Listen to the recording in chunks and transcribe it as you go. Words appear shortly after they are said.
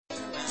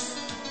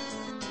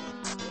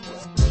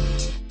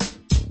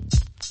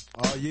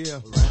Oh yeah.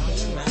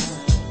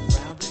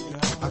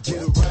 I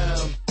get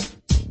around.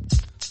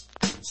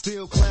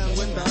 Still clown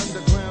with the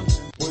underground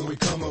when we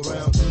come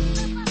around.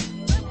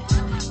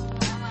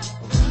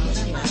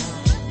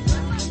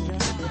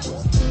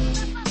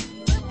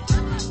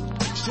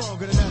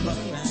 Stronger than ever.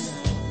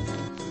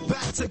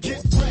 Back to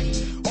get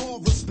wrecked. All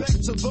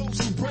respect to those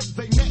who break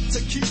their neck to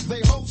keep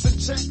their hopes in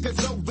check, as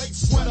though they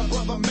sweat a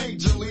brother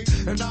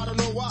majorly. And I don't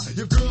know why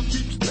your girl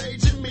keeps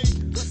paging me.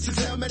 She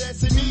tell me that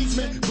she needs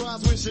me,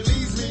 cries when she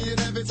leaves me,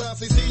 and every time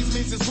she sees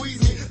me, she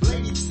squeeze me.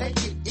 Lady,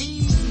 take it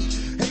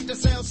easy. Hate to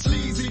sound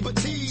sleazy, but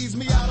tease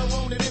me. I don't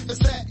want it if it's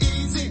that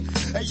easy.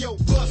 Hey yo,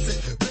 bust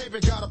it. Baby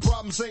got a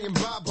problem saying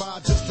bye-bye.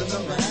 Just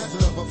another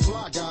hazard of a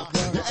fly guy.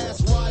 Your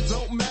ass wide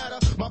don't matter.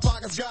 My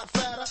pockets got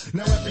fatter.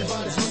 Now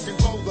everybody's looking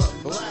for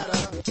the ladder.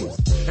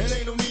 And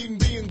ain't no need in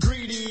being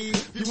greedy.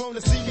 If you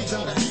wanna see me,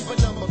 try to keep a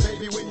number,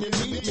 baby, when you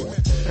need me.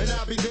 And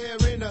I'll be there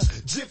in a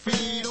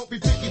jiffy. Don't be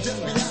picky,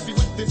 just be happy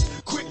with this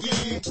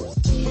quickie.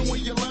 But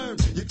when you learn,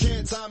 you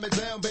can't time it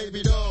down,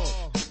 baby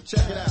doll.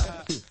 Check it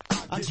out.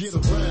 I get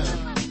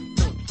around.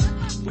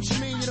 What you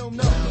mean you don't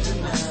know?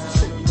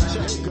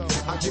 Check it go.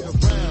 I get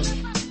around.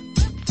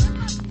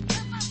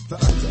 The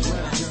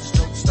underground just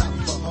don't stop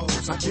for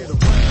hoes. I get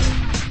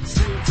around.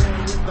 Still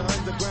down with the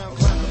underground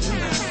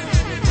clapping.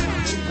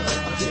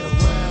 I get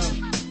around.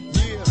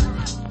 Yeah.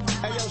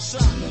 Hey yo,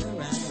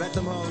 shot. Let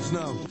them hoes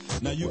know.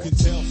 Now you can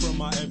tell from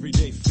my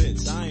everyday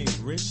fits, I ain't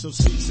rich, so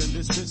cease and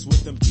desist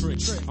with them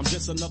tricks. I'm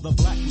just another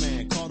black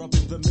man caught up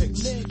in the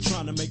mix,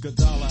 trying to make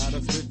 $1 out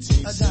of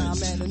 15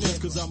 cents.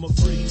 Just cause I'm a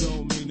freak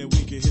don't mean that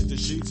we can hit the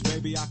sheets.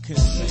 Baby, I can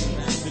see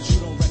that you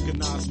don't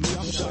recognize me.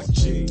 I'm Shock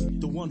G,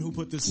 the one who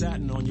put the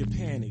satin on your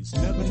panties.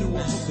 Never knew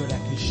a hooker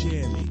that could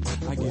share me.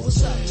 I get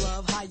What's up,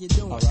 love? How you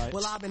doing? Right.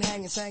 Well, I've been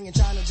hanging, singing,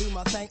 trying to do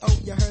my thing. Oh,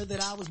 you heard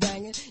that I was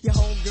banging? Your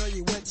homegirl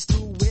you went to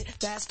school with,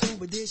 that's cool,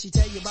 but did she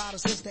tell you about her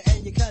sister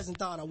and your cousin?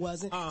 Thought I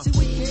wasn't. See,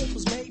 weekend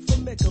was made for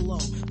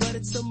Michelob, but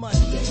it's a Monday,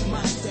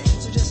 my day.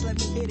 So just let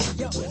me hit it,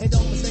 yo. And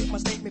don't mistake my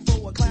statement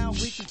for a clown.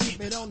 We can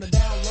keep it on the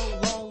down low,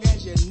 long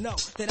as you know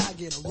that I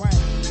get around.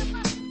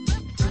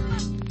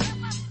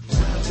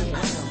 Round and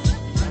round.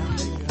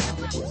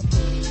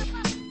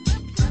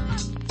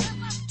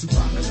 Too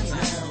popular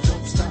now,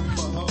 don't stop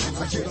for hoes.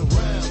 I get around.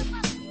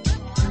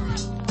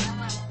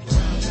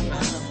 Round and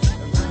round,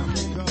 and round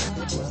they go.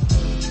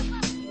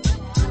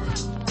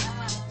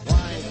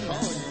 Why ain't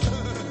calling you?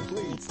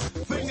 Please.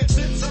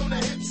 Fingertips on the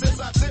hips as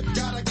I tip.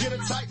 Gotta get a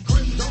tight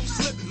grip, don't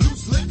slip.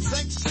 Loose lips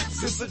ain't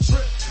ships, it's a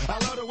trip. I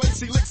love the way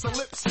she licks her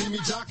lips. See me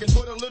jocking,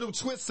 put a little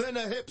twist in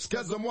her hips,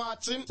 cause I'm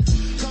watching.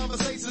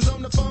 Conversations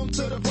on the phone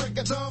to the break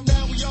of dawn.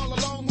 Now we all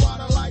alone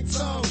while the lights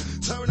on.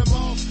 Turn them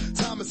off,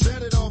 time to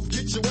set it off.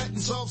 Get you wet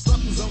and soft,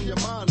 something's on your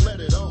mind, let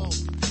it off.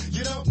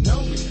 You don't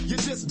know me, you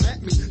just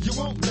met me, you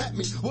won't let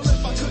me. Well,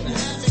 if I couldn't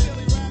have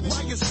it,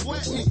 why you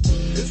sweat me?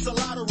 It's a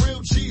lot of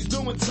real G's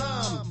doing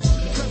time.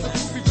 Cause the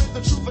movie bit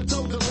the truth and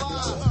told the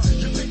lie.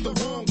 You picked the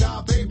wrong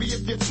guy, baby,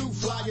 if you're too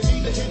fly, you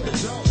need to hit the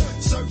door.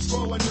 Search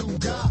for a new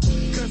guy,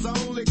 cause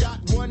I only got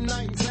one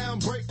night in town.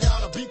 Break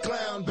out a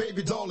B-clown,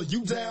 baby doll, are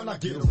you down? I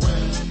get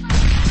around.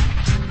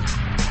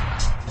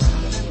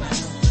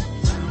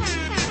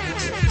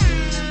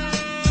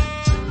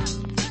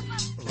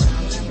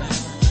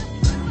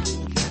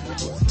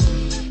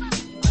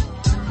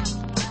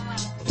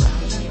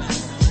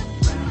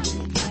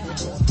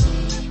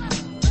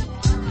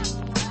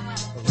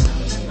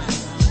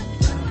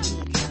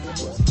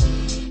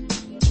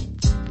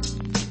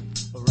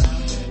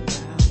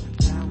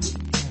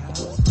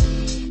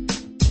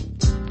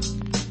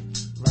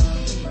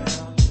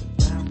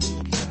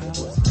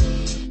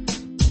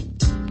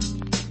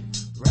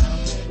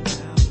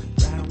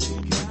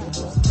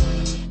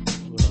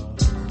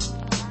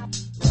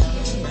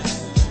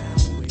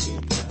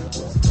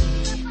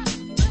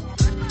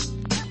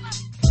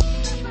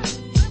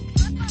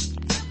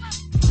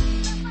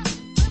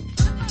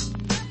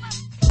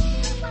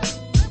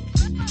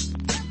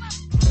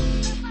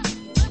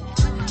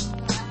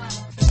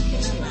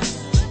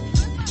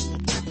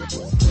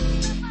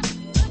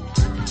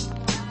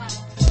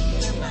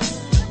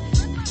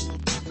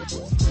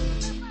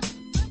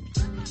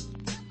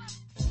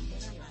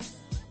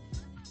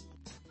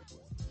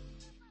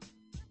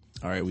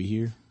 All right, we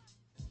here.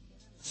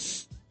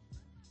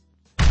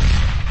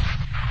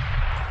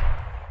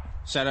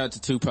 Shout out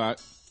to Tupac.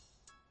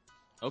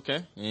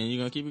 Okay, and you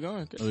gonna keep it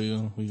going? Okay.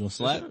 Oh, we gonna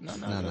slap? No.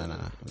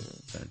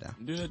 Turn it down.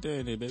 Do that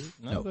there, baby.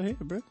 No, go ahead,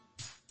 bro.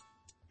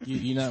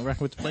 You not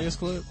rocking with the Players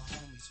Club?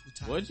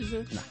 What'd you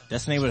say? Nah,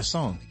 that's the name of the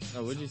song.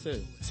 No, what'd you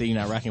say? Say you're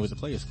not rocking with the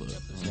Players Club.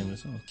 That's the name of the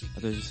song. I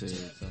thought you said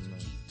something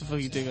else. What the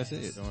fuck you think I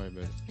said? Don't worry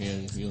about it.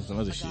 Yeah, you on some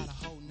other shit.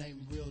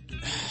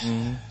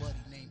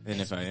 And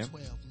if I am?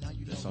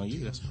 That's on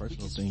you. That's a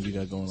personal thing you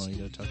got going on. You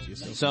gotta talk to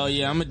yourself. So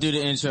yeah, I'm gonna do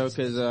the intro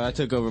cause, I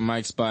took over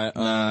Mike's spot.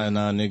 Nah,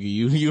 nigga.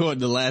 You on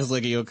the last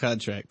leg of your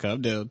contract.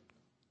 Calm down.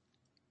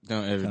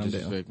 Don't ever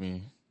disrespect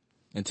me.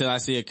 Until I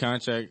see a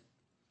contract.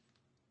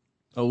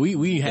 Oh,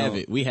 we have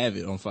it. We have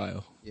it on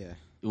file. Yeah.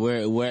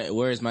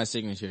 Where is my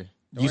signature?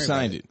 You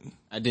signed it.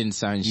 I didn't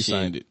sign shit. You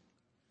signed it.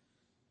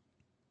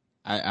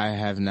 I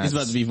have not. It's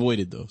about to be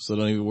voided though, so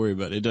don't even worry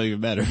about it. It don't even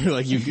matter.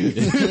 Like, you good.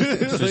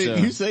 For sure.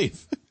 You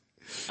safe.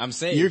 I'm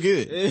safe. You're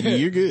good.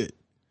 You're good.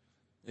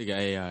 They got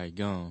AI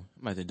gone.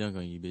 I'm about to dunk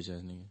on you, bitch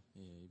ass nigga.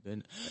 Yeah, you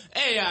better.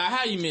 AI,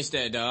 how you missed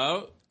that,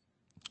 dog?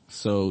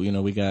 So,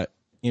 we got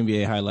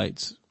NBA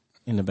highlights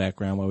in the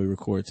background while we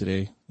record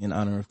today in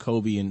honor of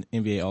Kobe and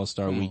NBA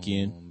All-Star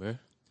Weekend. Come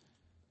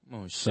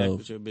on, Shaq, So,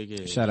 with your big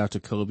head. shout out to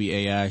Kobe,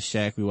 AI,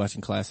 Shaq. We're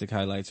watching classic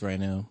highlights right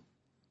now.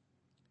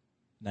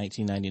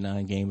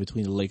 1999 game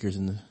between the Lakers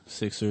and the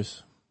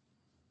Sixers.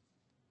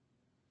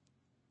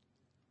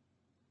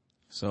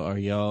 So are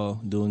y'all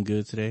doing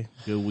good today?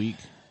 Good week?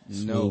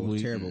 No, Smooth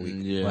week? terrible week.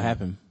 Yeah. What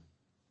happened?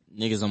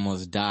 Niggas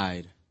almost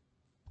died.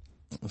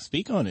 Well,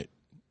 speak on it.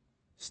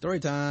 Story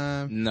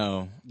time.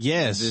 No.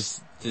 Yes.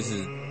 This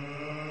is...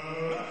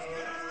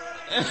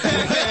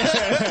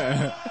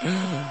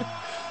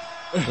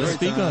 Let's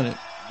speak on it.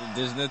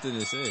 There's nothing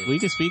to say. We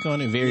can speak on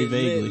it very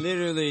vaguely.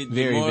 Literally,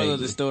 Very the moral of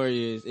vaguely. the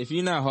story is, if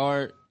you're not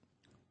hard,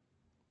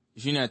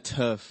 if you're not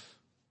tough,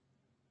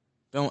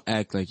 don't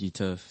act like you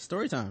tough.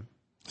 Story time.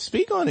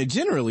 Speak on it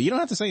generally. You don't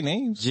have to say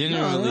names.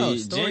 Generally,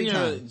 story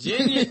time.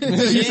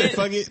 You said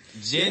fuck it.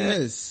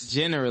 Yes.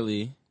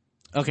 Generally,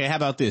 Okay, how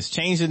about this?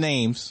 Change the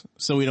names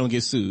so we don't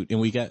get sued, and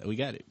we got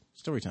it.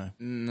 Story time.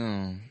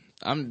 no.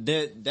 I'm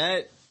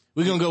that.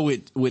 We're gonna go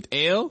with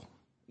L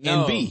No.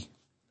 and B.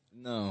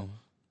 No.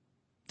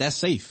 That's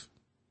safe.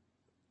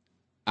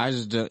 I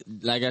just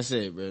don't, like I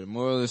said, bro. The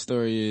moral of the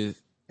story is,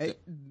 Hey,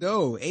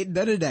 no, ain't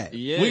none of that.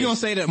 yeah, We're gonna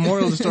say the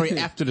moral of the story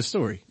after the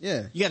story.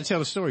 Yeah. You gotta tell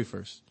the story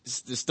first.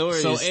 the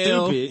story So is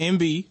L, stupid. and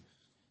B,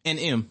 and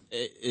M.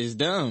 It's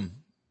dumb.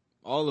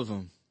 All of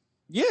them.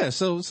 Yeah,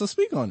 so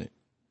speak on it.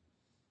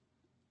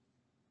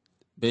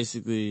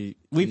 Basically,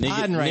 We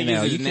podding right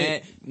now. Is You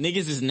can't-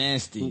 niggas is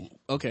nasty.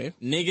 Okay.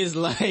 Niggas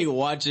like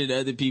watching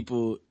other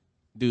people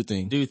Do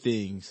things. do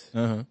things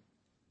Uh-huh.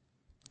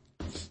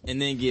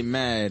 and then get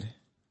mad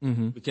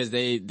Mm-hmm. because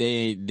they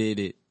did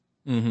it,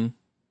 Mm-hmm.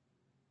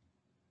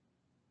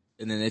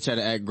 and then they try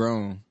to act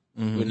grown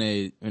when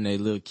they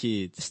little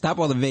kids. Stop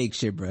all the vague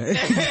shit, bro.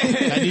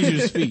 I need you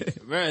to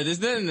speak. Bro, there's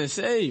nothing to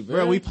say, bro.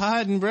 Bro, we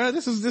podding, bro.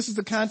 This is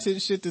the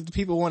content shit that the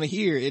people want to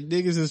hear.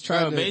 Niggas is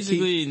trying to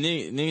basically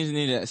niggas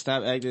need to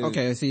stop acting.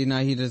 Okay, see, now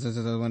he just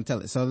doesn't want to tell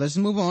it. So let's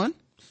move on.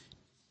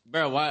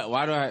 Bro,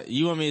 why do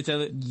you want me to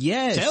tell it?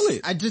 Yes. Tell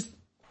it. I just...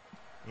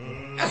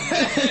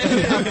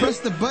 I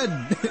pressed the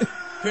button.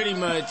 Pretty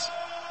much,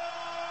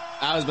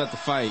 I was about to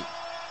fight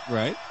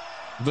right?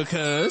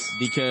 Because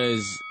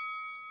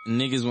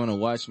niggas want to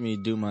watch me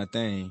do my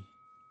thing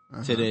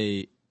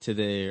to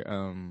their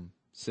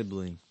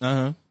sibling,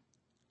 uh-huh.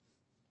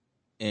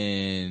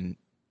 and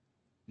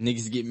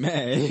niggas get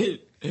mad.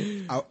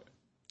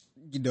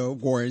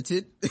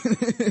 Warranted.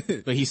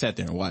 But he sat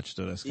there and watched,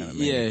 so that's kind of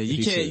Yeah,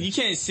 you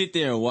can't sit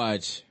there and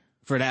watch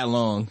for that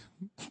long.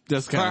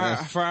 That's kind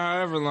of for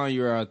however long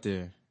you were out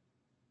there.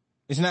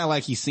 It's not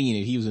like he's seen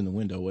it. He was in the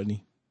window, wasn't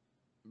he?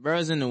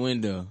 Bro's in the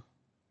window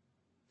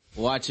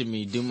watching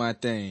me do my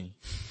thing,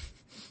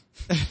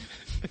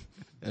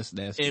 That's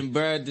nasty. and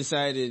bro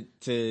decided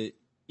to,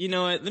 you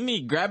know what? Let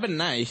me grab a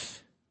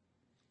knife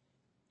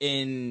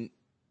and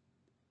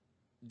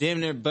damn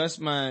near bust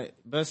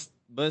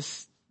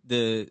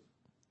the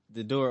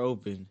door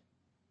open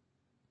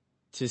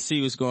to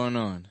see what's going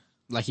on.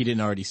 Like he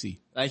didn't already see.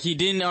 Like he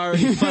didn't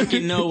already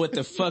fucking know what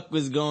the fuck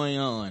was going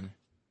on.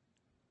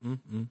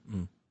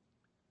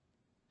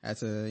 Had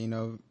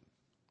to,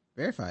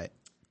 verify it.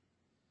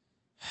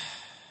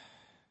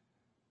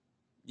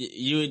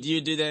 You would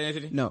do that,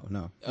 Anthony?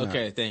 No.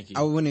 Okay, no. thank you.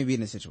 I wouldn't be in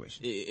this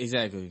situation.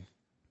 Exactly.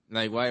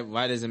 Like,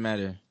 why does it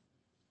matter?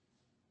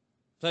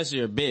 Plus,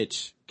 you're a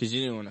bitch because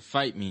you didn't want to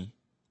fight me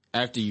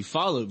after you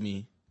followed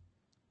me.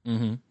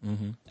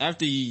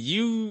 After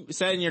you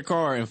sat in your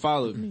car and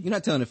followed me. You're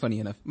not telling it funny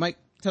enough. Mike,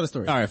 tell the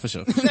story. All right, for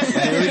sure. Let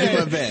me get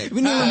my bag.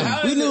 We need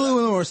a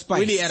little more spice.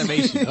 We need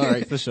animation. All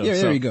right, for sure. Yeah,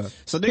 there you go.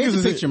 So Paint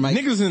niggas the picture, Mike.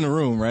 Niggas in the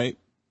room, right?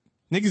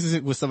 Niggas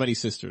is with somebody's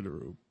sister in the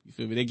room. You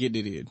feel me? They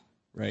getting it in,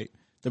 right?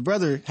 The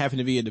brother happened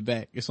to be in the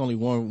back. It's only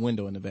one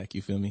window in the back.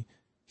 You feel me?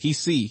 He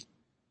see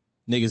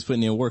niggas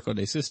putting in work on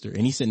their sister,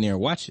 and he's sitting there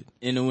watching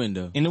In the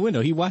window. in the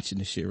window. He watching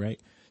this shit, right?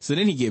 So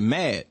then he get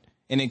mad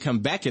and then come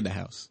back in the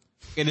house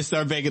and then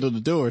start banging on the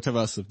door, talking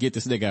about some, get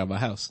this nigga out of my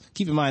house.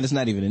 Keep in mind, it's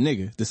not even a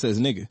nigga that says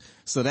nigga.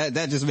 So that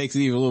just makes it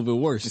even a little bit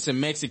worse. It's a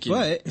Mexican.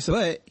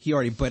 But he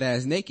already butt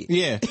ass naked.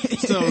 Yeah.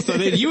 So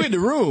then you in the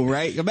room,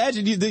 right?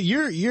 Imagine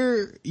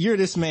you're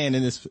this man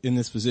in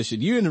this position.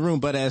 You're in the room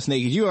butt ass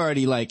naked. You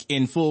already like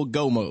in full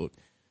go mode.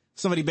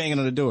 Somebody banging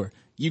on the door.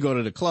 You go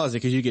to the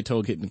closet cause you get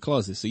told get in the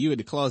closet. So you in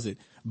the closet,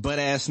 butt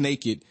ass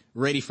naked,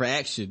 ready for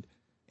action.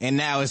 And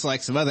now it's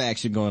like some other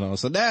action going on.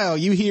 So now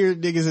you hear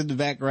niggas in the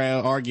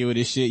background arguing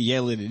and shit,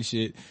 yelling and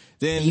shit.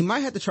 Then He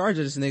might have to charge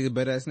this nigga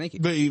butt ass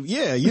naked. but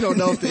yeah, you don't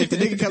know if the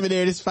nigga come in there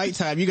and it's fight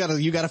time, you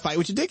gotta fight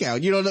with your dick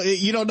out. You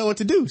don't know what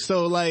to do.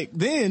 So like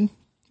then,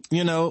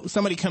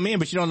 somebody come in,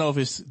 but you don't know if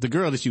it's the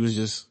girl that you was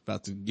just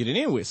about to get it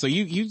in with. So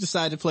you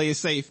decide to play it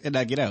safe and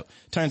not get out.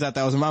 Turns out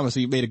that was a mama, so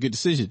you made a good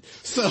decision.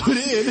 So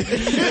then,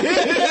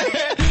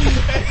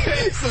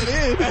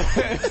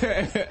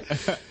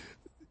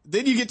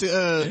 Then you get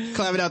to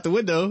climbing out the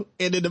window,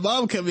 and then the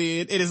mom come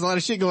in, and there's a lot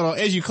of shit going on.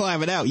 As you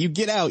climb it out, you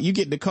get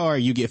in the car,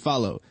 you get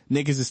followed.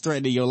 Niggas is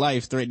threatening your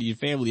life, threatening your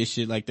family and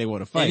shit like they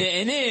want to fight.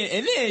 And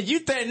then you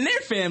threaten their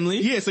family.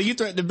 Yeah, so you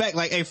threaten them back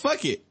like, hey,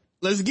 fuck it.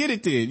 Let's get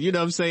it then. You know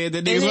what I'm saying?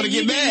 Then niggas want to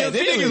get mad.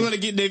 Then niggas want to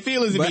get their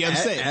feelings and be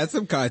upset. Add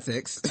some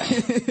context.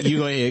 You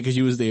go ahead, cause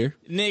you was there.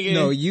 Nigga.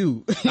 No,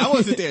 you. I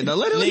wasn't there. No,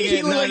 let him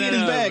keep looking in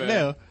his bag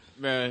now.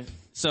 Bruh.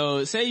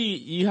 So say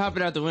you hop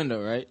it out the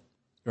window, right?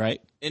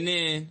 Right. And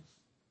then,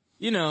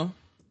 you know,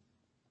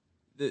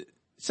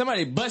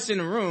 somebody busts in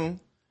the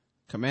room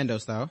Commando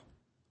style.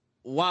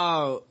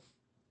 while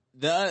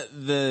the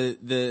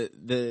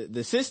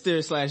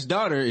sister /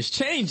 daughter is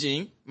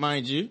changing,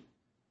 mind you.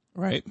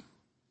 Right.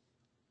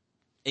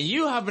 And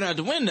you hopping out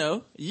the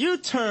window, you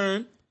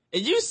turn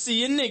and you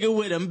see a nigga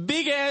with a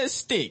big ass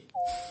stick.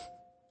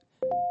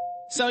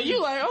 So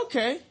you like,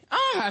 okay,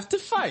 I have to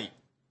fight.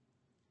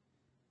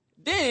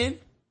 Then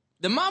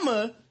the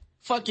mama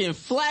fucking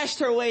flashed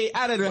her way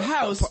out of the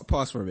house.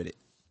 Pause for a minute.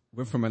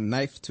 Went from a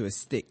knife to a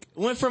stick.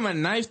 Went from a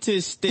knife to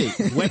a stick.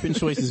 Weapon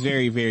choice is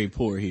very, very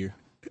poor here.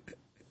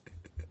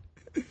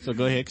 So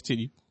go ahead,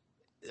 continue.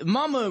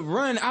 Mama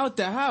run out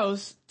the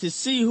house to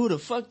see who the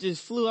fuck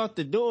just flew out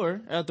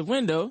the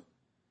window,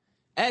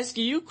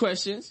 asking you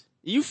questions.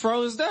 You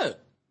froze up.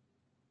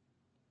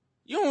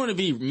 You don't want to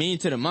be mean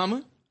to the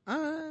mama.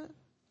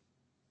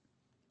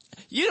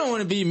 You don't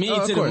want to be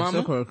mean to the mama.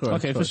 Of course.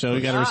 Okay, for sure.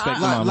 You gotta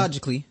respect the mama.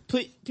 Logically.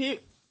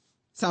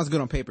 Sounds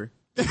good on paper.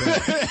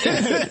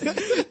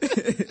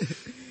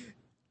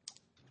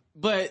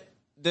 But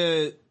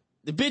the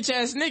bitch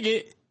ass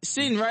nigga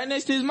sitting right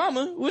next to his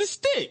mama with a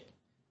stick.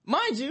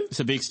 Mind you. It's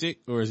a big stick,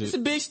 or is it? It's a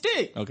big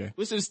stick. Okay.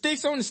 With some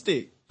sticks on the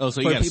stick. Oh, so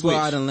For you got people switch.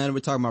 out in Atlanta, we're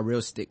talking about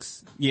real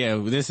sticks. Yeah,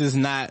 this is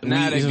not a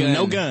gun.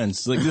 no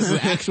guns. Like this is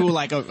actual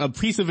like a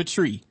piece of a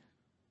tree.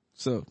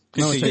 So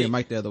I'm gonna turn your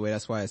mic the other way.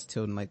 That's why it's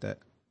tilting like that.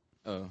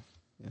 Oh.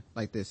 Yeah,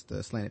 like this,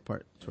 the slanted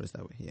part towards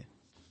that way. Yeah.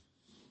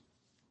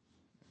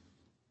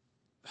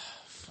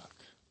 Fuck.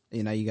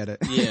 You know, you gotta.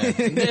 Yeah.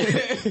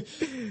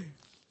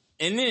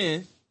 And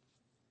then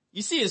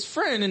you see his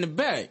friend in the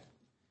back.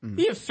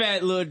 He a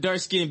fat little dark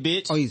skinned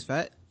bitch. Oh, he's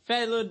fat?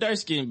 Fat little dark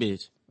skinned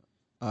bitch.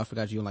 Oh, I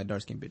forgot you don't like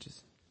dark skinned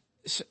bitches.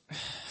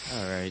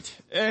 All right.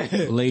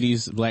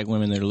 Ladies, black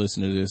women that are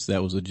listening to this,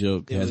 that was a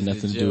joke. It has was a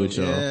nothing to do with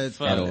joke. y'all Yeah, at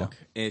Fuck, all.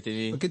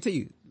 Anthony. But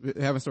continue.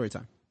 We're having story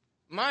time.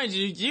 Mind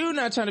you, you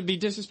not trying to be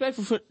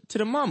disrespectful to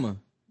the mama.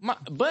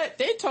 But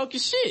they talking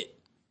shit.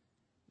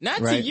 Not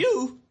to Right.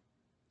 you,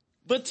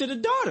 but to the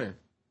daughter.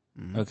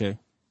 Okay.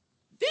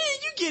 Then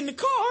you get in the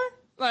car,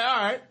 like, all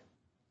right,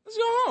 let's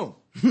go home.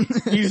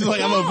 He's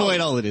like, I'm gonna avoid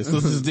all of this.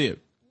 Let's just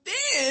dip.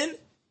 Then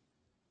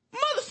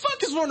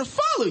motherfuckers want to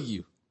follow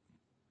you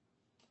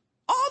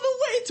all the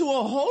way to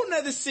a whole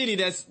nother city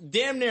that's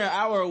damn near an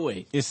hour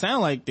away. It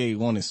sounded like they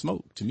wanted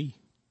smoke to me.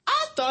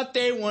 I thought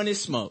they wanted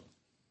smoke.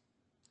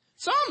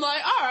 So I'm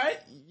like, all right,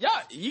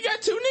 y'all, you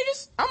got two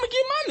niggas? I'm gonna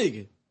get my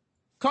nigga.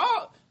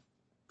 Call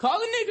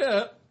a nigga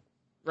up,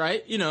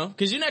 right? You know,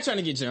 cause you're not trying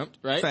to get jumped,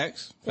 right?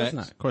 Facts.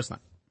 Of course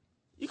not.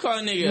 You call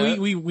a nigga up.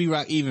 We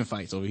rock even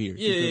fights over here.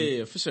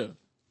 Yeah, for sure.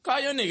 Call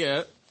your nigga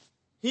up.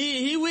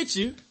 He with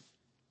you.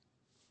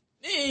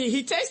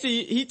 He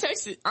texted.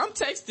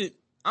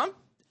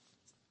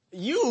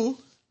 You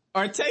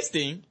are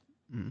texting.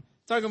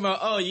 Talking about,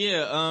 oh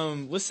yeah,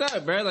 what's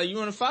up, bro? Like, you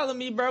want to follow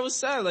me, bro?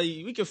 What's up? Like,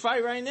 we can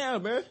fight right now,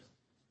 bro.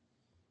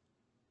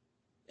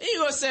 And you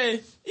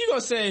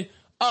gonna say,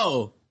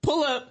 oh,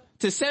 pull up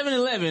to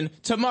 7-Eleven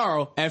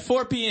tomorrow at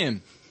 4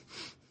 p.m.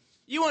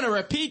 You want to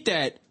repeat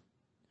that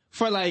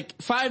for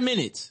like 5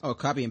 minutes. Oh,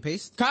 copy and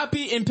paste?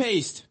 Copy and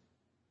paste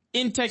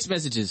in text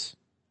messages.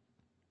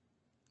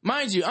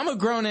 Mind you, I'm a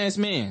grown ass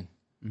man.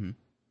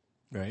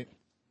 Right.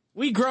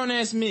 We grown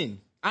ass men.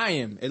 I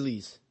am, at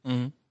least.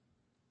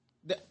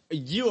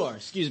 You are,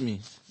 excuse me.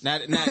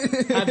 Not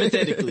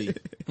hypothetically.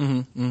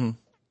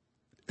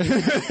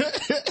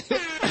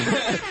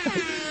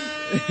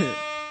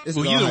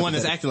 Well, you're the one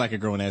that's acting like a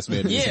grown ass man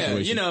in this Yeah,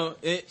 situation. you know,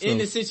 in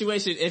the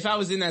situation, if I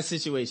was in that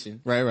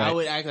situation, Right. I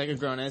would act like a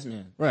grown ass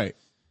man. Right.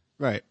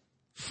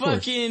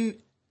 Fucking,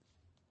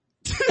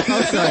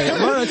 I'm sorry. Why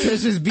don't I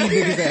just beat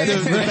niggas The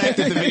ass? fact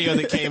that the video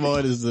that came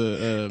on is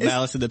the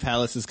Malice in the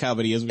Palace's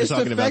comedy as we were It's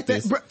talking the about fact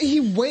this. that, bro, he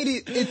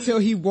waited until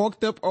he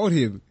walked up on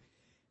him.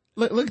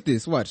 Look at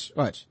this. Watch.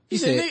 he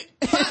said,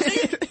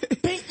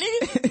 nigga, pink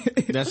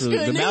nigga. That's What's really,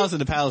 good, the nigga? Malice in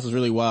the Palace is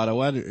really wild. I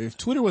wonder if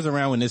Twitter was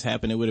around when this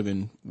happened, it would have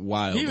been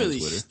wild He on really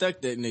Twitter.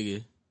 stuck that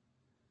nigga.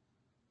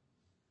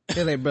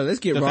 They're like, bro, let's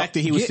get The fact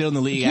that he was still in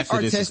the league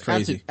after this is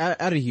crazy. Out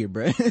of here,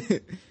 bro.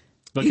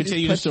 But He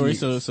continue just the story.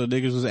 punched So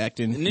niggas was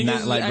acting Niggas not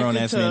was like acting grown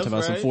ass men, tough, talking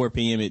about some right? 4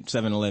 p.m. at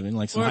 7-Eleven,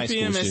 like some 4 high school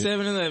p.m. at shit.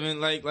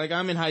 7-Eleven, like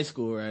I'm in high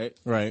school, right?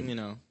 Right. You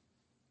know.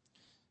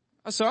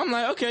 So I'm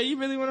like, okay, you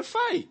really want to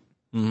fight?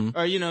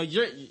 Or, you know,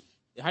 you're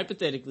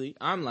hypothetically,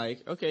 I'm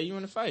like, okay, you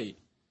want to fight?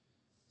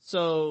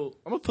 So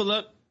I'm gonna pull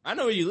up. I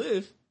know where you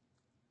live.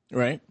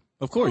 Right.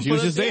 Of course. I'm You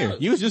was gonna just pull up there. there.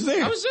 You was just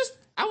there.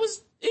 I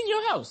was in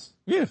your house.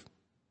 Yeah.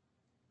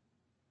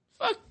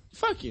 Fuck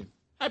Fuck you.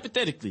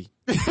 Hypothetically.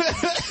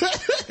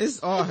 It's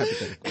all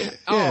hypothetical.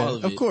 All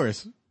of it. Of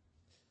course.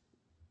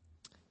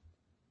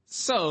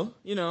 So,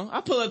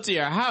 I pull up to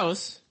your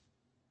house.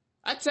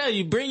 I tell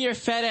you, bring your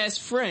fat ass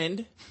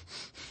friend.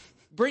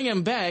 Bring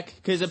him back,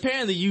 because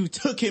apparently you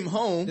took him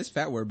home. This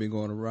fat word been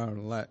going around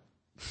a lot.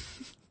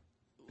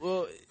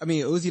 Well, I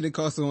mean, Uzi didn't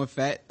call someone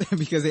fat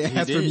because they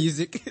asked for did.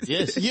 music.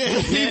 yes. Yeah,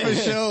 he for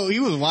sure. He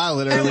was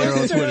wilding Hey, earlier on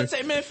what's the turn Twitter. and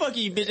say, man, fuck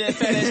you, bitch ass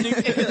fat ass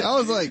nigga. I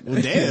was like,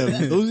 well, damn,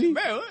 Uzi.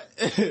 Bro,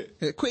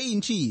 what? Quit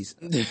eating cheese.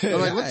 I'm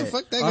like, what the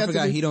fuck that I got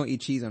forgot to do? he don't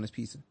eat cheese on his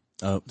pizza.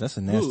 Oh, that's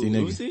a nasty Ooh,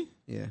 nigga. Uzi?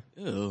 Yeah.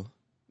 Ew.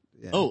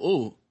 Yeah.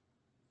 Oh.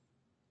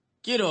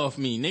 Get off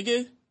me,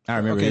 nigga. I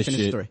remember Okay, this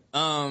finish the shit.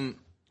 story.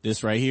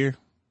 This right here.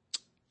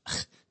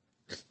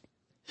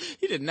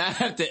 He did not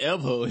have to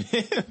elbow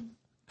him.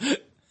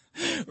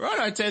 Ron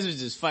Artest was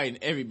just fighting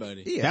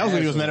everybody. Yeah, That was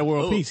when he was mad at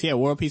World Oh. Peace. He had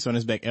World Peace on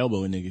his back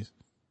elbowing niggas.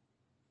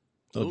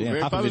 Oh, Ooh, damn.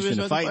 Red Popovich Popovich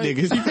finna about fight to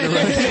niggas. He finna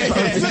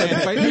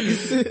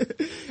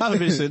run.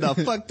 Popovich said, no,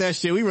 fuck that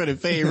shit. We running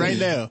fade right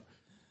now.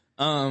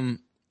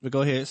 But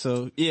go ahead.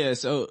 So, Yeah,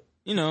 so,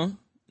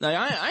 like,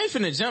 I ain't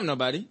finna jump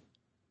nobody.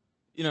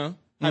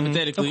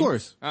 Hypothetically. Of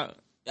course.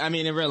 I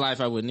mean, in real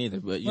life, I wouldn't either,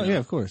 but, yeah,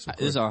 of course. Of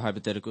course. It's all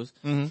hypotheticals.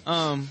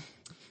 Mm-hmm.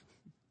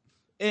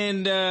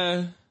 And,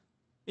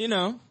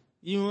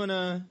 you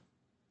wanna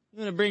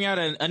bring out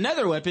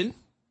another weapon.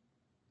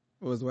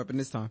 What was the weapon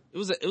this time? It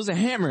was a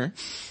hammer.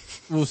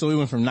 Well, so we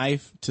went from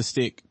knife to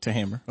stick to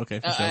hammer. Okay,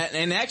 for sure.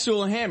 An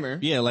actual hammer.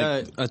 Yeah,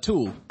 like a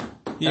tool.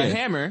 Yeah. A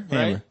hammer,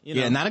 right?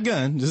 Yeah, not a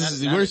gun.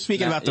 We're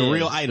speaking about the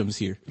real items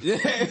here.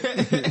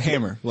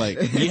 Hammer. Like,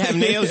 you have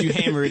nails, you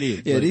hammer it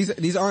in. Yeah, Like,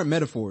 these aren't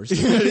metaphors.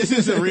 this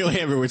is a real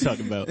hammer we're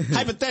talking about.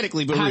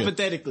 Hypothetically, but real.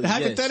 Hypothetically, yes.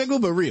 Hypothetical,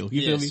 but real.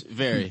 You feel me?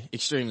 Very,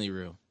 extremely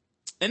real.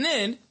 And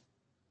then,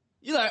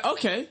 you're like,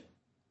 okay,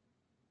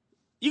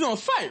 you gonna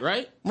fight,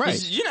 right? Right.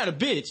 'Cause you're not a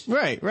bitch.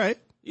 Right.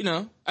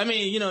 I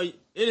mean,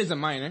 it is a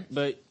minor,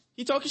 but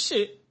he talking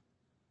shit.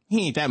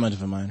 He ain't that much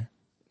of a minor.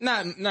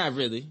 Not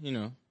really,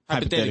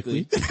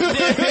 hypothetically.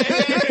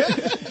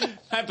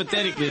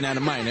 Hypothetically, not a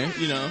minor,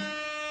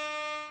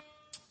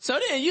 So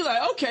then you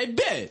like, okay,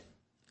 bet.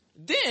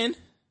 Then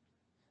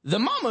the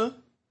mama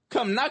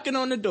come knocking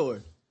on the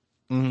door,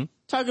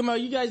 talking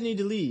about you guys need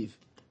to leave.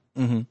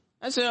 Mm-hmm.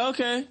 I said,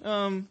 okay,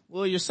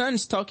 well, your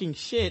son's talking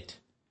shit,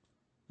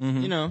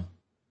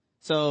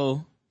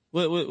 So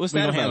what's We that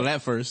gonna about? handle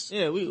that first.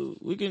 Yeah,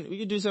 we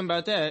can do something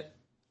about that.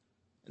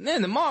 And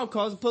then the mom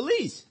calls the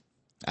police.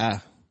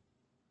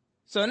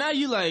 So now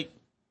you like,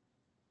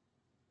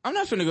 I'm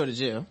not finna go to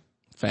jail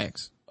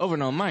Facts. over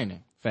no minor,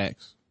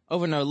 Facts.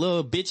 over no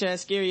little bitch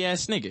ass scary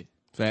ass nigga.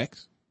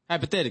 Facts.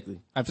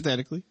 Hypothetically.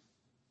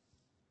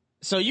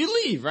 So you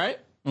leave, right?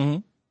 Mm-hmm.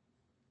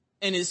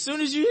 And as soon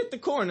as you hit the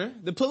corner,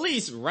 the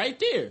police right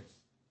there.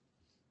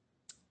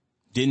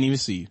 Didn't even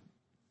see you.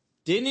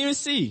 Didn't even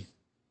see.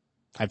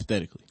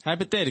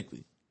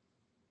 Hypothetically.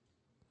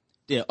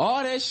 Did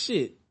all that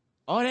shit,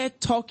 all that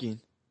talking.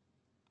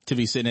 To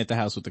be sitting at the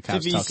house with the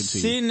cops talking to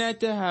you. Sitting at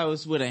the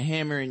house with a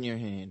hammer in your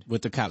hand.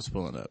 With the cops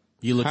pulling up.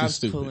 You looking Cops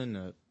stupid. pulling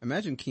up.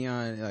 Imagine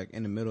Keon like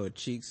in the middle of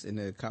Cheeks and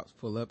the cops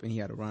pull up and he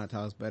had to run out the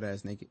house butt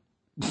ass naked.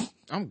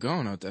 I'm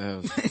going out the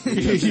house.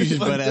 You just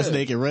butt ass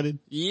naked running?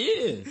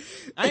 Yeah.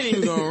 I ain't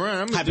even gonna run.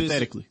 I'm gonna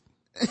Hypothetically.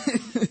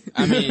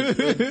 I mean,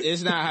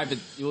 it's not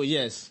well,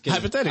 yes.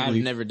 Hypothetically.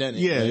 I've never done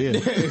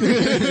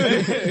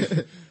it.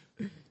 Yeah.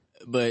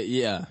 But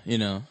yeah,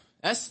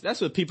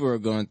 that's what people are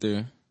going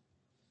through.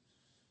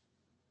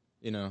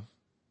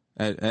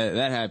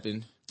 That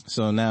happened.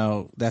 So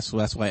now that's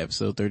why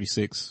episode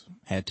 36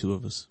 had two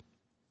of us.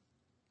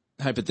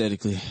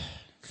 Hypothetically.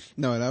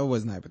 No, that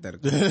wasn't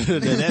hypothetical.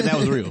 that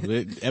was real.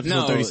 Episode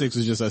No. 36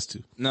 was just us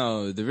two.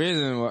 No, the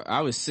reason why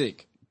I was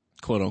sick.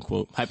 Quote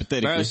unquote.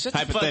 Hypothetically. Bro, shut the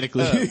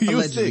Hypothetically. fuck up. You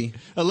was Allegedly. sick.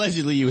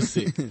 Allegedly you was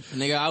sick.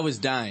 Nigga, I was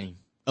dying.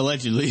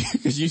 Allegedly.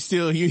 Cause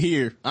you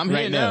here. I'm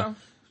right here now.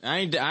 I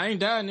ain't dying,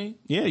 nigga.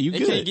 Yeah, you They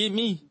good. can't get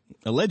me.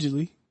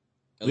 Allegedly.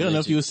 We don't know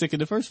if you was sick in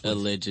the first place.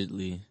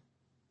 Allegedly.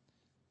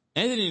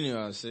 Anthony knew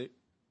I was sick.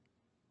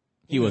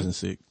 He wasn't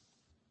sick.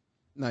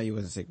 No, you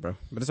wasn't sick, bro.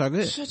 But it's all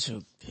good. Such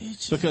a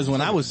bitch. Because when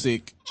I was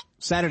sick,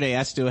 Saturday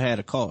I still had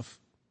a cough.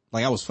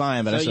 Like I was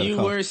fine, but I So still had a you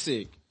cough. were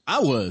sick. I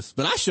was,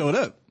 but I showed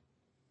up.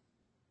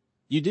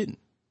 You didn't.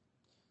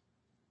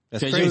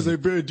 That's Cause crazy. you was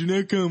like, bro, do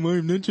not come.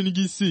 I'm not trying to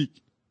get sick.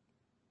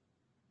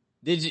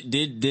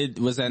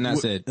 Was that not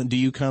said? Do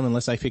you come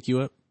unless I pick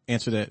you up?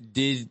 Answer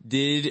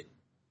that.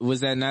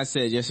 Was that not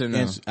said? Yes or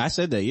no? I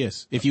said that,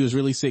 yes. If you was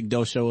really sick,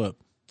 don't show up.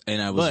 And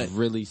I was But-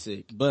 really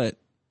sick. But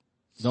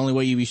the only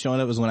way you be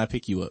showing up is when I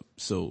pick you up.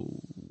 So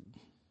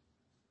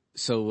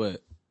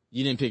what?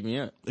 You didn't pick me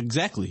up.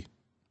 exactly.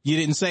 You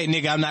didn't say,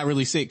 nigga, I'm not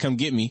really sick. Come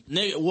get me.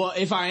 Nigga, well,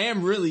 if I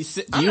am really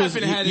sick, I'm You not was,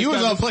 finna have this you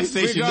was on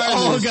conversation. PlayStation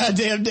all Regardless.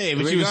 goddamn day, but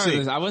you was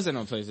Regardless, sick. I wasn't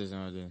on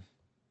PlayStation all day.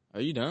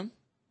 Are you dumb?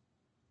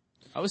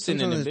 I was sitting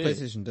Sometimes in the his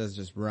bed. PlayStation does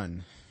just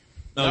run.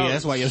 Oh yeah,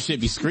 that's why your shit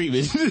be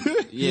screaming.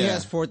 He Yeah,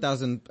 has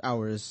 4,000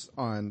 hours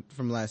on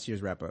from last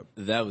year's wrap up.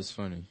 that was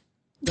funny.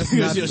 That's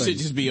not your funny. shit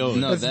just be over.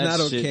 No, That's that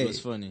not shit okay. was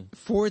funny.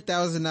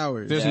 4,000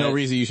 hours. There's no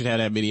reason you should have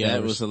that many hours.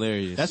 That was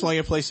hilarious. That's why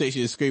your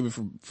PlayStation is screaming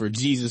for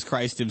Jesus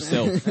Christ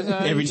himself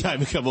every time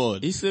you come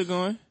on. He's still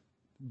going.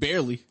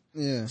 Barely.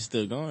 Yeah.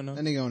 Still going though.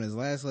 That nigga on his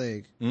last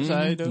leg.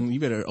 Sorry, though. You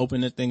better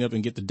open that thing up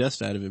and get the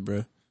dust out of it,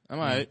 bro. I'm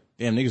alright.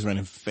 Damn, niggas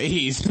running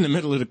phase in the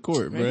middle of the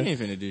court, Man, bro. he ain't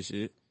finna do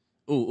shit.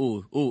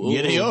 Ooh.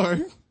 Yeah, they are.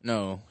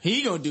 No,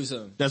 he gonna do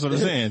something. That's what I'm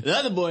saying. The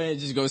other boy ain't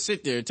just gonna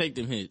sit there and take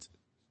them hits.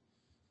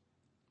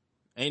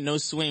 Ain't no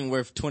swing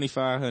worth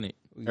 2,500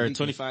 or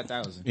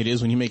 25,000. It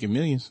is when you're making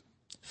millions.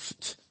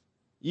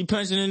 You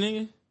punching a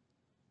nigga?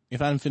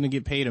 If I'm finna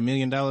get paid $1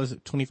 million,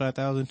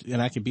 25,000,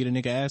 and I can beat a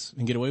nigga ass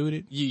and get away with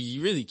it,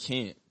 You really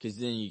can't, because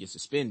then you get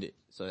suspended.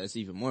 So that's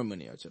even more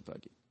money out your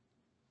pocket.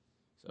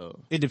 So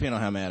it depends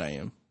on how mad I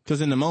am.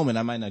 Cause in the moment,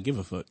 I might not give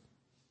a fuck.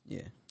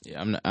 Yeah.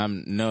 yeah, I'm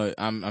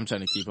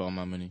trying to keep all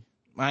my money.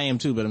 I am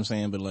too, but I'm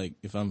saying, but like,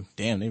 if I'm,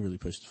 damn, they really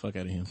pushed the fuck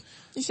out of him.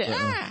 He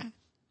said,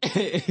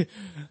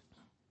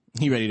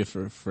 He ready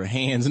for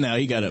hands now.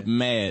 He got up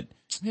mad.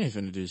 he ain't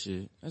finna do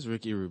shit. That's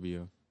Ricky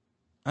Rubio.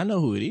 I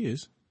know who it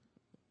is.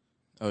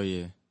 Oh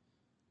yeah.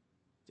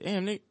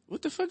 Damn, Nick,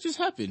 what the fuck just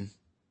happened?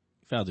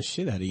 He fouled the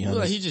shit out of you. Look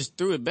like he just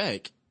threw it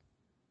back.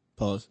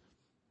 Pause.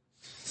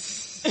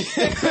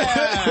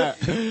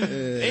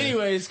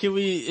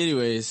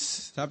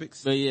 Anyways,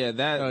 Topics? But yeah,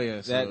 that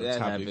Topics.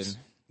 happened.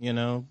 You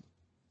know,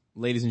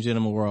 ladies and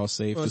gentlemen, we're all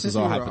safe. Well, this is since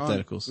all we were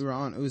hypotheticals. We were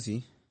on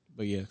Uzi.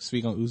 But yeah,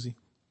 speak on Uzi.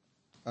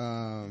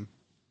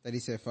 That he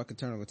said fuck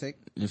eternal take.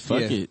 Fuck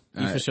Yeah, it.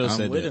 he for sure I'm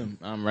said with that. him.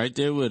 I'm right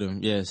there with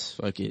him. Yes,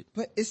 fuck it.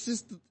 But it's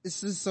just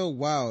so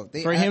wild.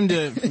 For him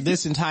to, for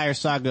this entire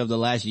saga of the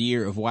last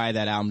year of why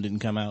that album didn't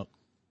come out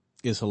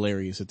is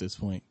hilarious at this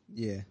point.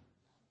 Yeah.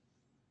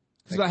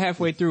 Cause about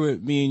halfway through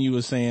it, me and you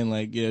was saying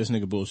like, yeah, this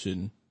nigga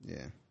bullshitting.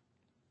 Yeah.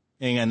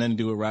 Ain't got nothing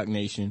to do with Rock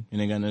Nation. It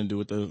ain't got nothing to do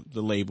with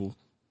the label.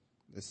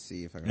 Let's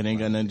see if I can. It ain't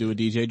got find nothing to do with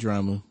DJ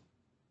Drama.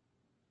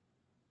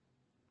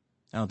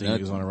 I don't think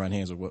Nothing. niggas want to run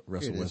hands with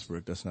Russell Here it is.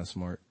 Westbrook. That's not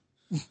smart.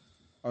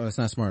 Oh, that's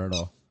not smart at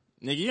all.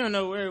 Nigga, you don't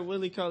know where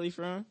Willie Cully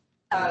from?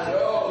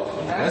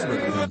 Westbrook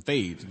is on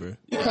fades, bro.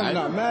 I'm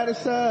not mad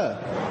as hell.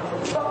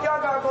 Fuck y'all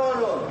got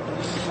going on?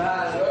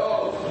 Man,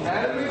 yo.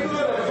 Man, we good.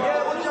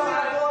 Yeah, what y'all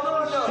got going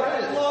on, though?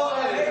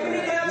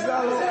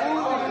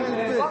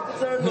 Fuck the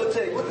turtle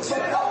take. What the fuck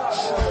y'all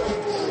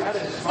got going on?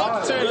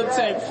 Fuck turtle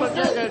tape. Fuck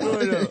y'all got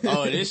going on.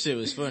 Oh, this shit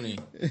was funny.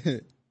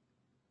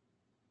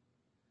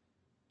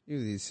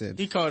 Uzi said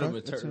He called him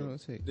a fuck turtle. eternal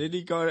take. Did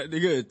he call that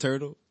nigga a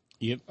turtle?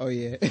 Yep. Oh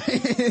yeah.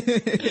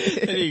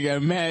 That nigga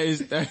got mad and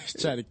started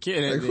trying to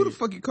kill that Like, who the nigga.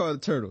 fuck you call a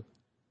turtle?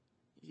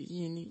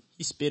 He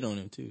spit on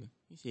him too.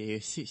 He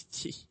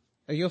said,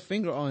 Like, your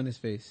finger all in his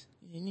face.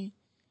 beat me.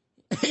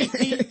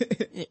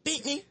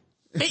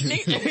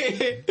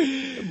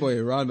 That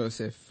boy Rondo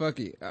said, "Fuck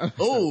it." I'm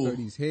Oh. throw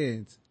these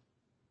hands.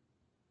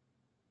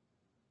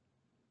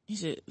 He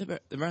said,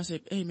 LeBron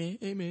said, hey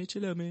man,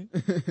 chill out, man.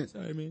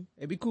 Sorry, man.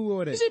 Hey, be cool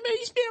over He that. said, man,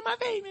 you spit on my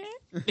face,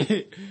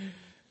 man.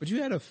 But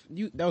you had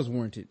that was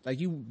warranted. Like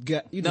you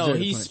No, deserved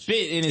he a punch.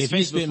 spit in his If you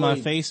face. spit in before my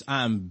he- face,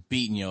 I'm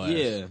beating your ass.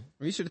 Yeah. Well,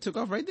 you should have took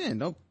off right then.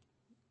 Don't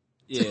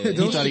Yeah.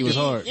 He thought he was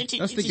hard.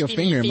 don't stick your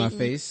finger in my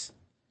face.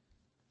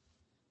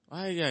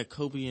 Why you got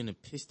Kobe and the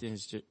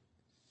Pistons?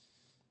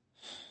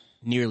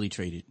 Nearly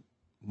traded.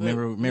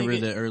 Remember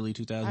nigga, the early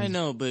 2000s? I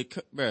know, but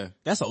bruh,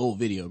 That's an old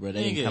video, bro.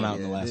 They didn't Nigga, come out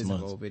in the Yeah, last this is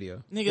month. an old video.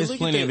 nigga, There's look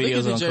plenty at of the, videos look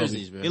at the on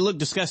jerseys, Kobe. bro. It looked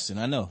disgusting.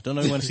 I know. Don't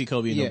know want to see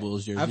Kobe in Yeah, no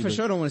Bulls jersey. I for but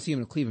sure don't want to see him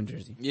in a Cleveland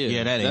jersey.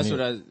 Yeah, that ain't that's it.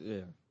 what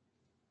yeah.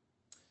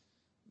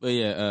 But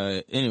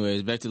yeah,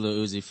 anyways, back to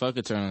Lil Uzi. Fuck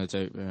a turn on the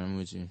tape, man. I'm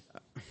with you.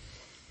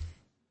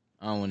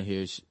 I don't want to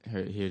hear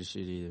the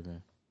shit either,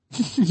 man.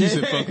 You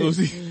said fuck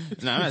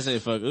Uzi. No, I'm not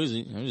saying fuck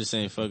Uzi. I'm just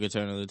saying fuck a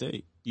turn on the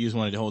tape. You just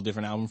wanted a whole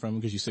different album from him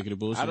because you sick of the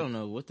bullshit. I don't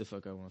know what the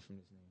fuck I want from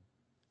this nigga.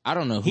 I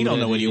don't know who He don't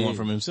that know what he nigga want is.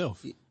 from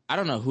himself. I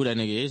don't know who that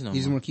nigga is no He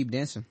just more. want to keep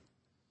dancing.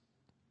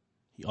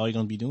 All he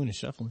gonna be doing is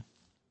shuffling.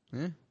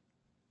 Yeah.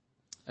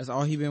 That's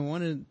all he been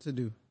wanting to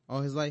do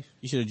all his life.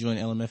 You should have joined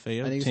I think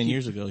LMFAO it's 10 keep-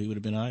 years ago. He would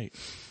have been alright.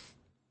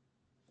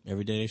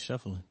 Every day they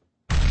shuffling.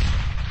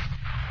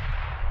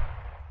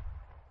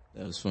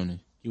 That was funny.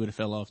 He would have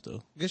fell off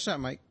though. Good shot,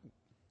 Mike.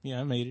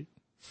 Yeah, I made it.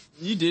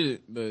 You did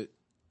it, but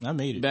I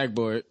made it.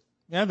 backboard.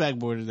 Yeah, I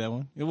backboarded that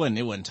one. It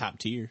wasn't top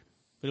tier,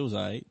 but it was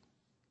alright.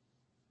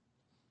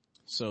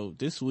 So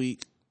this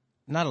week,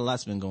 not a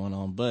lot's been going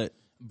on, but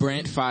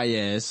Brent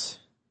Faiyaz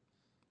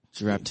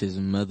dropped his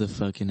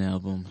motherfucking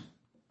album.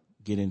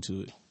 get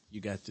into it. You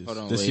got this. Hold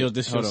on, this wait. your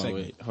Hold on, segment.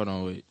 wait. Hold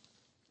on, wait.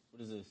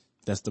 What is this?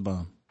 That's the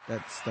bomb.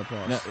 That's the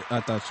pause. No, I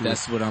thought you.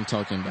 That's what I'm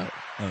talking about.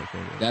 okay.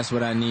 Well, That's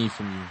what I need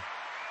from you.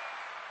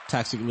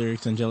 toxic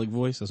lyrics, angelic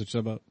voice. That's what you're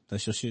about.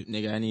 That's your shit.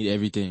 Nigga, I need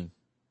everything.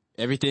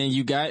 Everything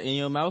you got in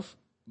your mouth,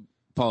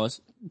 pause.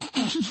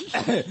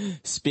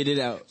 Spit it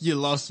out. You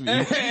lost me.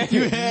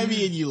 You had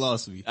me and you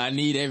lost me. I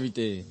need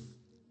everything.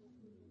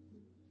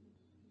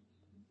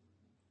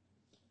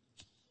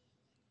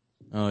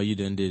 Oh, you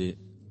done did it.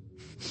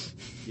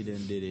 You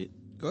done did it.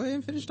 Go ahead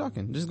and finish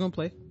talking. Just gonna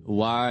play.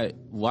 Why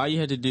you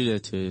had to do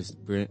that to us,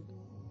 Brent?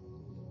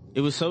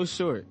 It was so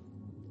short.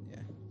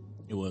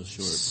 It was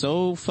short.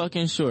 So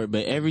fucking short,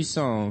 but every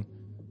song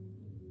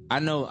I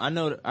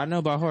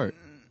know by heart.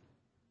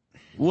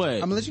 What? I'm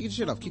gonna let you get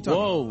your shit off. Keep talking.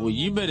 Whoa, well,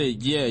 you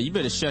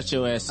better shut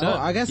your ass up. Oh,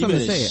 I got something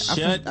to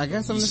say. I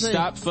got something to say.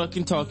 Stop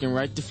fucking talking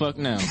right the fuck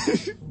now.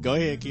 Go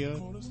ahead,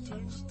 Keon.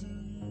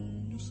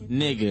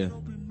 Nigga.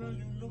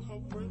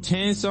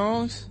 10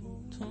 songs?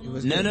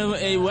 None of it.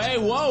 Hey, wait,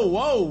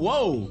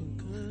 whoa.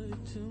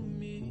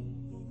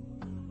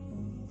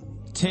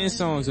 10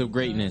 songs of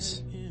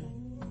greatness.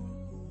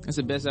 That's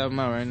the best album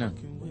out right now.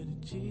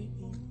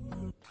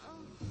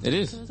 It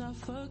is.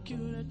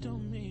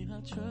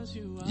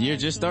 Year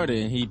just started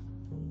and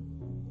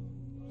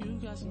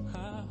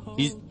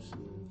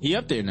he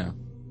up there now.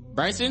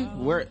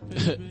 Bryson, where?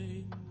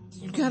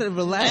 You gotta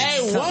relax.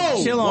 Hey,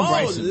 whoa, Chill on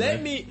Bryson.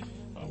 Let me.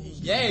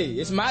 Yay,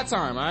 it's my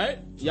time, alright?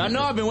 Y'all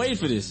know I've been waiting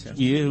for this.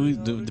 Yeah,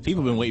 the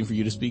people been waiting for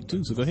you to speak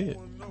too, so go ahead.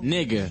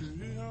 Nigga.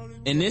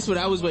 And this what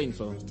I was waiting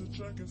for.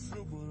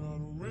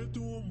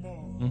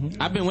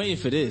 I've been waiting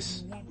for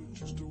this.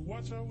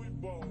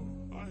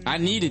 I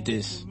needed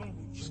this.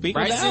 Speak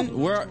Bryson,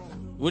 what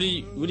are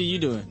you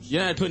doing?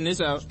 You're not putting this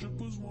out.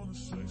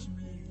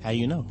 How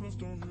you know?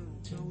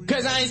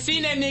 Cause I ain't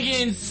seen that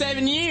nigga in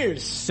 7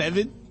 years.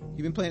 7?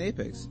 You've been playing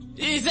Apex.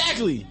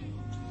 Exactly.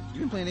 You've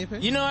been playing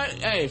Apex. You know what?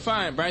 Hey,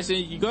 fine, Bryson,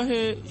 you go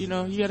ahead, you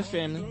know, you got a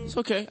family. It's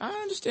okay. I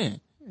understand.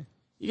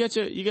 You got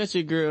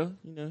your girl,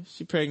 you know,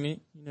 she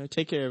pregnant, you know,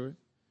 take care of her.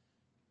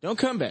 Don't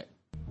come back.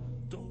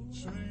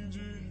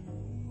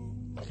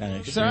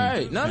 It's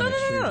alright. No,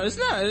 it's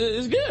not.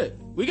 It's good.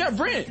 We got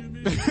Brent.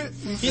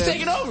 He's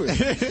taking over.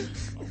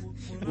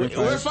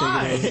 We're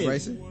fine.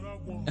 Bryson?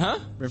 Huh?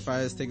 Brent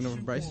Faiyaz taking over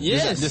Bryson?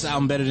 Yes. This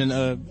album better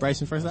than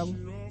Bryson's first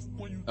album?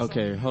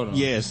 Okay, hold on.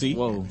 Yeah, see?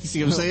 Whoa. You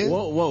see what I'm saying?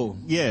 Whoa.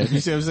 Yeah, you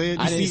see what I'm saying?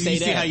 I didn't say you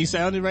see that. how you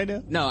sounded right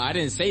now? No, I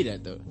didn't say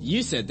that though.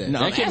 You said that. No,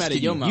 that I'm came out of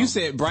asking your you. mouth. You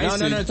said Bryson,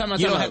 No,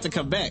 you don't have to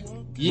come back.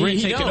 Yeah, Brent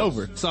he taking don't.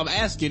 over. So I'm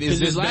asking, is His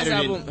this last better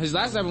album, his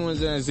last album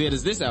was as good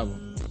as this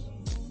album.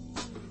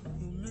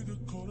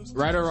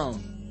 Right or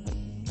wrong?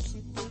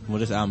 Well,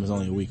 this album is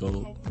only a week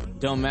old.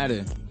 Don't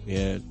matter.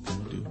 Yeah,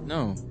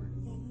 No.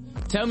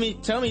 Tell me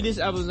this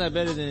album's not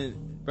better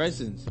than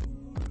Bryson's.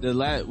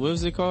 What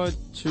was it called?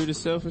 True to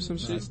Self or some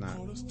shit? No, it's not.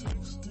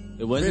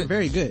 It wasn't?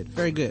 Very good.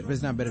 Very good. But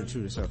it's not better than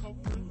True to Self.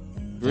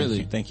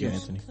 Really? Thank you,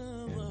 Yes. Anthony.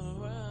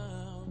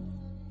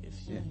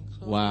 Yeah.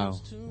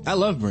 Wow. I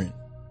love Brent.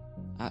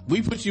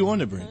 We put you on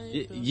to Brent.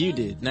 You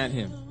did, not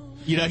him.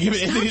 You're not giving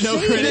Anthony no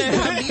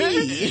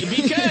credit.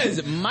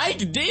 Because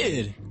Mike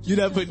did. You're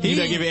not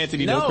giving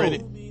Anthony no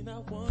credit.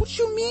 What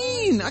you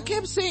mean? I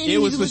kept saying It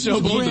was for show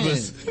both of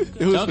us.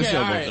 It was for Okay, show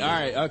all both right, of all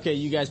us. right. Okay,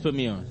 you guys put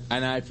me on.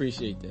 And I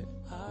appreciate that.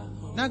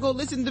 Now go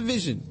listen to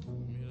Vision.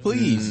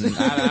 Please.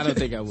 I don't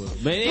think I will.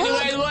 But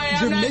anyway, boy,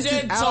 I'm You're not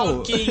missing just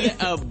out. talking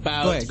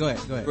about Go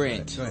ahead.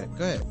 Brent. Go ahead.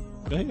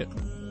 Go ahead.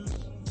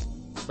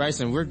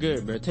 Bryson, we're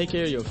good, bro. Take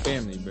care of your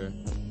family, bro.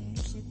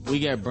 We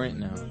got Brent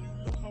now.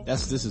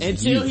 This is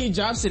Until you. he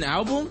drops an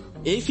album,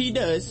 if he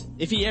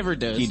ever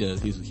does. He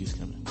does. He's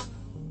coming.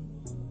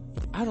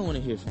 I don't want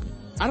to hear from him.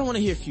 I don't want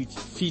to hear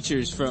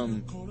features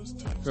from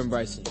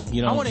Bryson.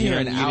 You I want to hear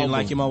an you album. didn't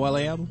like him on Wale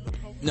album?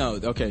 No,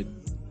 okay.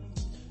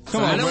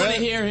 Come I on, don't bro. want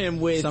to hear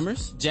him with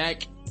Summers?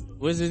 Jack.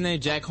 What's his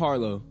name? Jack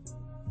Harlow.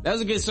 That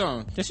was a good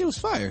song. That shit was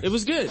fire. It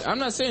was good. I'm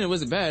not saying it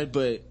wasn't bad,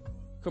 but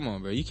come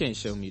on, bro. You can't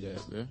show me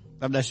that, bro.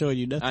 I'm not showing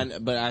you nothing.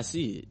 But I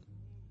see it.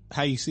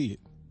 How you see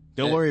it?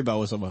 Don't worry about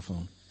what's on my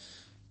phone.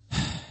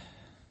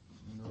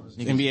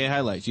 NBA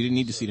highlights. You didn't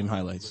need to see them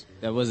highlights.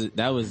 That was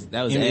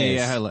NBA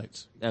ass.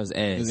 highlights. That was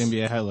It was ass.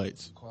 NBA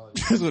highlights.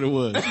 That's what it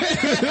was.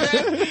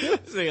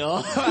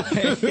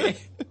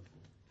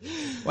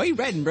 Why you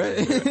ratting, bro?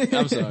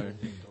 I'm sorry.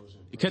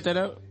 You cut that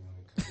out?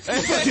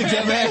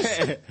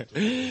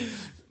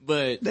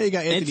 But There you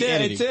got Anthony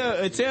editing.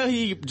 until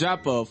he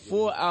drop a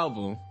full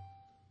album,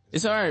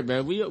 it's alright,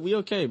 bro. We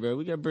okay, bro.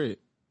 We got bread.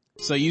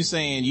 So you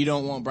saying you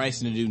don't want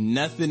Bryson to do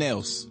nothing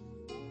else?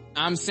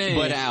 I'm saying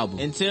But an album.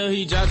 until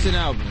he drops an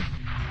album.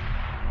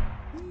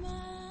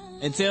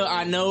 Until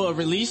I know a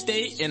release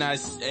date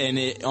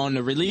on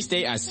the release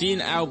date I see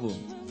an album.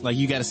 Like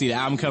you got to see the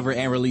album cover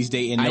and release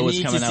date and know I it's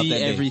need coming to out see that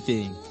day.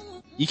 everything.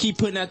 You keep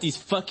putting out these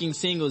fucking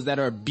singles that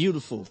are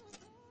beautiful.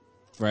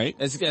 Right?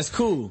 That's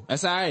cool.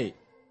 That's alright.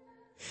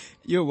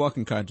 You're a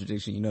walking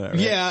contradiction, you know that, right?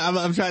 Yeah,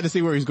 I'm trying to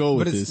see where he's going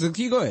with this.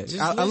 You go ahead.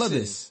 I love Listen,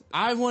 this.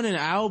 I want an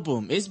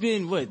album. It's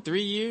been,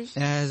 3 years?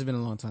 It has been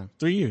a long time.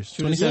 3 years.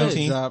 True to Self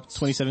 2017. dropped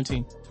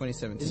 2017.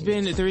 2017. It's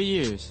been 3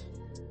 years.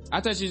 I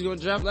thought she was gonna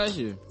drop last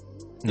year.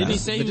 Didn't he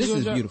say he But was this gonna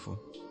is drop? beautiful.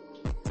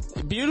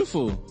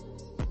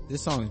 Beautiful.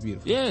 This song is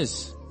beautiful.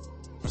 Yes.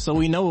 So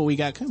we know what we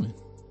got coming.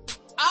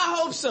 I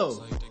hope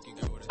so.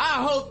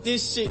 I hope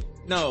this shit.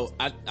 No,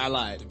 I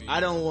lied. I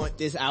don't want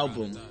this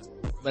album,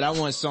 but I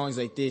want songs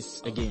like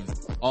this again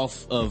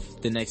off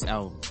of the next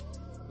album.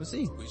 We'll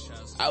see.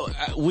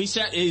 We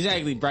shall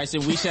exactly,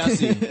 Bryson. We shall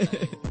see.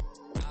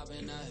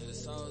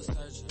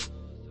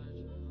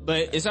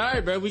 But it's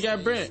alright, bro. We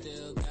got Brent.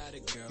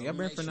 You got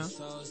Brent for now?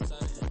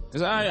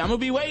 It's alright. I'm gonna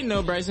be waiting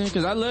though, Bryson,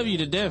 cause I love you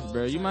to death,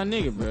 bro. You my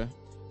nigga, bro.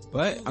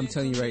 But I'm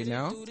telling you right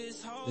now,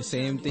 the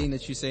same thing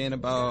that you're saying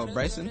about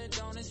Bryson,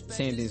 the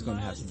same thing's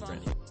gonna happen to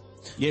Brent.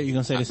 Yeah, you're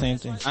gonna say the same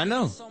thing. I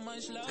know.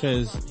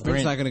 Cause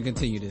Brent's not gonna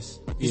continue this.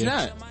 He's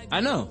not.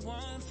 I know.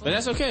 But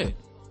that's okay.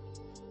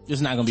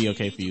 It's not gonna be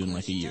okay for you in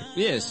like a year.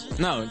 Yes.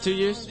 No, 2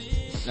 years?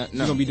 No.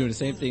 You're gonna be doing the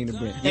same thing to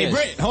Brent. Hey,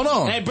 Brent, hold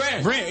on. Hey,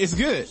 Brent. Brent, it's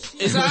good.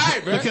 It's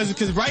alright, bro.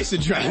 because Bryson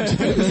dropped.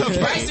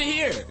 Bryson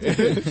here.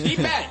 He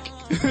back.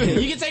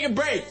 You can take a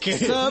break.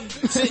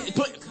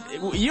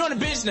 You on the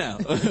bench now.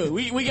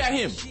 we got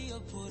him.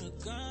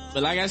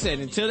 But like I said,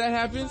 until that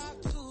happens,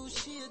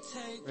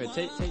 bro,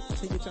 take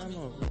your time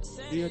off. Bro.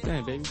 Do your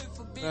thing, baby.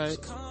 Alright.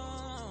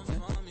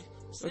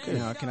 Okay.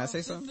 Now, can I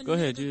say something? Go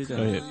ahead, do your thing.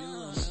 Go ahead.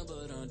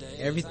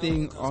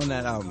 Everything on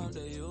that album,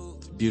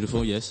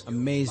 Beautiful, yes.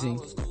 amazing,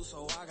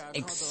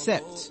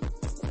 except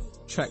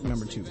track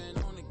number 2.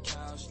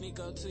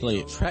 Play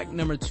it. Track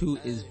number 2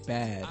 is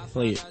bad.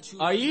 Play it.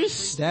 Are you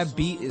That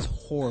beat is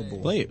horrible.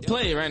 Play it.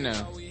 play it right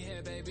now?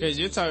 Cause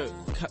you're talking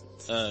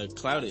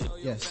clouded.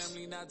 Yes.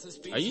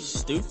 Are you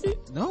stupid?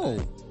 No.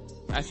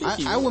 I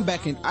think I went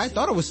back and I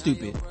thought it was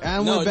stupid. And I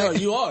went back. No,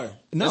 you are.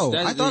 No,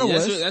 I thought it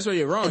was. That's where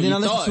you're wrong. And then You I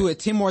listened thought. to it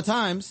 10 more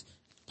times,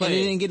 and it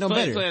didn't get no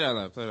better. Play it out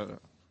loud. Play it out loud.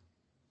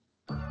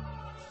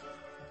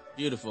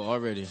 Beautiful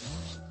already.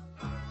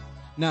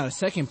 Now the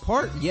second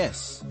part,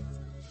 yes.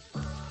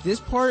 This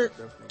part,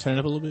 Turn it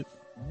up a little bit.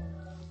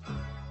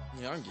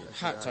 Yeah, I'm getting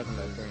hot talking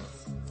about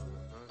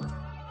Brent.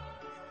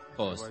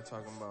 Pause. Everybody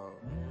talking about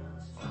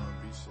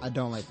beat shit. I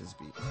don't like this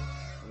beat.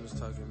 I'm just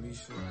talking beat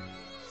shit.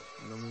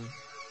 You know what I mean?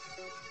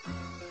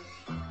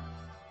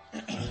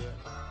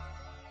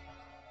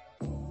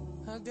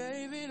 I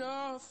gave it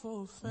all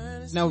for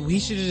fantasy. Now we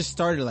should have just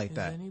started like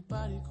that.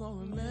 Anybody gonna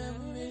remember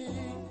me?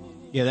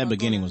 Yeah, that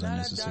beginning was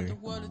unnecessary.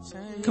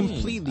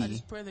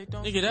 Completely.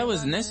 Nigga, that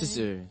was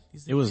necessary.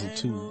 It was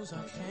too.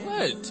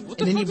 What?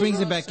 And then he brings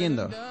it back in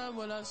though.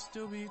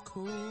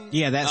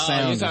 Yeah, that Oh,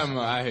 sound. you talking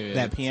about? I hear it.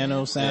 That piano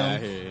Yeah, I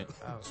sound. hear it.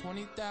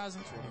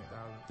 20,000,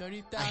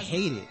 30,000. I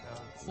hate it.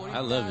 I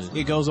love it.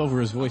 It goes over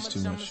his voice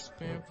too much.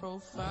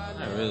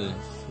 I really.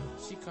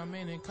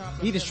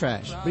 Beat is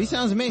trash, but he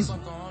sounds amazing.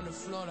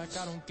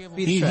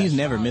 Beat is He's trash.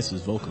 never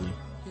misses vocally.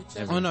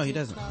 Oh no, he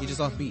doesn't. He just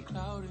off beat.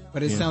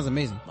 But it sounds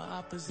amazing.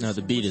 No,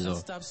 the beat is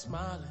off.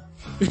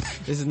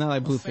 This is not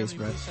like Blueface,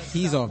 bro.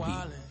 He's off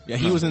beat. Yeah,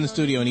 he was in the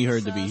studio and he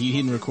heard the beat. He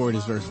didn't record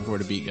his verse before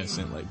the beat got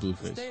sent like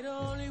Blueface.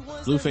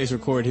 Blueface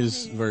recorded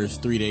his verse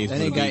 3 days That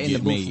before nigga the got beat in the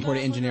get booth made. before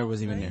the engineer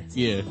was even there.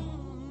 Yeah.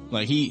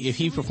 Like if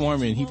he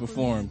performed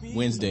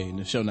Wednesday and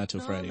the show not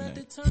till Friday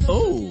night.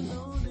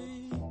 Oh.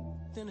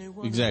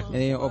 Exactly.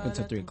 And they open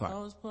till 3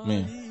 o'clock.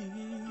 Man.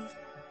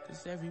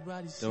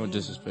 Don't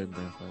disrespect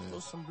Brent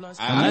Faiyaz.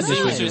 I'm I not see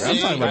what disrespecting. you're I'm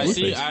saying. talking about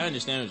Blueface. I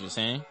understand what you're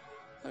saying.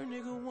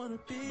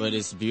 But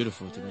it's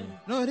beautiful to me.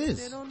 No, it is.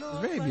 It's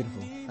very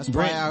beautiful. That's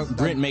why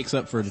Brent makes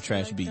up for the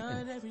trash beat.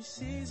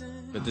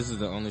 But this is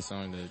the only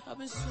song that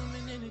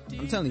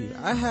I'm telling you,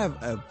 I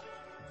have a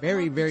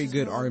very, very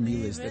good R&B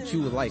list that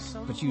you would like,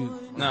 but you...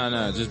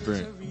 No, just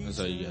Brent. That's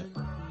all you got.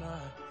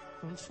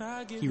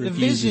 He The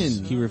refuses.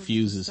 vision. He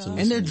refuses to listen.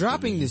 And they're to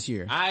dropping the this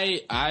year.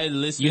 I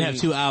listened. You have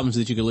 2 albums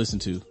that you can listen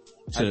to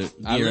I gear up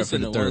for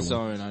listened the to one third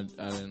song one. and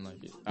I didn't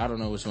like it. I don't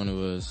know which one it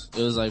was.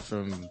 It was like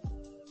from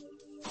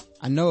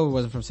I know it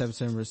wasn't from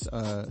September.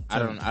 I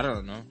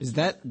don't know. Is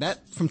that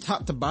from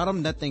top to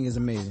bottom? That thing is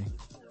amazing.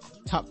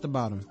 Top to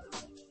bottom.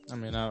 I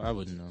mean, I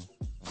wouldn't know.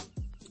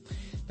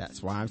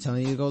 That's why I'm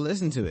telling you to go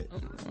listen to it.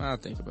 I'll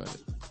think about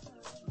it.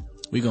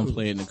 We gonna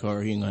play it in the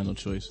car. He ain't gonna have no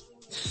choice.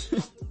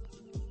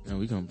 Man,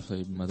 we gonna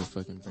play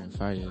motherfucking Brent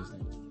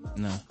Faiyaz.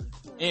 No.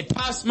 And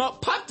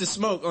pop the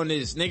smoke on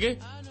this,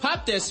 nigga.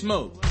 Pop that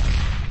smoke.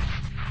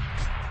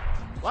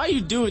 Why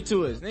you do it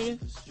to us, nigga?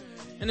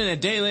 And then a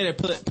day later,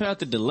 put out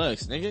the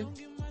deluxe, nigga.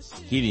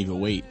 He didn't even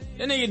wait.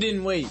 That nigga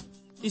didn't wait.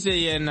 He said,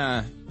 yeah,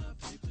 nah.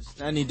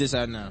 I need this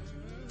out now.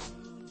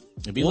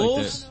 It'd be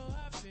Wolves? like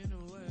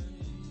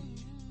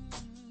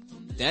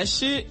that. That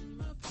shit?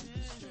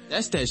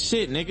 That's that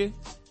shit, nigga.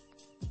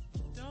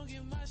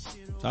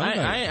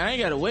 I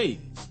ain't gotta wait.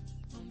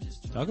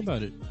 Talk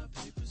about it.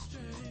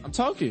 I'm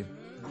talking.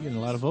 You're getting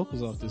a lot of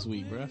vocals off this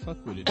week, bro. I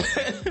fuck with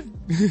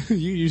it. You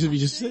usually be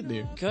just sitting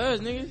there. Cause,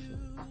 nigga.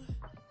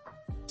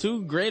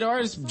 2 great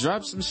artists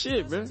dropped some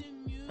shit, bro.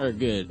 Or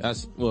good.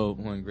 Well,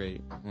 one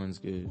great. One's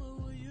good.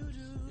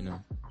 You know.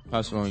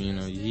 Post Malone, you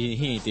know,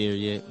 he ain't there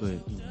yet,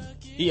 but, you know,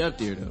 he up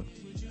there though.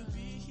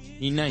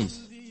 He nice.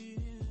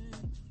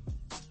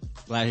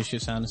 A lot of his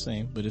shit sound the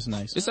same, but it's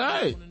nice. It's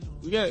alright.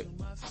 We got,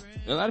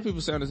 a lot of people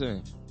sound the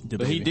same.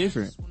 But he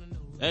different.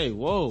 Hey,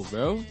 whoa,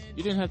 bro.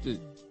 You didn't have to,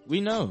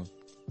 we know.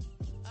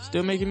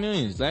 Still making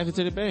millions. Laughing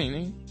to the bank,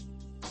 nigga.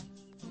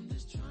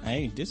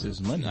 Hey, this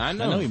is money. I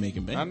know he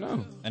making bank. I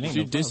know. That ain't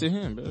You no dissing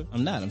problem. him, bro.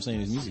 I'm not. I'm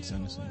saying his music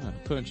sound the same. I'll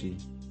punch you.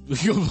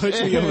 You gonna punch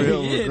me over here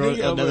over Yeah, nigga,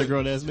 another over-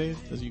 grown ass man?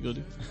 That's what you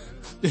gonna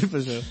do?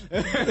 For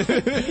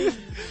sure.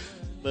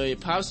 But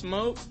Pop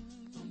Smoke,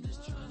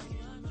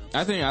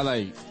 I think I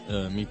like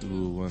Meet the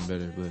Woo one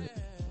better, but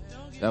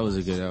that was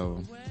a good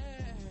album.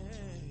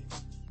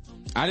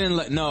 I didn't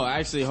like. No,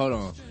 actually, hold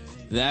on.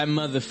 That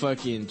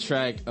motherfucking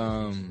track,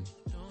 the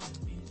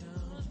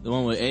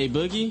one with A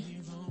Boogie.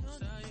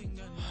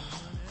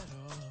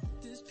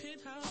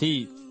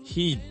 He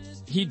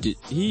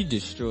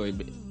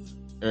destroyed,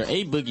 or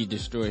A Boogie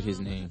destroyed his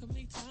name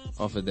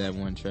off of that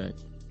one track.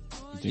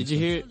 Did you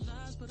hear it?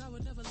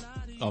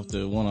 Off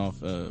the one off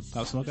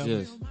Pop Smoke album?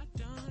 Yes.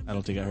 I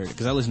don't think I heard it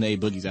because I listened to A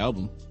Boogie's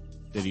album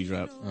that he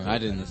dropped. I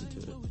didn't listen to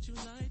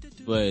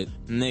it, but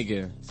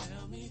nigga,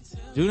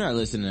 do not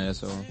listen to that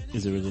song.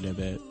 Is it really that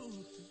bad?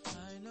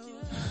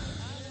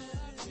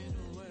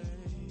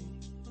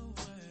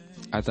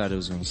 I thought it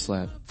was gonna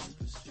slap.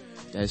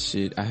 That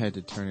shit, I had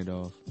to turn it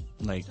off.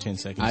 Like 10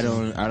 seconds. I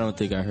don't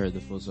think I heard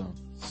the full song.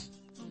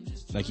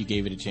 Like you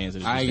gave it a chance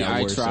and it just I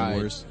got worse tried.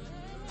 and worse.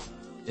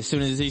 As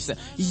soon as he said,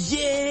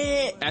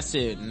 yeah, I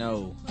said,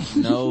 no.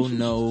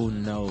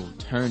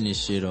 Turn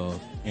this shit off.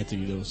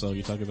 Anthony, you know what song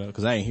you're talking about?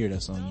 Because I ain't hear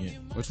that song yet.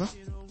 Which one?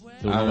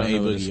 The I one with don't A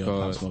know what it's Boogie on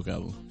called. Pop Smoke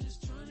album.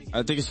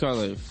 I think it's called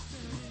like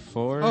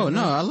 4. Oh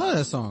no, I love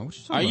that song. What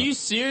you talking Are about? you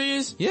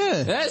serious?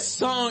 Yeah. That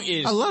song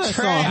is I love that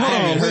trash. song.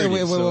 Hold on, heard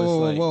wait, it, so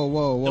it's like-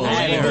 whoa. I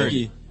haven't heard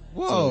it.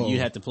 Whoa. So you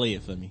have to play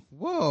it for me.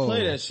 Whoa.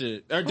 Play that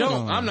shit. Or don't.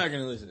 on. I'm not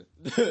gonna listen.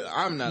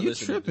 I'm not You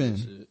listening tripping.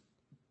 to that shit.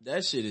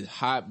 That shit is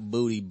hot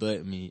booty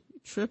butt meat.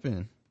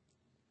 Tripping.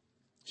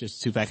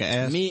 Just 2 pack of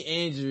ass. Me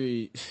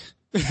and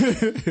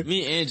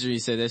Andrew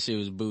said that shit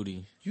was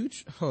booty.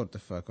 Hold the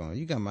fuck on.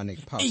 You got my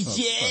nigga Pop Smoke fucked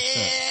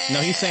up. No,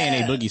 he's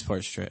saying A Boogie's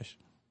part's trash.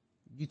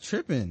 You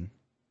tripping.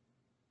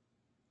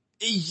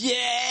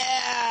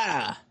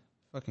 Yeah!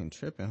 Fucking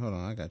tripping. Hold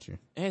on, I got you.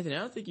 Anthony, I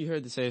don't think you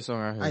heard the same song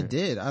I heard. I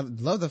did. I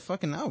love the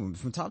fucking album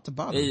from top to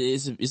bottom.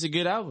 It's a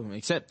good album,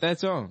 except that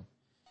song.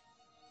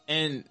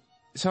 And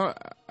so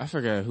I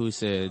forgot who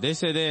said. They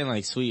said they didn't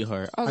like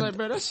Sweetheart. I was like,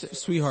 bro, that's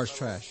Sweetheart's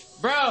trash.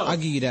 bro. I'll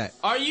give you that.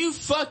 Are you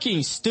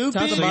fucking stupid?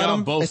 Top to So y'all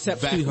bottom, both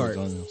except backwards Sweetheart.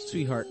 on this.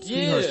 Sweetheart.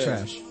 Yeah. Sweetheart's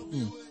trash.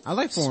 I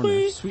like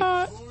Foreigner.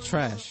 Sweetheart,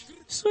 Trash.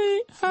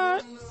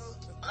 sweetheart.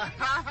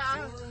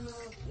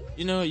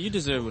 You know what? You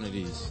deserve one of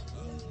these.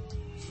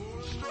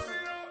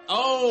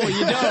 Oh,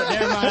 you don't.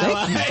 Never mind.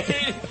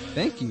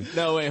 Thank you.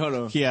 No, wait, hold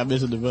on. Yeah, I'm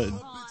missing the button.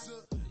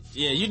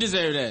 Yeah, you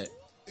deserve that.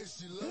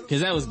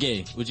 Cause that was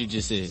gay, what you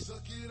just said.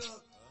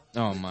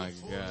 Oh my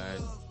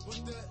god.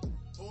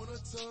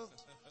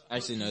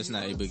 Actually, no, it's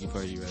not A Boogie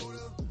Party, right?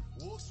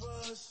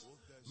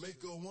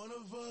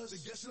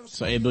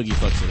 So A Boogie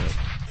fucks it up.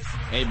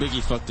 A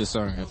Boogie fucked the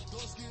song up.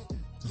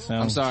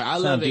 Sound, I'm sorry, I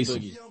sound love A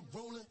decent. Boogie.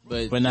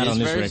 But not on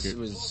this verse record.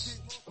 Was,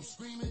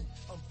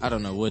 I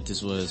don't know what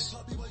this was.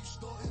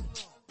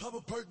 Pop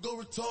a perk, go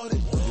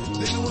retarded.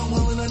 They know I'm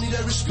wildin', I need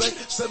that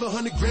respect.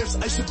 700 grams,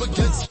 ice up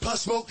against. Pot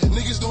smoke,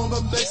 niggas know I'm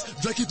up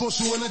next. Drag keep on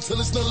shooting until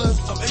it's no left.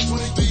 I'm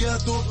 823, yeah, I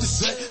throw up the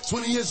set.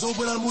 20 years old,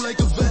 but I move like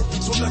a vet.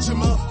 Talk out your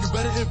mouth, you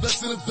better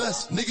invest in a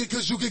vest. Nigga,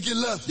 cause you could get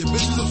left. Your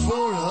bitch is a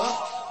foreigner,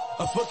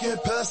 huh? I fucking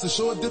pastor,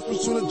 show a difference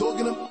between a dog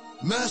and a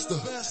master.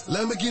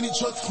 Lamborghini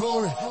truck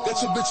flooring.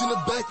 Got your bitch in the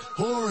back,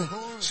 whoring.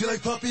 She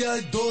like, Poppy, I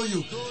adore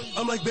you.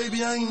 I'm like,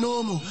 baby, I ain't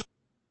normal.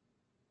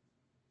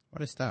 Why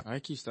did it stop? I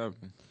keep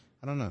stopping.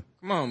 I don't know.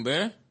 Come on,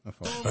 bear. My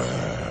fault.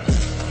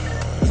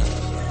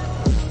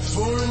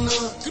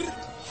 Foreigner,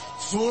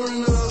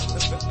 foreigner,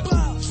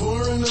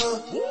 foreigner,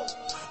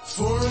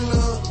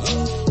 foreigner,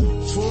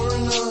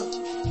 foreigner,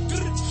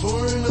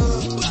 foreigner,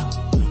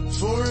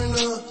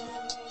 foreigner,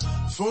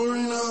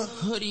 foreigner.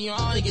 Hoodie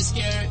on, they get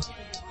scared.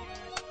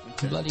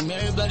 Bloody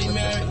Mary, Bloody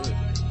Mary.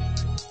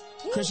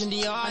 Christian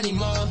Dior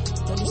anymore.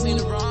 Don't you see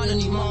LeBron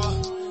anymore.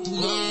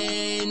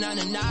 Yeah,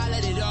 nah,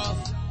 let it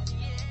off.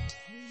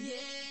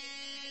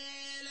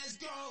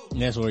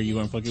 That's where you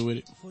weren't fucking with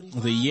it.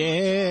 The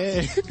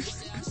yeah.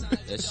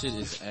 That shit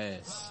is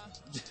ass.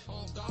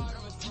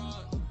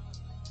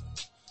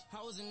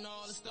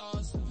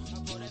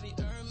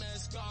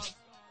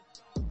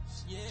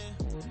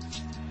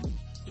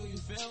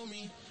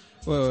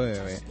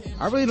 Wait.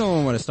 I really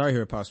don't want to start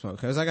here with Pop Smoke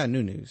because I got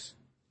new news.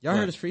 Y'all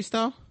heard his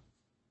freestyle?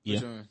 Yeah.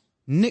 Which one?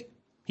 Nick,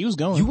 He was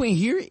going. you ain't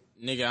hear it?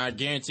 Nigga, I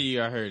guarantee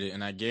you I heard it,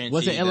 and I guarantee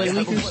Was it you LA that-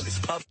 Lakers?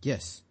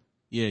 Yes.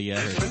 Yeah, I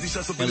heard it.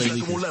 LA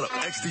Lakers.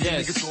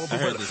 Yes, I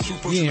heard this. You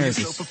ain't heard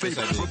this. I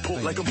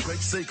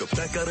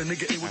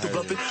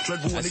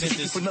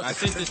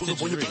sent this to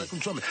Jerry.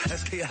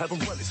 SK, I have him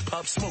run, it's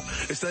Pop Smoke.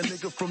 It's that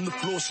nigga from the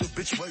floor, so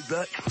bitch right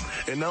back.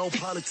 And I don't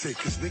politic,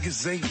 cause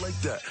niggas ain't like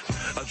that.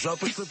 I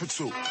drop a clip or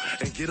two,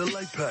 and get a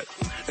light pack.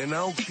 And I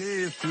don't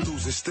care if you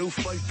lose, and still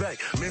fight back.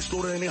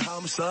 Manslaughter and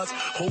homicides,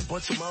 whole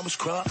bunch of mamas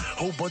cry,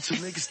 whole bunch of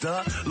niggas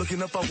die.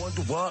 Looking up, I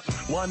wonder why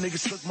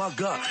niggas took my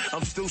God.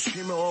 I'm still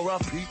screaming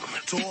R.I.P.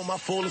 to all my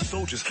fallen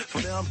soldiers.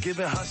 For now, I'm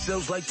giving hot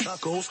shells like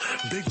tacos.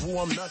 Big woo,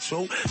 I'm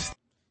nacho.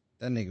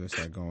 That nigga was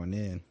start going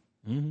in.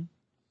 Mm-hmm.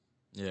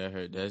 Yeah, I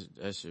heard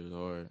that shit was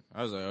hard.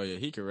 I was like, oh yeah,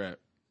 he could rap.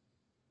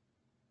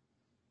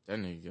 That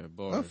nigga got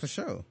bars. Oh, for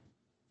sure.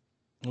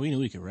 We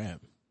knew he could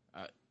rap.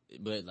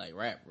 But like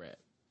rap.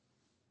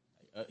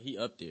 Like, he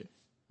up there.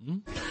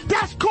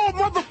 That's called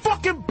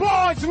motherfucking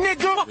bars,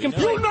 nigga. You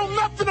know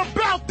nothing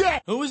about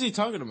that. Who was he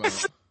talking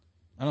about?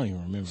 I don't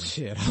even remember.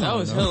 Shit, That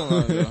was hell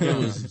long ago. It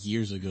was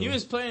years ago. He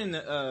was playing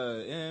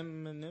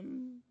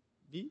Eminem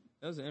beat.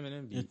 That was an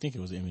Eminem beat. I think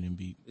it was Eminem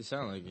beat. It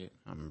sounded like it.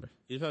 I remember.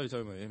 He's probably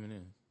talking about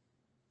Eminem.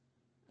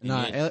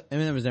 Nah,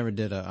 Eminem has never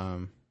did a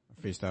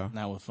freestyle.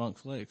 Not with Funk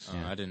Flex. Oh,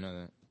 I didn't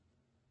know that.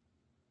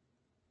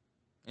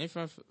 Ain't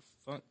from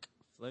Funk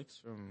Flex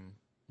from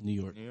New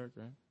York. New York,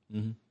 right?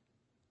 Mm-hmm.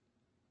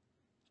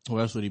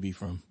 Where else would he be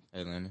from?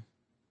 Atlanta.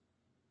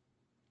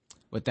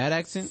 With that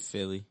accent?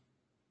 Philly.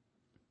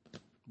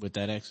 With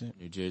that accent?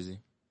 New Jersey.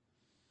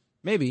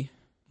 Maybe.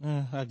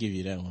 I'll give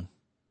you that one.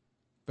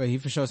 But he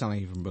for sure sound like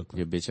he's from Brooklyn.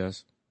 Your bitch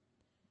house.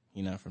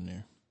 He not from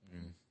there.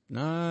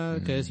 Nah,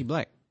 cause he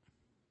black.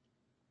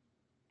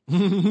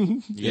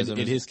 In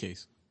his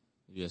case.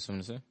 You got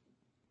something to say?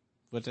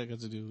 What that got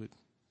to do with?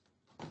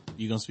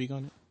 You gonna speak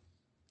on it?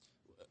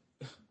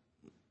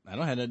 I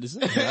don't have nothing to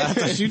say. I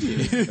thought you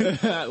did.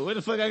 What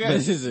the fuck I got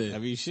to say? I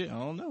mean, shit, I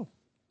don't know.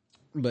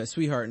 But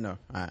Sweetheart, no.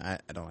 I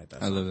don't like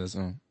that I song. love that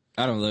song.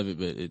 I don't love it,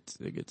 but it's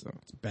a good song.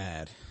 It's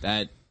bad.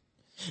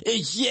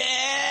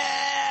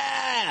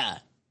 Yeah!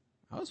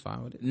 I was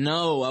fine with it.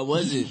 No, I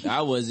wasn't.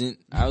 I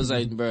was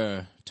like,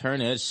 bruh, turn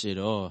that shit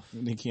off.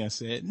 And then Keon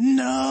said,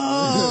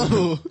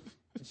 no!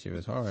 That shit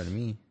was hard to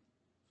me.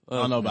 I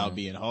don't know about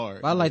being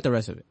hard. But I like the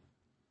rest of it.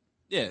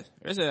 Yeah, the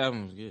rest of the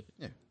album was good.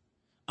 Yeah.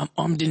 I'm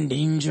armed and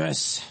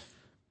dangerous.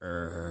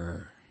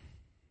 Okay.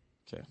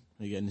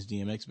 He got in his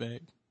DMX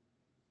bag?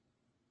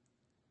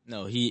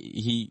 No,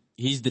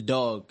 he's the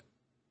dog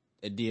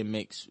that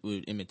DMX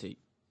would imitate.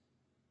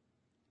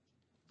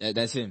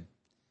 That's him.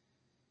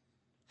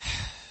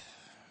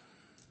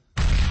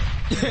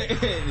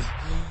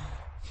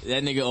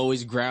 That nigga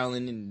always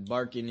growling and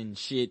barking and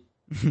shit.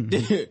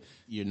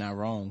 You're not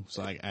wrong.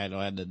 So I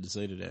don't have nothing to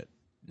say to that.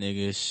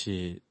 Nigga,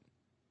 shit.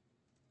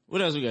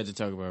 What else we got to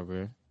talk about,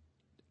 bro?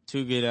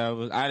 2 good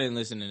albums. I didn't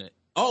listen to that.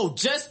 Oh,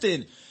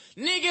 Justin!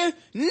 Nigga,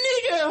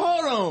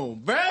 hold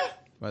on, bruh!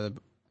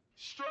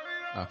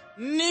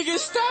 Nigga,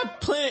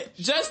 stop playing.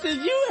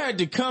 Justin, you had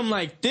to come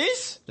like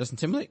this? Justin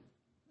Timberlake?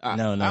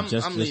 No,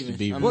 Justin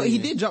Bieber. Well, he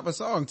did drop a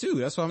song too.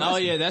 That's what I'm asking. Oh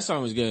yeah, that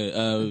song was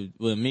good.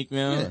 With Meek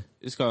Mill. Yeah.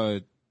 It's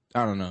called,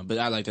 I don't know, but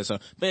I like that song.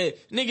 But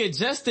nigga,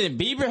 Justin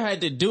Bieber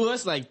had to do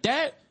us like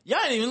that? Y'all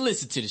didn't even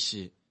listen to the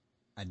shit.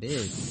 I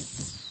did.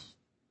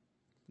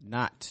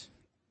 Not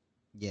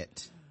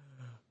yet.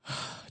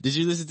 Did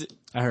you listen to?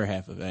 I heard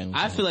half of it.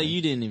 I feel like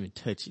you didn't even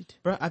touch it.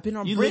 Bro, I've been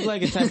on You Brent. look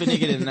like a type of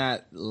nigga to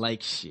not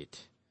like shit.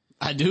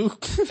 I do.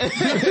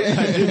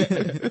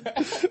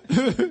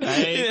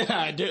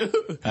 I do.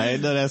 I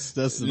didn't know that's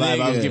the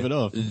vibe I was giving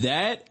off.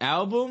 That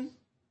album,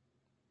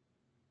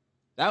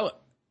 that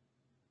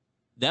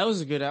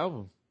was a good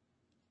album.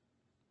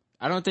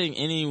 I don't think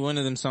any one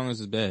of them songs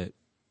is bad.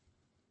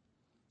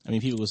 I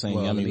mean, people were saying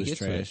Well, Yummy let me was get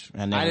to trash.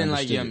 I didn't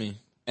like Yummy,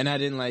 and I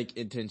didn't like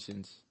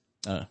Intentions.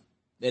 The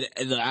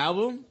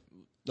album,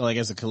 Like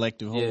as a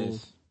collective whole,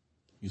 yes.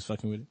 you was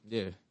fucking with it?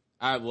 Yeah.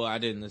 I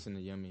didn't listen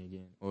to Yummy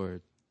again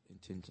or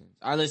Intentions.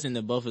 I listened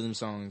to both of them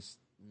songs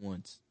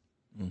once.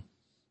 And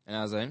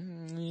I was like,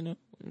 you know.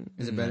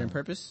 Is it better in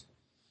purpose?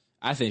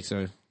 I think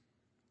so.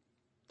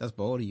 That's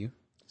bold of you.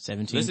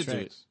 17 Listen to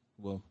tracks.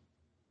 Well,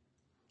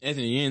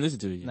 Anthony, you ain't listen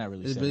to it yet. not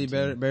really Is it 17.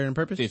 really better in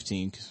purpose?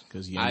 15,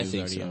 because Yummy I was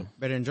think already so. out.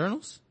 Better in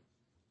journals?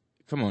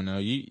 Come on now,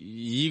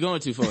 you going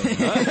too far. you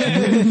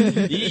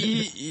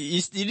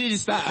need to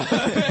stop.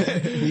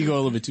 You go a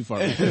little bit too far.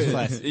 It's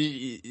classic.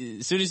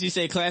 As soon as you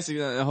say classic,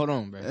 hold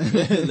on, bro.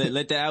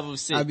 let the album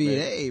sit. I mean, bro.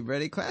 hey, bro,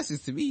 they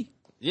classics to me.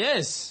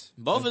 Yes,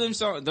 both of them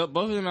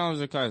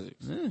albums are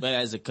classics. But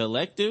as a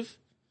collective,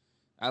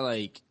 I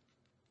like,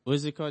 what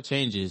is it called?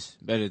 Changes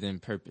better than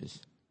Purpose.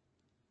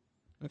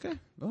 Okay,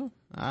 well,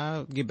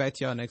 I'll get back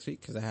to y'all next week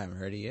because I haven't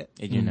heard it yet.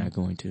 And you're not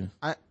going to.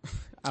 I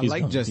He's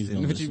like gonna- he's Justin.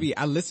 gonna What you listen. mean?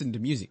 I listen to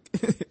music.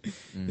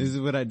 This is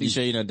what I do. You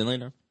sure you're not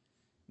Delano?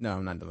 No,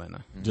 I'm not Delano.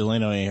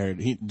 Delano ain't heard.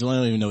 Delano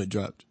don't even know it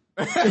dropped.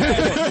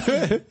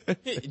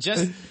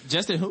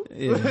 Justin who?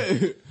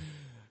 Yeah.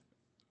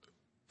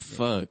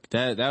 Fuck,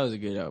 that was a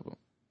good album.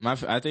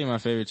 I think my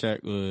favorite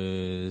track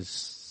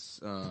was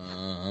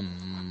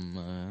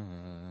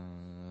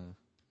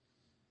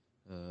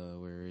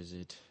where is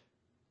it?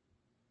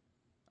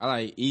 I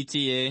like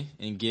ETA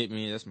and Get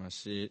Me, that's my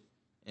shit,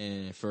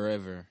 and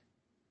Forever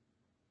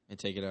and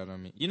Take It Out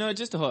on Me. You know,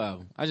 just the whole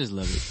album. I just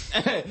love it.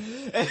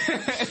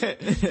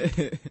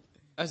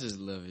 I just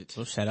love it.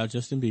 So shout out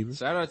Justin Bieber.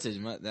 Shout out to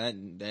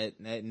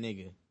that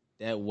nigga,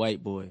 that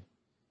white boy.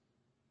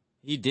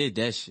 He did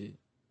that shit.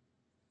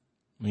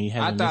 I mean, he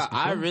hasn't missed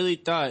I before. really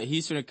thought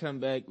he's gonna come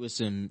back with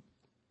some.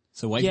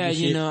 So white Yeah,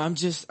 people you shit. know, I'm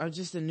just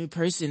a new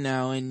person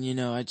now, and you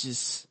know,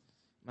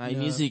 my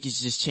music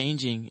is just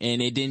changing,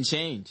 and it didn't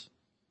change.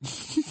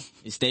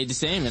 It stayed the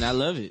same, and I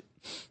love it.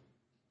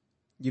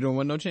 You don't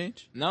want no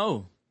change?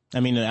 No, I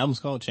mean, the album's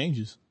called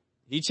Changes.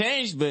 he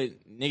changed, but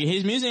nigga,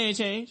 his music ain't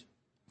changed.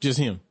 Just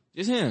him.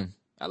 Just him.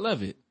 I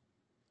love it.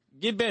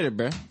 Get better,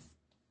 bruh.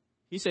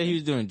 He said he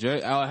was doing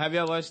drugs. Oh, have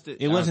y'all watched it?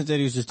 It wasn't that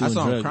he was just I doing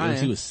saw him drugs. It was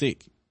crying. he was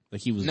sick.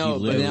 Like he was. No,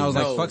 he but But then I was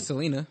No. like, fuck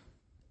Selena.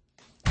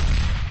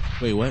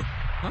 Wait, what?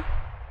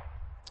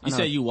 You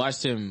said you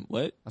watched him,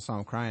 what? I saw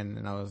him crying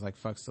and I was like,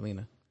 fuck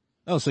Selena.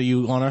 Oh, so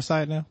you on our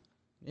side now?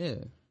 Yeah.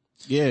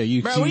 Yeah,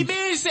 you. Bro, we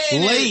been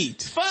saying late.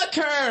 This. Fuck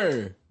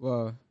her.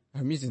 Well,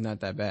 her music's not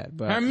that bad,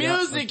 but. Her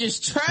music is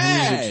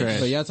trash.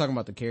 But y'all talking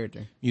about the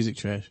character. Music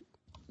trash.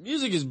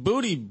 Music is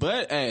booty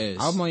butt ass.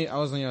 I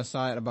was on your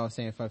side about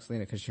saying fuck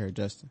Selena because she heard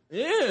Justin.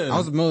 Yeah. I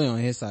was mainly on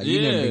his side. You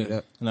didn't bring it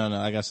up. No,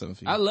 I got something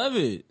for you. I love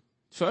it.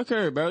 Fuck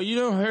her, bro. You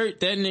don't hurt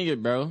that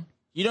nigga, bro.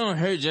 You don't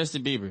hurt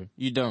Justin Bieber.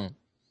 You don't.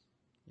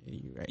 Yeah,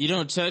 you're right. You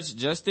don't touch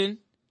Justin.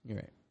 You're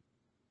right.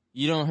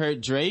 You don't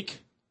hurt Drake.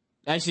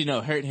 Actually,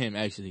 no, hurt him,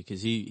 actually,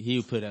 cause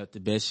he put out the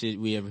best shit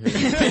we ever heard.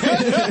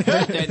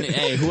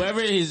 Hey,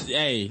 whoever is,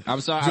 hey, I'm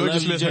sorry, Georgia I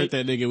love Smith you, hurt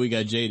that nigga, we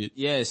got jaded.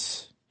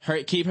 Yes.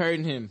 Keep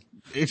hurting him.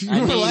 If you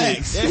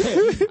relax.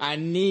 I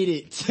need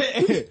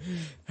it.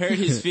 Hurt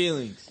his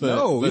feelings.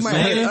 No, you might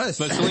hurt us.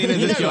 But Selena's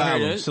He is never your hurt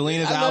album. us.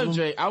 Selena's I album. love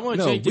Drake. I want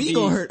No, Drake to be. we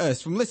gonna hurt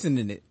us from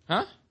listening to it.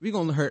 Huh? We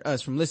gonna hurt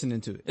us from listening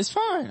to it. It's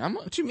fine.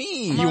 What you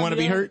mean? You want to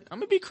be hurt? I'm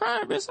gonna be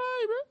crying, bro. Sorry,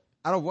 bro.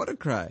 I don't want to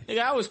cry. Nigga,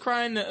 I was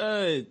crying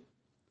to,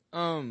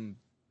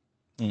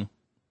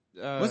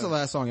 What's the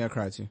last song y'all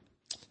cried to?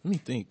 Let me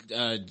think.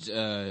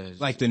 like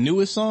Like the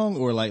newest song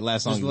or like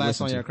last song Just you the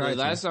last listened song y'all to? cried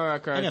the last song I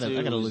cried I gotta to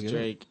look was it up.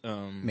 Drake.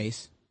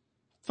 Mace.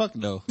 Fuck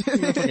no.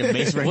 Fucking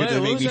bass record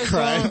that make me was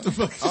cry. song? What the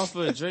fuck? Off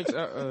of Drake's,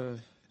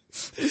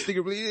 This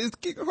nigga really is the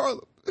king of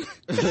Harlem.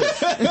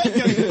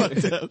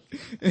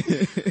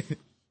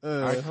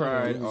 I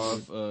cried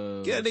off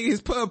Get that nigga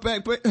his pub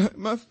back, but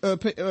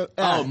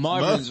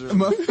Marvin's Room.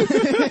 Muff.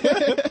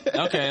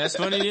 Okay, that's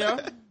funny to y'all?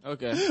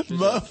 Okay.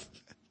 Muff.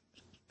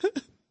 I'm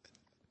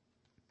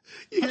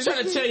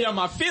trying to tell y'all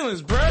my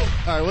feelings, bro.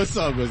 Alright, what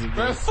song was it,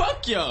 Bro, bro?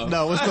 fuck y'all.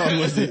 No, what song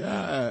was it?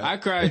 I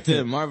cried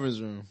to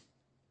Marvin's Room.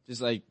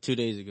 Just like 2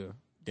 days ago.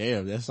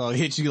 Damn, that song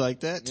hit you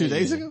like that 2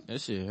 days ago?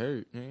 That shit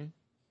hurt, man.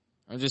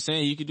 I'm just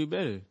saying you could do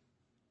better.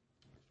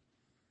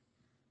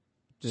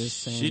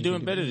 She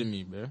doing better than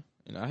me, bro.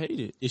 And I hate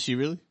it. Is she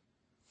really?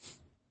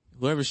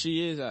 Whoever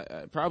she is,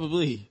 I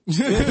probably.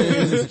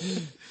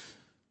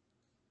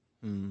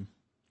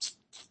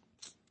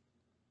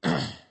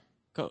 I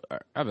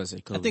better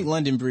say Kobe. I think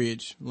London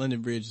Bridge.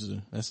 London Bridge is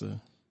that's a.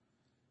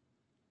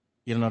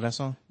 You don't know that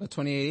song? The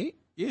 28?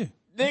 Yeah.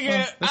 Nigga,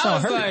 That I song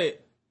was hurt.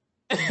 like,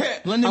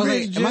 London I was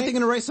Bridge. like, am I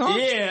thinking the right song?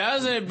 yeah, I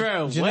was like,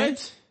 bro, Janae?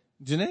 what?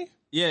 Janae?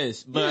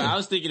 Yes, but Yeah. I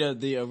was thinking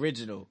of the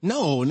original.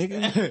 No,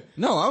 nigga.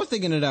 No, I was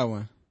thinking of that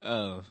one.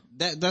 Oh,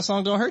 that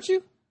song don't hurt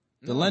you?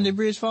 The London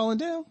Bridge falling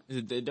down?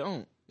 they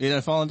don't. It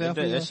done falling down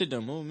for you? That shit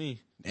don't move me.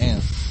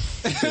 Damn.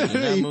 It did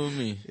not move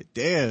me.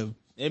 Damn.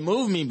 It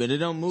moved me, but it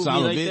don't move So me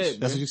I'm a like bitch? that. That's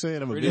bro. what you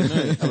saying? I'm a Pretty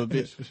bitch. much. I'm a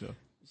bitch for sure.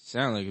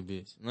 Sound like a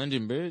bitch.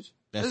 London Bridge?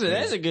 That's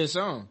That's a good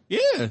song.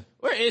 Yeah.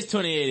 Where is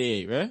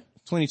 2888, right?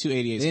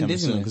 2288 is They in coming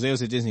soon Disneyland. because they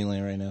was at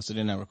Disneyland right now, so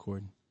they're not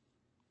recording.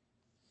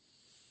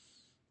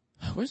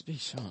 Where's Big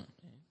Sean, man?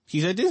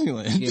 He's at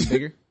Disneyland. Getting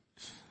bigger.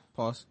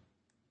 Pause.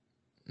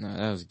 No,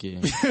 that was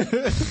good.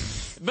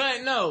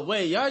 But no,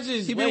 wait, y'all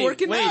just He been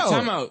working out.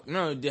 time out.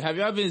 No, have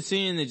y'all been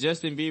seeing the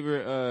Justin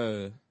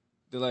Bieber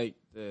I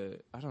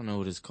don't know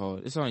what it's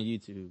called. It's on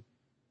YouTube.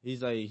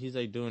 He's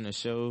like doing a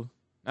show.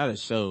 Not a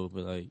show,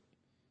 but like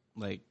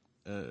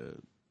a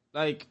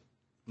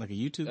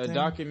YouTube a thing?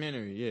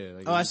 documentary, yeah.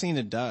 Like I seen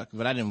the doc,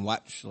 but I didn't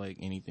watch like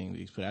anything that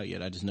he's put out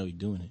yet. I just know he's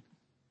doing it.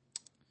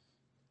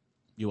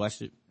 You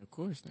watched it? Of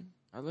course, nigga.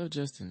 I love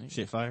Justin, nigga.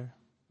 Shit fire?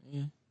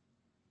 Yeah.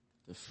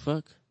 The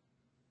fuck?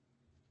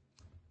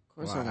 Of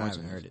course Well, I'm I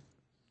watching haven't heard it.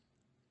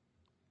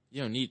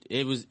 You don't need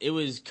it was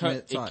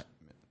cut. I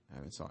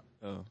haven't saw it.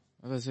 Oh,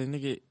 I was gonna say,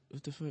 nigga,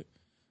 what the fuck?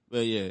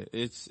 But yeah,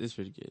 it's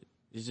pretty good.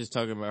 He's just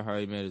talking about how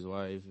he met his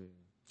wife. And,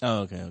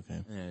 Oh, okay.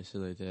 yeah,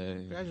 shit like that.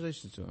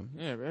 Congratulations to him.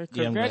 Yeah, bro. Yeah, I'm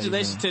glad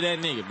Congratulations he's to that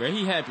nigga, bro.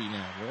 He happy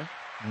now, bro.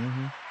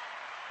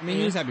 I mean,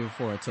 he was happy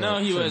before. No,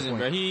 he wasn't,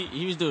 bro.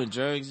 He was doing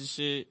drugs and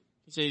shit.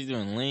 He said he's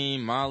doing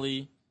lean,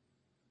 Molly.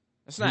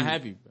 That's not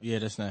happy, bro. Yeah,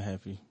 that's not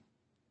happy.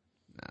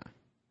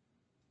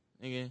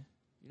 Nigga,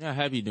 you're not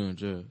happy doing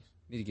drugs.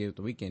 Need to get with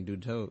the Weeknd,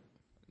 dude. Toad.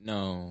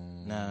 No.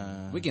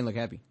 Nah. Weeknd look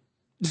happy.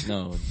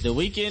 No. The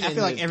Weeknd. I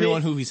feel like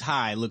everyone who's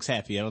high looks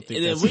happy. I don't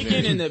think The that's Weeknd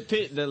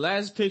very- in the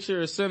last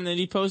picture or something that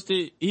he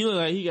posted, he looked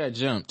like he got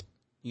jumped.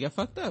 You got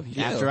fucked up.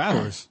 after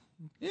hours.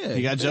 Yeah.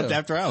 He got jumped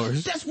after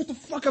hours. That's what the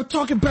fuck I'm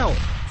talking about.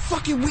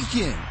 Fucking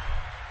Weeknd.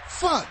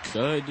 Fuck.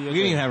 Go ahead, do We your didn't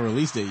thing. even have a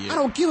release date I yet.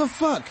 don't give a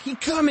fuck. He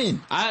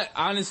coming. I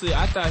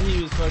thought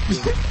he was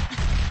fucking.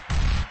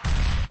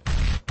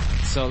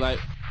 So like,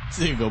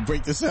 So you go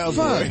break the sound.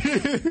 Fuck.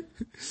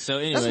 so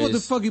anyways. That's what the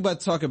fuck you about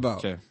to talk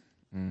about. Okay.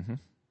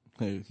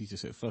 He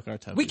just said, "Fuck our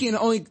topic." Weeknd, the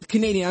only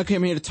Canadian I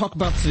came here to talk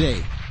about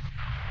today.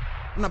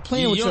 I'm not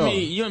playing with You y'all.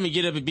 want me to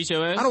get up and beat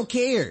your ass? I don't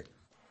care.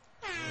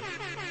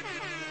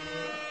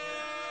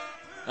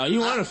 Oh, you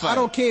want to fight? I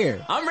don't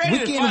care. I'm ready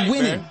to Weeknd fight,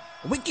 winning.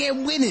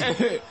 Weeknd winning.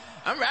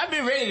 I've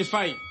been ready to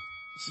fight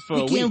for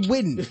a Weeknd week.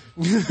 winning.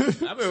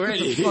 I've been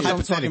ready. Fuck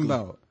I'm talking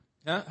about.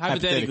 Huh?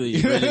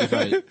 Hypothetically, ready to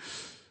fight.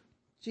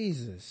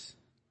 Jesus.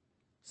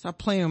 Stop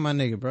playing with my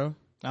nigga, bro.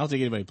 I don't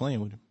think anybody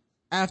playing with him.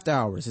 After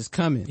Hours is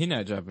coming. He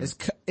not dropping.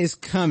 It's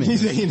coming. He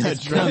said he not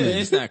dropping.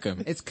 It's not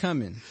coming. It's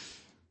coming.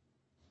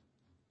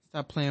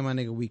 Stop playing my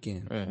nigga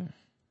Weekend. Right.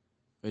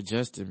 But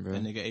Justin, bro.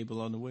 That nigga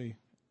Abel on the way.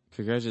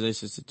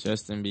 Congratulations to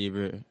Justin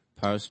Bieber,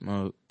 Pop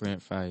Smoke,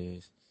 Brent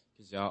Faiyaz.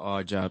 Because y'all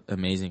all dropped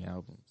amazing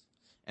albums.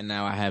 And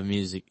now I have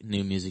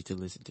new music to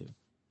listen to.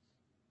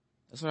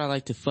 That's what I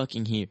like to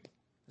fucking hear.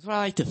 That's what I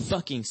like to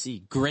fucking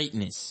see.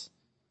 Greatness.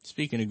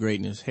 Speaking of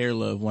greatness, Hair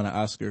Love won an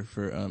Oscar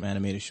for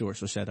animated short,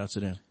 so shout out to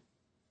them.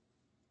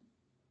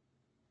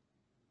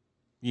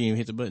 You didn't even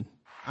hit the button.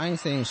 I ain't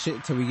saying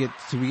shit till we get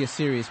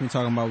serious. We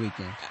talking about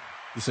Weekend.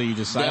 So you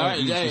just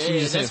silent? You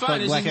just said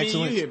fuck black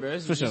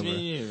excellence? For sure,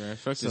 bro.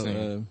 Fuck this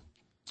nigga.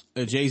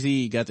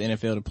 Jay-Z got the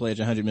NFL to pledge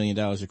 $100 million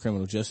to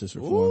criminal justice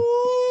reform.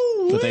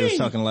 Ooh, but they was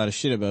talking a lot of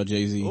shit about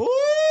Jay-Z.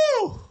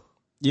 Ooh.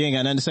 You ain't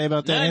got nothing to say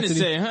about that, Nothing Anthony? to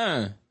say,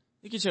 huh?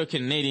 Look at your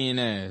Canadian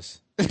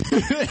ass.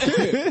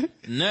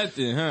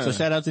 Nothing, huh? So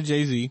shout out to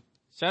Jay-Z.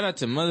 Shout out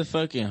to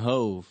motherfucking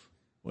Hove.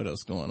 What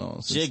else going on?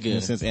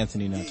 Jigga. Since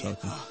Anthony not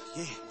talking.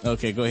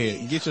 Okay, go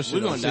ahead. Get your shit We're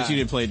on gonna since die. you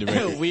didn't play the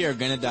record. We are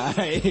gonna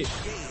die.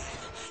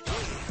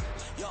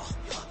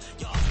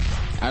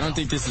 I don't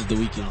think this is the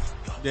Weekend.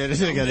 Yeah, this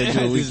nigga gotta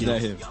do a This is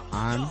not Weekend. him.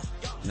 I'm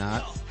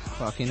not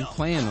fucking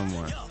playing no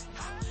more.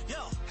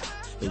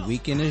 The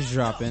Weekend is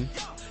dropping.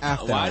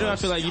 After Why do I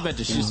Hours. feel like you about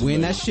to shoot When somebody?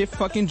 that shit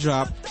fucking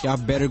drop, y'all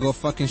better go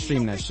fucking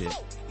stream that shit.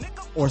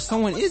 Or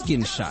someone is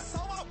getting shot.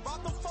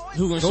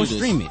 Who gonna Go shoot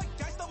stream this? it.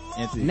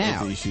 Anthony, Now.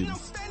 Anthony shooting.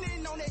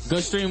 Go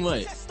stream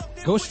what?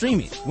 Go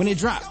stream it when it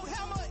drop.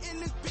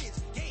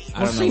 I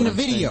Go don't stream know the what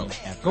I'm video.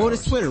 streaming after Go to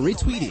hours. Twitter,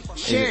 retweet it,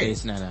 share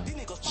It's it, not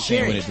out.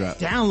 share when it, it drop.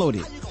 download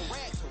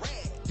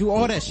it. Do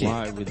all that shit.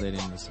 Why are we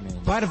letting this man?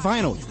 Buy the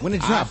vinyl when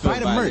it I drop. feel Buy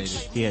the violated.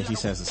 merch. Yeah, he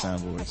has a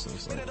soundboard, so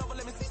it's like...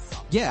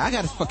 Yeah, I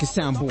got a fucking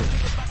soundboard.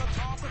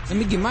 Let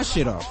me get my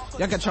shit off.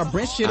 Y'all got y'all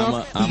Brent shit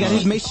off. He got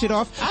his mate shit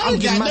off. I'm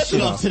getting my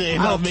shit off today.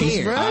 I don't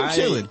care. Bro. I'm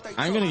chilling.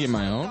 I'm gonna get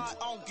my own.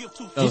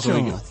 Oh, so we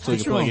your can, own. so we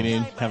Get can your plug own. it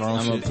in, have our own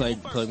I'm shit. gonna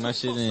plug my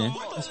shit in.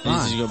 This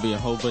fine. is gonna be a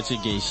whole bunch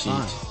of gay shit.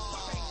 Fine.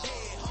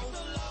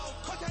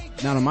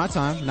 Not on my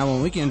time. Not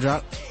when Weekend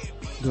drop.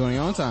 Do it on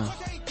your own time.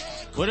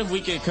 What if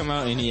we could come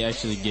out and he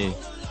actually gay?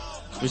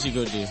 What you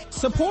go do?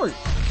 Support.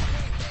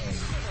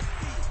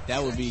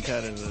 That would be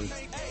kind of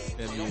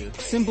that'd be a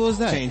Simple as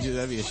that. change.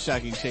 That'd be a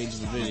shocking change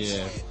of events.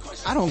 Yeah.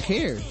 I don't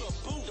care.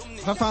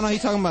 If I found out he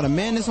talking about a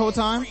man this whole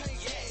time,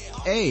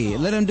 hey,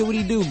 let him do what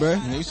he do, bruh.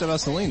 You know, you said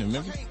about Selena,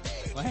 remember?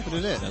 What happened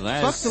to that? The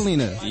last Fuck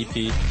Selena.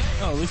 EP.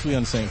 Oh, at least we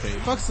on the same page.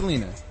 Fuck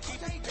Selena.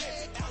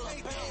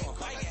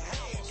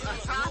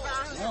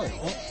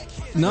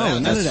 No,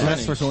 none of that.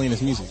 That's for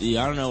Selena's music.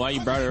 Yeah, I don't know why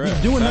you brought her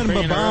up. Doing Stop nothing but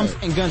bringing her bombs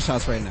up. and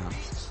gunshots right now.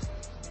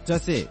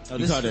 That's it.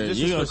 You called her.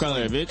 You gonna call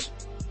her a bitch?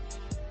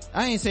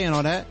 I ain't saying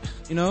all that,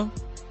 you know?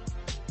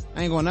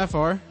 I ain't going that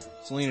far.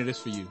 Selena, this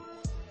for you.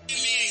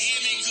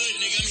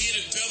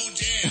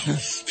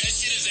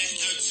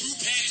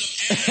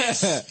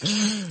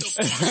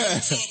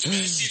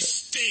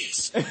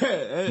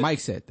 Mike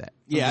said that.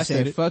 Yeah, I said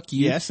said it. fuck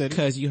you. Yeah, I said it.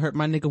 Cause you hurt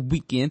my nigga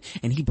Weekend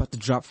and he about to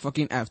drop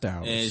fucking After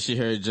Hours. And she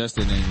heard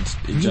Justin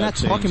and We're not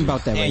talking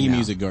about that right And your now.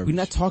 music garbage. We're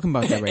not talking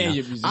about that right And now.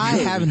 your music I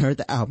garbage. haven't heard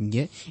the album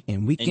yet,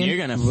 and Weekend. And you're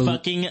gonna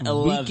fucking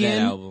love that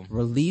album.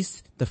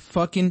 Release the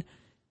fucking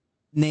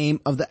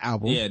name of the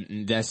album. Yeah,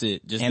 that's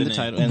it. Just And the name.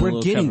 title. And We're the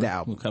little getting cover, the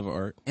album. little cover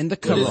art. And the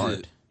cover is art.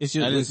 it? It's I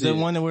just didn't it's see the it.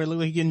 one that where it look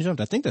like he getting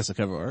jumped. I think that's the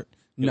cover art.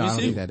 No, we I don't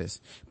see think it? that is.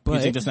 You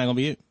But think that's not gonna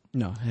be it?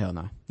 no, hell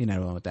no. You're not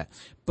alone with that.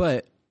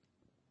 But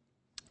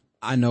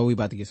I know we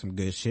about to get some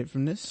good shit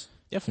from this.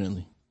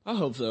 Definitely. I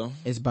hope so.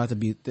 It's about to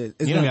be. You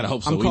don't gotta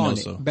hope so. I'm We calling know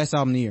it. so. Best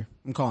album of the year.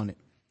 I'm calling it.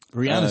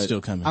 Rihanna's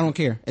still coming. I don't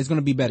care. It's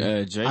gonna be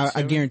better. Drake's I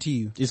coming? guarantee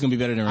you. It's gonna be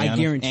better than Rihanna. I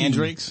guarantee and you.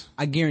 Drake's.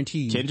 I guarantee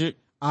you. Kendrick,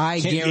 I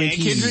Yeah, guarantee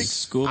you. Kendrick.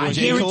 Schoolboy, I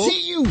J. Cole?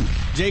 guarantee you.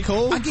 J.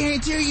 Cole. I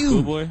guarantee you.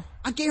 Schoolboy,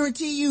 I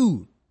guarantee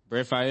you.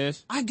 Brent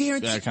Faiyaz. I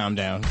guarantee. Gotta calm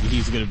down.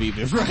 He's gonna be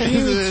there. I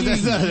guarantee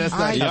That's not. That's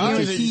not. I y'all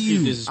guarantee keep you.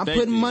 I'm disrespecting.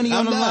 putting money on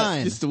I'm the not.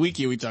 line. It's the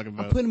weekend we talking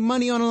about. I'm putting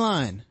money on the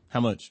line.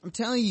 How much? I'm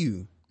telling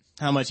you.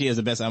 How much he has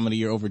the best album of the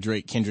year over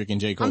Drake, Kendrick, and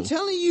J. Cole? I'm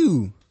telling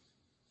you.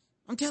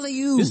 I'm telling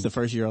you. This is the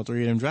first year all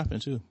three of them dropping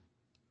too.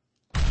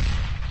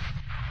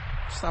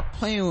 Stop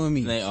playing with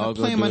me. They Stop all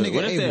go playing do my it. nigga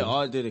What if they Abel.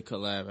 all did a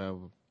collab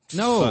album?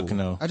 No. Fuck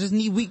no. I just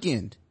need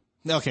Weekend.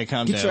 Okay,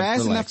 calm down. Get your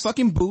ass in that Relax.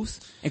 fucking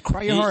booth and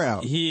cry your heart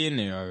out. He in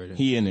there already.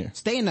 He in there.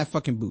 Stay in that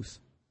fucking booth.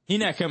 He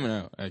not coming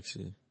out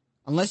actually.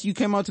 Unless you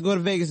came out to go to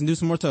Vegas and do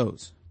some more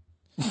toes.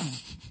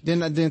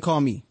 then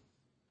call me.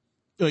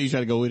 Oh, you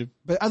try to go with him?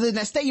 But other than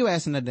that, stay your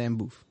ass in that damn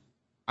booth.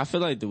 I feel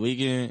like the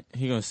Weeknd,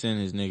 he gonna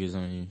send his niggas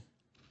on you.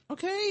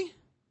 Okay?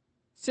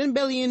 Send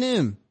Belly and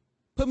them.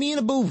 Put me in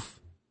a booth.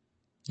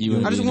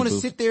 You I just want to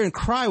sit there and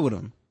cry with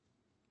them.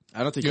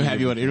 I don't think You'll have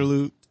you on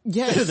interlude?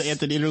 Yes. The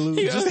Anthony interlude?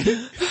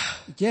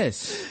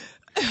 Yes.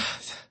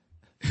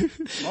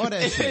 All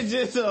that shit.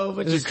 just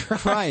but Just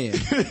crying.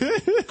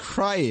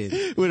 Crying.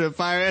 With a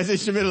fire ass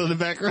instrumental in the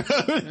background.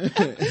 And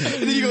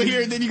then you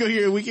go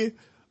hear it, Weekend.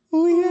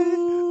 Ooh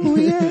yeah. Ooh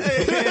yeah.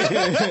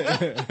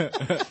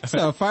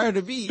 So fire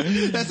to beat.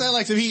 That sounds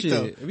like some heat Shit,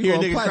 though. we Hear a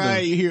gonna nigga apply cry,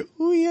 them. you hear,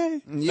 ooh yeah.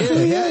 Yeah,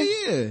 hell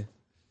yeah.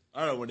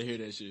 I don't want to hear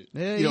that shit.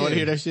 Hell You don't want to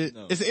yeah. hear that shit?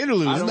 No. It's an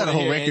interlude. I It's don't not a wanna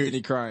whole hear record.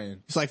 Anthony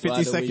crying. It's like By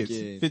 50 the seconds.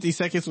 weekend. 50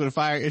 seconds with a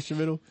fire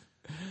instrumental.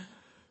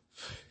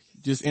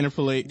 Just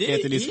interpolate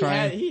Anthony's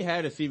crying. He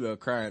had a female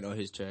crying on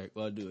his track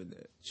while doing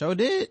that. Sure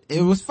did.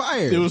 It was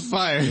fire. It was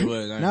fire. It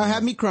was. Now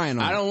have me crying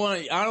on I it. don't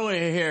want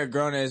to hear a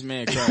grown ass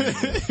man crying.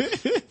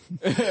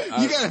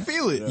 You gotta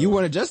feel it. You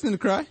wanted Justin to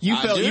cry? You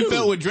I felt do. you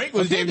felt what Drake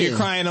was Okay, damn near then.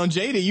 crying on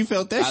Jada. You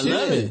felt that I shit.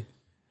 love it.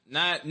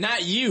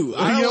 Not you.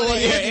 I You don't don't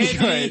want to want hear Anthony Anthony.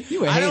 crying.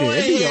 You a I don't hater. want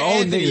It to be hear your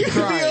old Anthony niggas.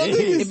 crying.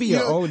 It be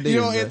your old You don't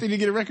niggas, want bro. Anthony to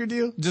get a record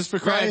deal just for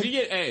Cry, crying? if you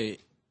get, hey,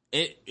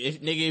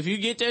 if you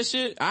get that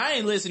shit, I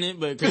ain't listening,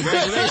 but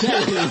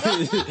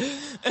congratulations.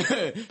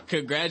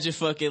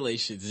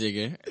 Congratulations,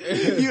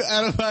 nigga. You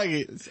out of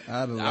pocket.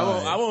 I don't know.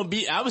 I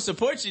will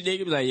support you,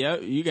 nigga. Be like, yo,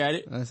 you got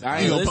it. That's-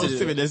 I You ain't gonna post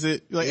listening. him and that's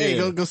it. You're like, hey,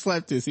 Yeah. go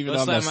slap this, even Go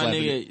though I'm not slap my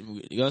slapping it.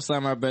 nigga. Go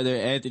slap my brother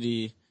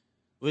Anthony.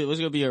 What's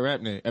gonna be your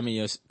rap name? I mean,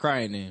 your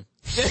crying name.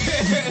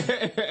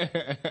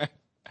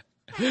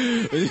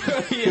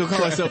 He'll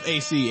call himself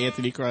AC,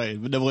 Anthony Crying,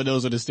 but no one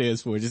knows what it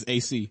stands for, just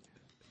AC.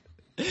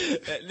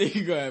 That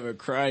nigga gonna have a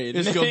crying.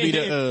 It's gonna be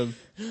the,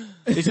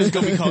 it's just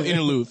gonna be called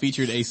Interlude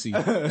featured AC.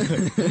 That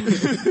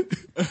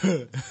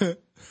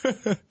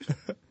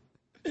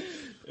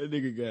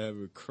nigga gonna have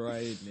a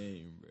crying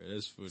name, bro.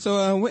 That's funny.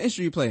 So, what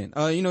instrument you playing?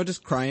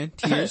 Just crying,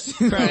 tears.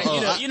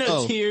 Crying. You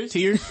know, tears.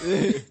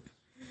 Tears?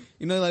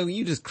 You know, like when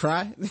you just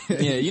cry.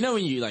 Yeah, you know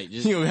when you like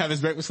just. You know, have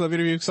his Breakfast Club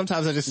interview?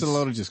 Sometimes I just sit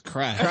alone and just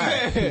cry.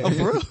 Oh,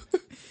 for real?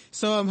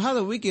 So, how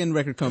the Weekend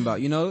record come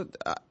about? You know,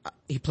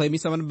 he played me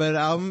some of the better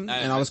album,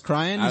 and I was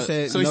crying. He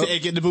said, So he said, hey,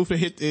 get in the booth and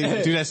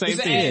do that same He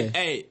said, thing.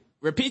 hey,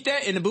 repeat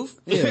that in the booth.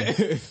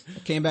 yeah.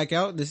 Came back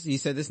out. He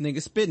said, this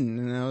nigga spitting,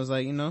 and I was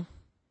like, you know.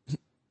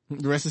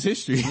 The rest is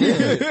history.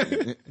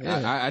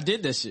 I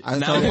did that shit.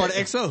 Now I'm part of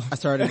XO. I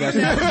started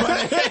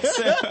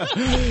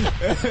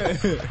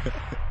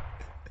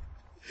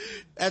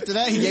After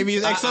that, he gave me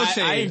his XO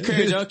chain. I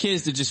encourage all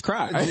kids to just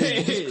cry.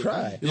 just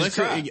cry. Let's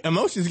cry.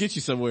 Emotions get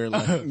you somewhere.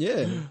 Like.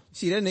 Yeah.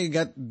 See, that nigga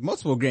got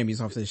multiple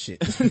Grammys off this shit.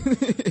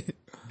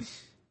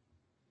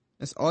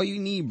 That's all you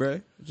need,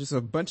 bruh. Just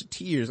a bunch of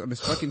tears on this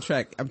fucking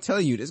track. I'm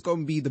telling you, this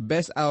gonna be the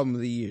best album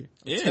of the year.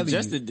 Yeah,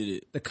 Justin did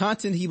it. The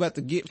content he about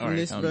to get from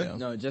this, calm bruh. down.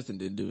 No, Justin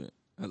didn't do it.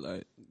 I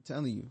like. I'm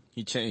telling you.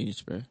 He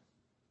changed, bro.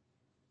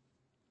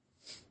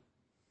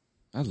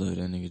 I love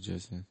that nigga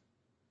Justin.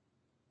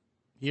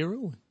 You're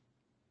ruined.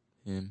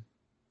 Him.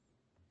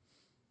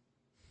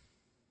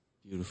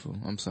 Beautiful.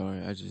 I'm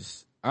sorry.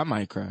 I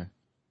might cry.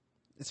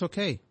 It's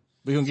okay.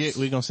 We're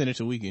gonna send it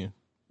to Weekend.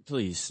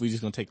 Please. We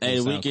just gonna take Hey,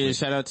 the Weekend,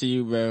 shout out to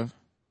you, bro.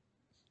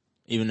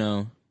 Even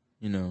though,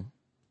 you know,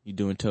 you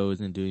doing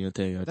toes and doing your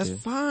thing out That's there.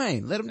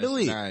 fine. Let him do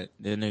it. Not,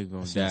 that nigga gonna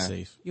That's die. not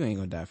safe. You ain't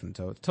gonna die from the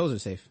toes. Toes are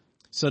safe.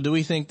 So do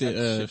we think that,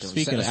 That shit don't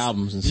speaking of sound-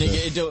 albums and stuff,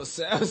 Nigga, it don't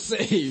sound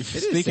safe.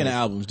 speaking of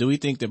albums, do we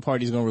think that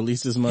Party's gonna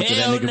release this month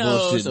Hell of that nigga no,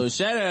 bullshit? so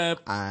shut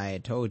up.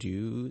 I told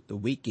you, The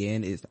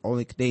Weeknd is the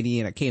only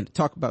Canadian I came to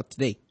talk about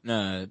today.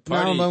 Nah, No,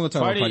 Party. I'm gonna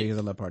talk about Party because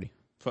I love Party.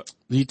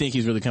 Do you think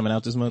he's really coming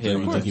out this month, Yeah, or of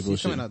do you course. think he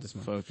He's coming bullshit? out this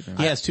month. Fuck it.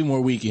 He has 2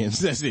 more weekends.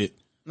 That's it.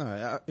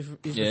 No, if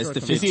Yeah, it's the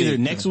coming It's out. either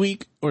next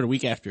week or the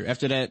week after.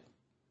 After that,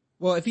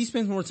 Well, if he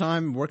spends more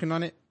time working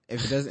on it,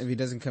 if he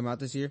doesn't come out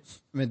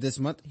this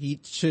month, he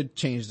should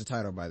change the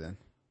title by then.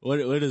 What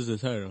is the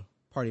title?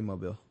 Party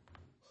Mobile.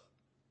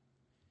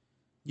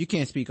 You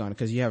can't speak on it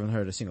because you haven't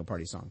heard a single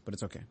Party song, but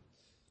it's okay.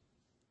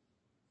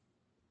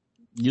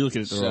 you look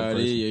at it the wrong Shawty,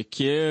 person. you're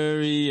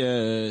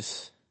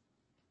curious.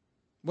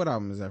 What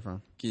album is that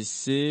from? Get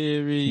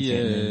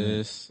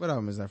serious. What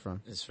album is that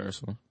from? This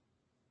first one.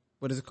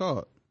 What is it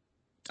called?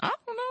 I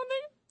don't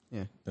know,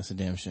 nigga. That's a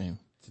damn shame.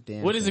 It's a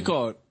damn What is it shame.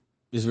 called?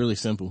 It's really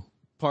simple.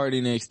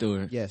 Party Next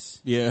Door. Yes.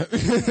 Yeah.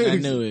 I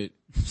knew it.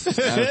 I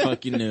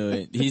fucking knew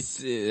it.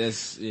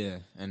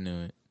 I knew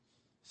it.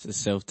 It's a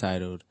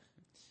self-titled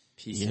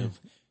piece of.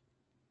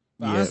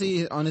 But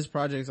honestly, on his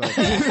projects, like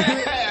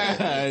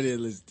I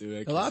didn't listen to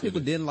it. a lot of people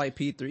didn't like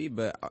P3,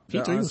 but P3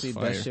 was honestly,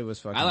 fire. that shit was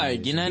fucking. I like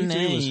amazing. get that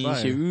P3 was name.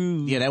 fire.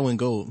 Sharu. Yeah, that went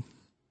gold.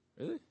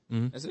 Really?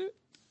 Mm-hmm. That's it?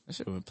 That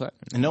shit went platinum.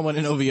 And no one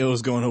in OVO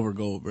is going over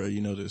gold, bro.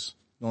 You know this.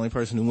 The only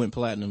person who went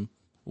platinum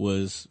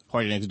was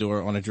Party Next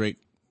Door on a Drake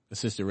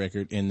assisted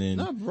record, and then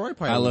No, Roy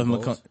probably I Love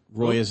went gold.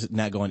 Roy is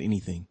not going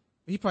anything.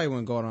 He probably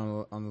wouldn't go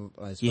on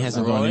his He first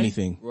hasn't album. gone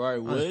anything. Roy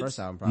On his Woods? first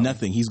album, probably.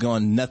 Nothing. He's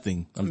gone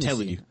nothing. I'm Let me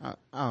telling see. you. I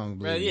don't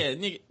Bro, believe yeah,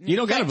 it. nigga. You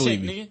don't gotta fact believe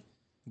check, me. nigga.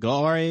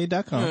 Go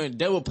RA.com.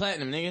 Double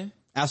platinum, nigga.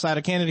 Outside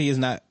of Canada, he has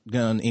not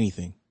done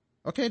anything.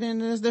 Okay, then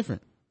that's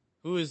different.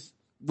 Who is?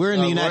 We're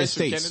in the United Roy's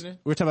from States. Canada?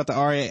 We're talking about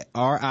the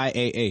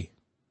RIAA.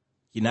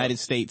 United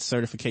States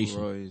certification.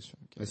 Roy's from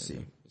Canada. Let's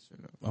see.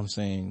 I'm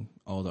saying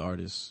all the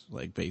artists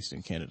like based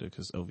in Canada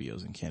because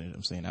OVO's in Canada.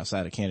 I'm saying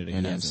outside of Canada,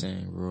 And he I'm hasn't.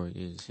 saying Roy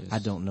is. Yes. I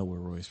don't know where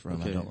Roy's from.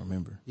 Okay. I don't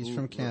remember. He's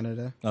from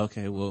Canada.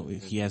 Okay, well,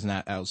 if he has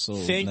not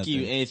outsold. Thank nothing.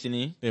 you,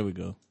 Anthony. There we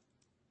go.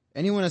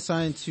 Anyone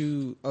assigned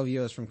to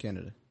OVO is from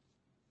Canada.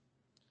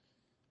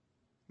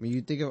 When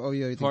you think of OVO,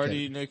 you think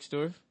Party Next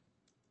Door.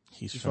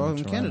 He's from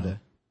from Canada.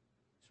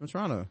 He's from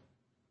Toronto.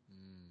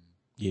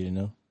 You didn't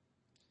know?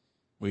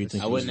 Where you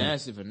think? I wouldn't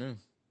ask if I knew.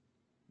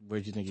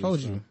 Where'd you think he Told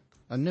was you. from?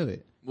 I knew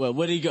it. Well,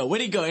 where'd he go?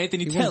 Where'd he go,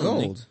 Anthony? He Tell won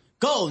him. gold. Nigga.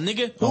 Gold,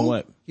 nigga. Who? On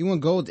what? He won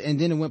gold and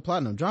then it went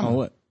platinum. Drama. On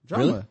what?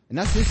 Drama. Really? And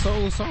that's his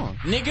solo song.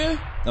 Nigga.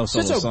 Oh,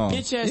 Shut solo your song.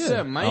 bitch ass Yeah.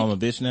 up, Mike. I'm a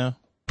bitch now.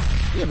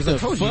 Yeah, because I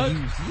told fuck? you,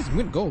 he's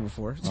went gold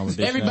before. I'm a bitch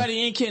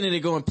Everybody in Canada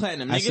going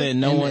platinum, nigga. I said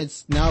no And one.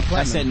 it's now platinum.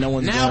 I said no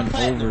one's Now going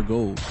platinum. over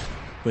gold.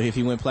 But if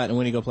he went platinum,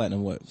 when he go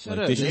platinum, what? Shut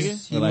Like up, this year?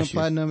 nigga. He Or went last year?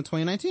 platinum in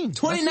 2019.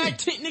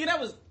 2019, nigga, that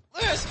was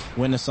last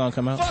When the song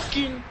come out?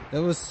 fucking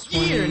That was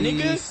year,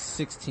 nigga.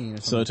 2016 or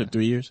something. So it took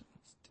 3 years?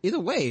 Either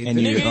way. And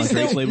you're nigga. on It's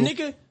Drake's still, label?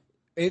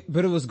 nigga,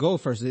 But it was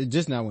gold first. It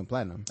just now went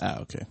platinum. Ah,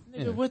 okay.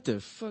 nigga, what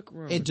the fuck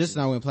wrong? It just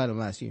now went platinum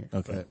last year.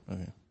 Okay. But,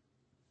 Okay.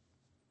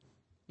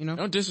 you know.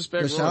 Don't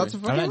disrespect But Roy. shout out to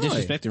I'm fucking not Roy.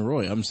 disrespecting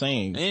Roy. I'm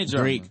saying And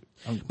Drama. Drake.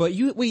 But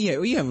you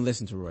haven't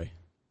listened to Roy.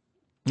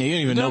 Yeah, you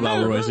don't even know Don't about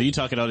matter, Roy, bro. so you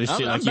talking all this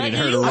shit I'm like you didn't backing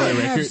heard you a up. Roy I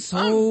have record.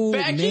 so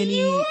backing many.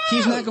 you up.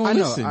 He's not I gonna know,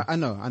 listen. I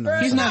know.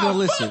 He's not gonna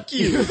listen. Fuck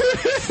you.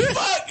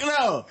 Fuck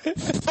no.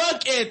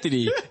 Fuck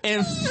Anthony.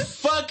 And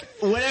fuck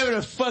whatever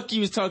the fuck you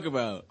was talking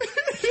about.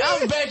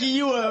 I'm backing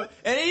you up,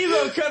 and then you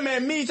gonna come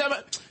at me talking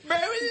about, bro,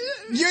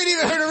 You ain't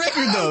even heard a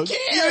record though.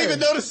 You don't even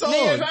know the song.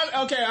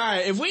 Nigga, okay,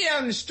 alright, if we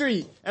out in the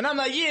street, and I'm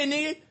like, yeah,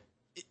 nigga,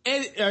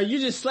 and, you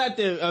just slapped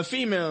a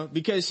female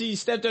because she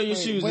stepped on your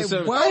shoes or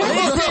something.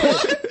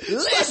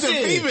 Listen,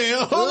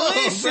 female? Hold on,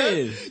 listen. bro.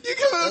 You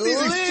coming up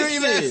these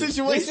extreme ass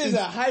situations. This is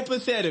a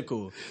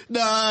hypothetical.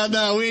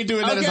 Nah, we ain't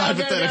doing that as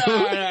hypothetical.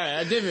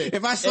 Alright, different.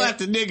 If I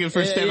slapped a nigga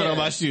for stepping on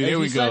my shoe, there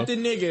we If go. you slapped a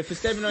nigga for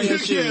stepping on your You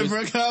shoes, can't,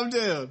 bro. Calm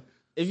down.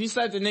 if you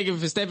slapped a nigga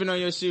for stepping on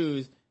your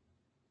shoes,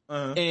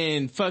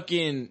 and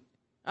fucking,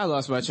 I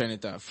lost my train of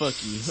thought. Fuck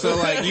you. So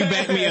like, you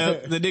back me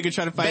up. The nigga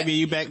try to fight me,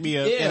 you back me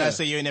up. Yeah. And I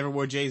say you ain't never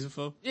wore J's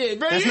before. Yeah,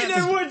 bro, That's you ain't not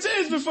never the- worn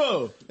J's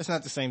before. That's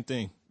not the same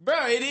thing. Bro,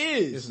 it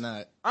is. It's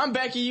not. I'm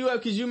backing you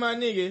up cause you my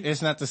nigga.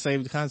 It's not the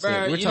same concept.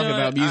 Bruh, We're you talking know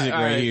about what? music All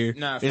right right. here.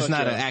 Nah, it's fuck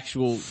not y'all. an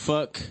actual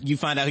Fuck. You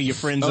find out who your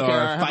friends Okay, are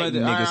alright, how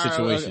fighting about nigga this?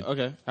 situation.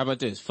 Okay. How about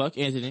this? Fuck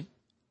Anthony.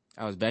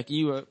 I was backing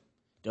you up.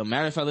 Don't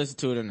matter if I listen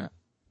to it or not.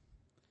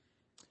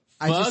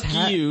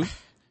 Fuck you.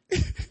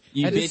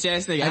 You bitch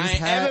ass nigga. I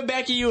ain't ever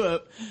backing you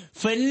up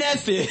for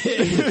nothing.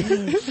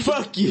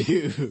 Fuck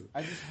you.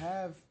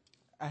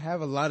 I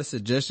have a lot of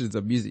suggestions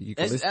of music you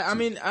can listen to. I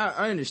mean,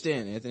 I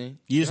understand, Anthony.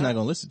 You're just not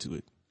gonna listen to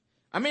it.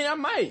 I mean, I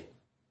might.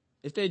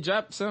 If they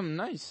drop something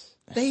nice.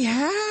 They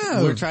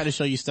have. We're trying to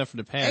show you stuff from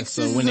the past, X's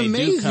so when is they do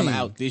amazing. come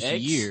out this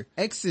X? year,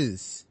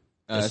 X's.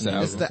 That's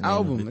It's the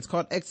album. It's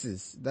called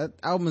X's. That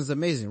album is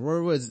amazing.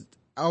 Roy Wood's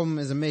album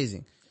is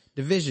amazing.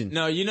 Division.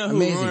 No, you know who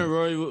Amazing.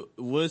 Roy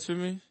was for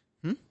me?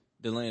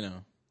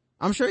 Delano.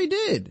 I'm sure he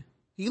did.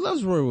 He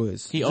loves Roy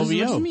Woods. he Just as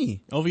much OVO. as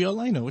me. OVO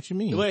Lano, what you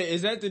mean? Wait,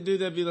 is that the dude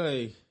that be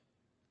like,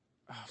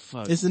 oh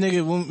fuck. It's the nigga,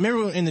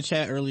 remember in the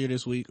chat earlier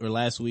this week or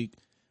last week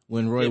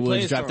when Roy Yeah, play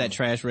Woods a dropped song. that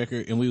trash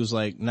record and we was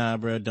like, nah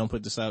bro, don't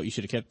put this out, you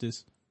should have kept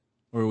this?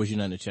 Or was you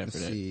not in the chat for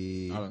Let's that?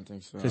 see. I don't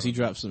think so. Cause he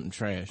dropped something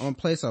trash. I'm gonna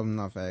play something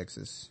off of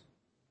X's.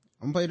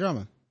 I'm gonna play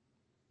drama.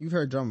 You've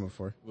heard drama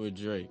before. With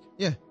Drake.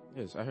 Yeah.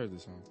 Yes, I heard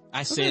this song.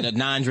 I said a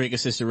non-Drake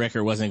assisted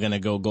record wasn't gonna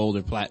go gold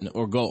or platinum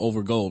or go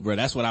over gold, bro.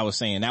 That's what I was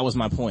saying. That was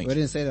my point. But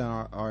it didn't say that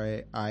on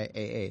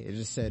RIAA. It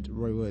just said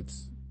Roy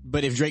Woods.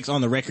 But if Drake's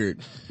on the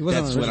record, He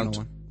wasn't that's on the what I'm.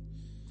 original one.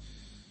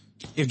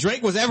 If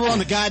Drake was ever on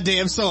the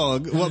goddamn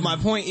song, what my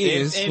point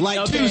is,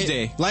 like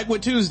Tuesday, like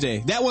with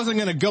Tuesday, that wasn't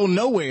gonna go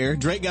nowhere.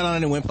 Drake got on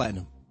it and went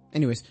platinum.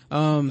 Anyways,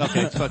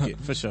 Okay, fuck it,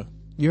 for sure.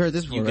 you heard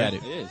this before, You got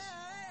right? it. It is.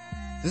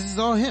 This is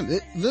all him.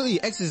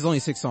 Literally, X is only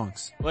 6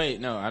 songs. Wait,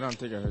 no, I don't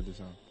think I heard this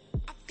song.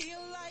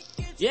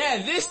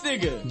 Yeah, this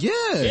nigga.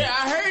 Yeah. Yeah,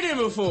 I heard him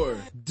before.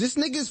 This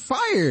nigga's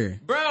fire.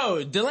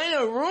 Bro,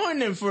 Delano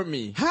ruined him for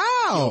me.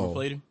 How?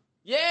 Played him.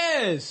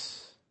 Yes.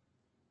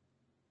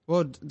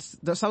 Well,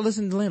 stop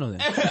listening to Lano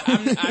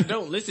then. I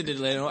don't listen to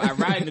Delano. I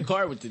ride in the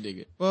car with the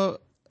nigga. Well,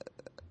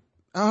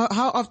 how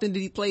often did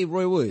he play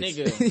Roy Woods?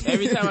 Nigga,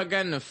 every time I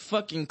got in the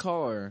fucking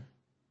car.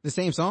 The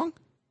same song?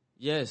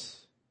 Yes.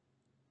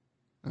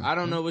 I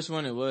don't know which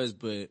one it was,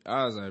 but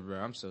I was like, bro,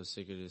 I'm so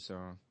sick of this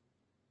song.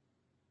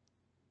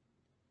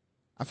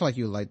 I feel like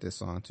you would like this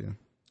song too.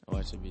 I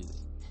watch it be.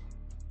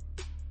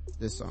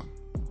 This song.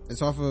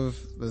 It's off of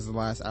this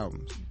last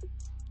album.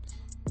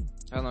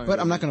 How long? But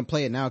I'm not going to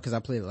play it now because I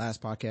played it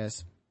last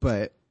podcast.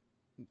 But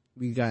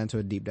we got into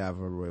a deep dive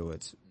of Roy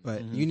Woods.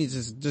 But you need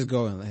to just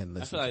go and let him I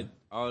listen. feel like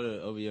all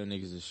the OVO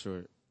niggas is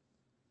short.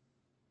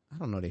 I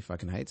don't know they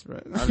fucking heights,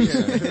 bro. I'm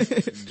just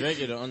saying, Drake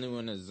is the only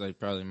one that's like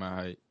probably my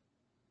height.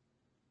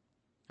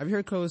 Have you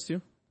heard Colors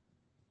too?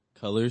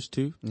 Colors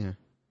too? Yeah.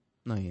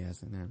 No, he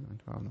hasn't. Never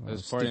mind. I don't know.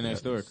 That's Party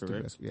Next Door,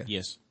 correct? Yeah.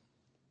 Yes,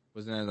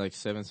 Wasn't that like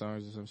 7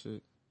 songs or some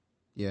shit?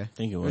 Yeah. I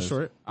think it It's was.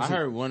 short. I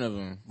heard one of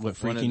them. What,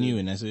 Freaking You,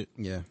 and that's it?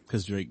 Yeah.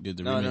 Cause Drake did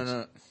the No, remix.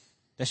 no.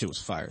 That shit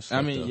was fire. as I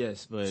fuck, mean, though.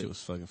 yes, but Shit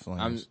was fucking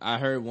flames. I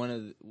heard one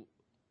of the,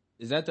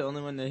 is that the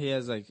only one that he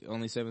has like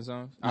only 7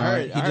 songs?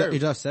 He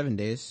dropped 7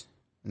 days.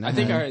 And I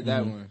think I had- heard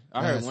that one.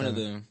 I heard one of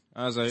them.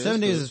 I was like, 7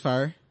 that's days cool. is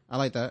fire. I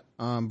like that.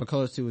 But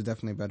Colors 2 was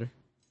definitely better.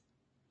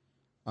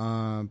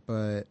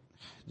 But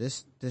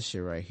this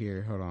shit right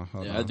here. Hold on.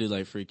 Yeah, I do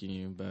like Freaking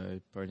You by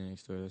Party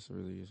Next Door. That's a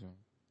really good song.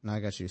 Now I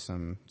got you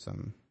some.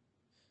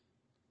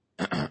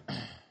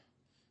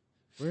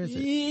 Where is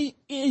it?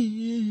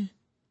 Is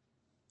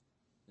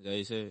that how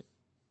you say it?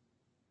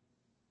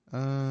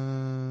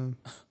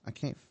 I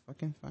can't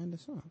fucking find the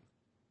song.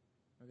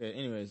 Okay,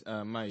 anyways,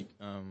 Mike,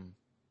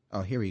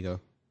 Oh, here we go.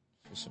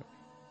 for sure.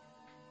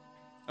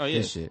 Oh, yeah.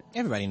 This shit.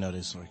 Everybody know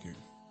this record.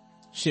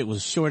 Shit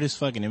was short as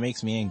fuck and it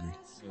makes me angry.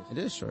 It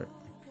is short.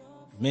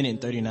 Minute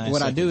and 39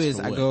 What I seconds. do is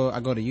for I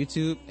what? go to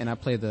YouTube and I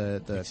play the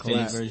Extended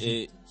collab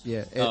version?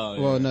 Yeah.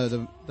 Oh, yeah. No,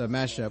 the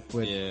mashup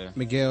with Yeah.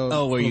 Miguel.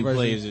 Oh, where you version.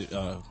 play is it?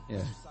 Yeah.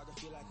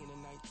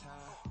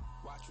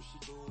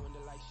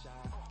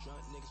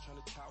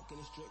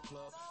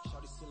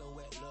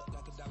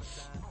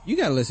 You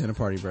gotta listen to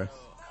Party, bro.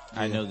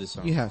 I know this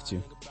song. You have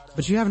to.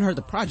 But you haven't heard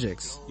the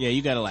projects. Yeah,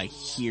 you gotta like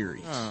hear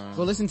it.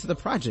 Go listen to the I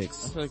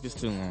projects. feel like it's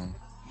too long.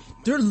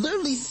 There are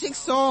literally 6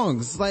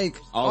 songs. Like,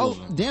 All of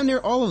them. damn near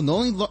all of them. The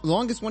only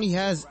longest one he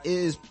has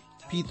is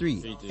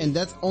P3. P3. And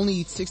that's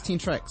only 16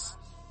 tracks.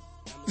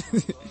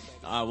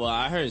 Well,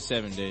 I heard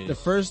 7 days. The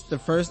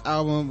first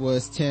album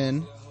was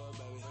 10.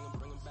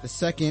 The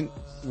second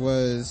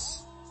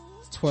was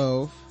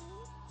 12.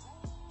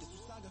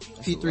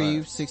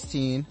 P3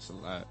 16. That's a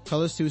lot.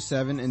 Colors 2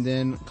 7, and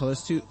then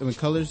Colors 2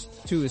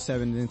 is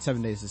 7, and then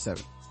 7 days is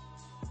 7.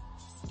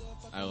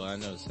 I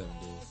know 7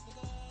 days.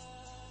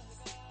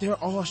 They're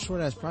all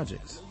short ass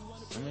projects.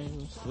 I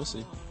mean, we'll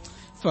see.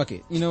 Fuck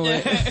it. You know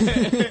what?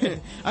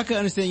 I could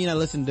understand you not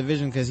listening to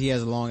Division because he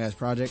has a long ass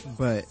project,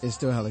 but it's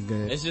still hella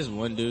good. It's just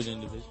one dude in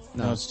Division.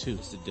 No, it's two.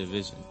 It's the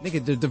Division.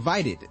 Nigga, they're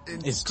divided.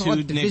 It's called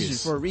two Division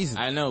niggas. for a reason.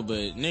 I know,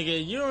 but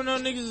nigga, you don't know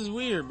niggas is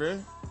weird, bro.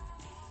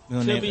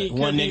 One Could be nigga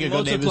go name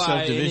multiply himself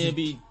and Division. it'd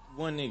be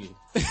one nigga.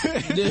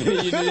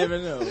 You never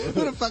know.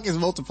 Who the fuck is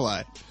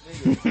Multiply?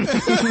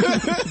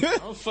 I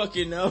don't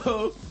fucking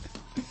know.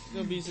 It's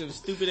gonna be some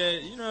stupid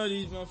ass, you know,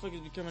 these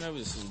motherfuckers be coming up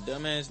with some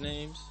dumbass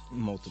names.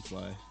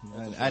 Multiply.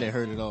 I didn't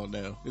heard it all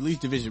now. At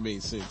least Division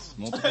made sense.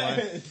 Multiply.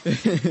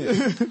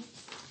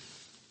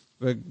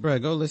 But bro,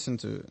 go listen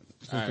to it.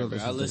 Just Alright, go bro,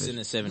 I'll to listen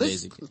Division. to 7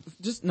 days ago.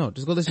 Just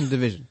go listen to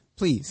Division,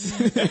 please.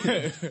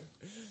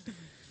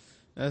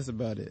 That's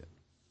about it.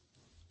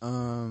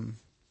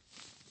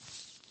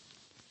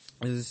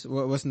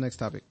 What's the next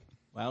topic?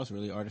 Wow, it's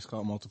really an artist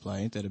called Multiply.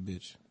 Ain't that a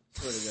bitch?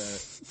 Swear to God.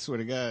 Swear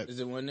to God. Is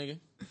it one nigga?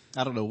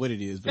 I don't know what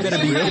it is, but It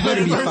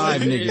better be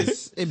 5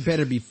 niggas. It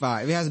better be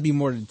 5. It has to be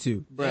more than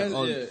 2. Bruh,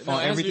 on Yeah, it has to be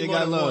everything more I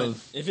than one.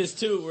 love, If it's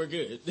 2, we're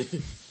good.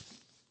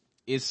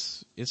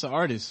 it's an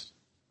artist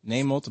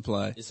named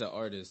Multiply. It's an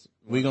artist.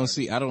 We gonna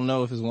see. I don't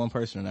know if it's one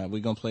person or not.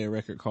 We gonna play a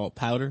record called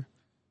Powder.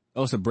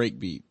 Oh, it's a break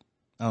beat.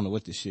 I don't know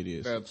what this shit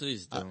is. Bro,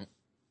 please don't.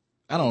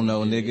 I don't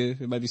know, nigga.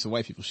 It might be some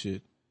white people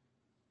shit.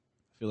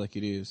 I feel like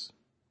it is.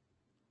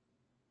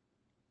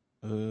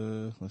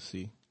 Let's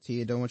see.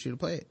 Tia don't want you to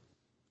play it.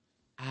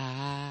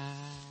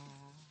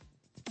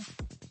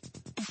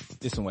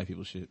 It's some white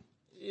people shit.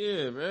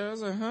 Yeah, bro. I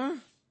was like, huh?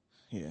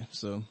 Yeah,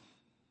 so.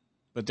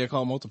 But they're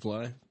called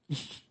Multiply.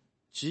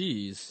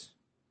 Jeez.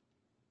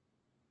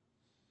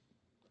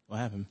 What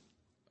happened?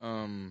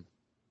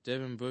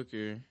 Devin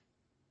Booker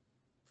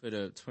put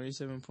up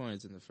 27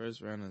 points in the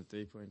first round of the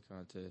 3-point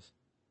contest.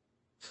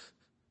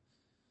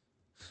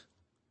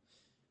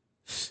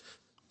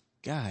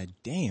 God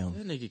damn.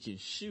 That nigga can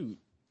shoot.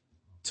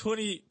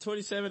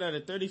 27 out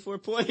of 34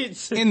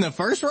 points. In the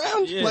first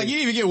round? Yeah. Like, you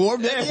didn't even get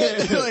warmed up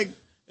yet? Like,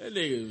 That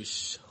nigga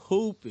was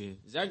hooping.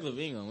 Zach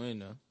LaVine gonna win,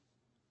 though.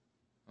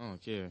 I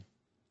don't care.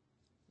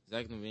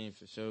 Zach LaVine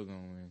for sure gonna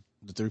win.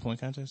 the 3-point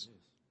contest?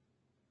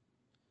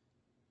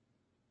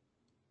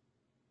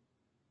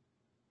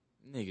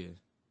 Nigga.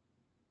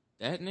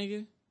 That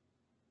nigga?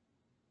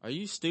 Are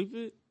you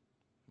stupid?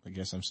 I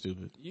guess I'm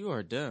stupid. You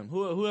are dumb.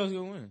 Who else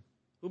gonna win?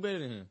 Who better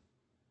than him?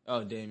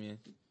 Oh, Damian.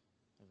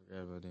 I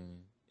forgot about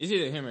Damian. It's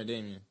either him or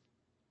Damian.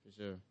 For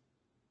sure.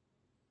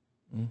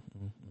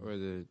 Or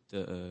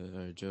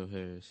or Joe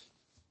Harris.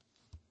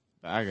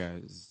 But I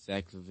got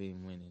Zach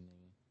LaVine winning,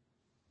 nigga.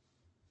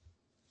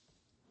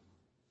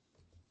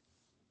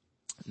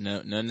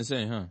 No, nothing to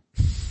say, huh?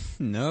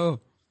 No.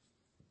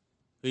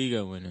 Who you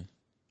got winning?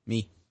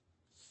 Me.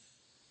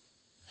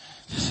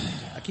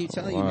 I keep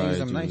telling Why you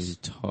niggas I'm do nice. we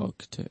talk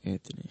to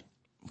Anthony?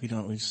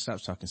 We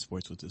stop talking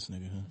sports with this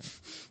nigga, huh?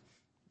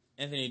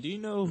 Anthony, do you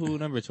know who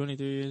number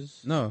 23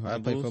 is? No, I the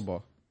play Bulls?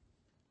 football.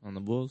 On the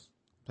Bulls?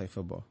 Play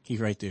football. He's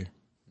right there.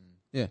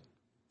 Yeah.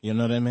 You don't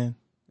know that man?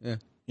 Yeah.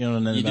 You don't know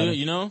nothing You about do? him?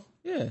 You know?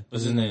 Yeah.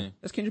 What's his name?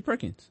 That's Kendrick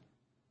Perkins.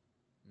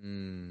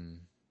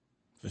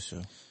 For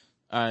sure.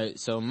 All right,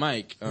 so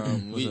Mike, up?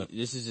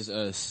 this is just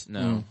us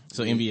now.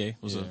 So NBA,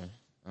 what's up?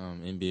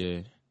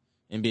 NBA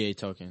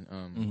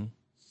talking.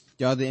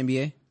 Y'all the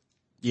NBA?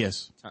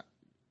 Yes.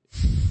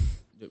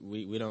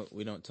 We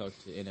don't talk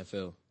to NFL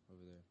over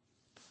there.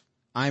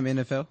 I'm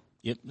NFL.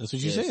 Yep, that's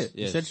what you Yes, said.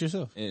 You yes. said it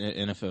yourself.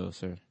 NFL,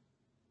 sir.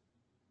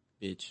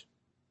 Bitch.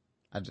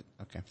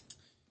 Okay.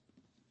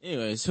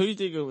 Anyways, who do you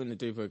think will win the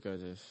 3-point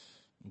contest?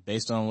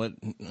 Based on what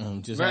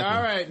just Bro, happened.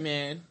 all right,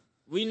 man.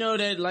 We know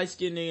that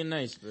light-skinned nigga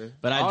nice, bro.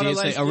 But I did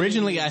say,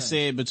 originally I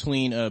said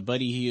between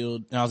Buddy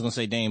Hield, and I was going to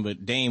say Dame,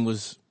 but Dame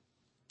was...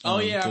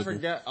 I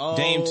forgot. Oh,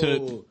 Dame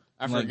took...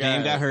 I forgot.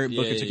 Dame got hurt,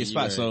 Booker took his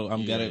spot, right, so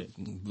I'm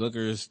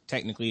Booker's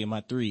technically in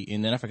my 3,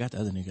 and then I forgot the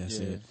other nigga I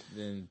said.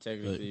 Then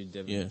technically,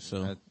 definitely. Yeah,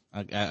 so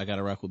I got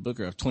to rock with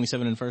Booker.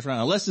 27 in the first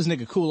round, unless this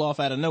nigga cool off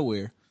out of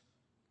nowhere.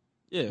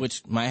 Yeah.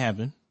 Which might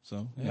happen,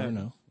 so you never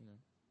know.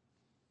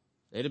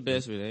 They the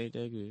best, but they ain't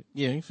that good.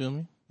 Yeah, you feel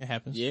me? It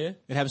happens. Yeah.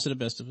 It happens to the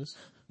best of us.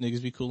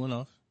 Niggas be cooling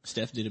off.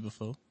 Steph did it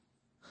before.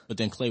 But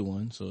then Clay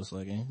won, so it's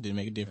like, didn't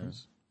make a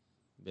difference.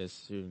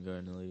 Best shooting guard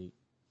in the league.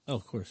 Oh,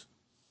 of course.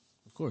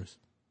 Of course.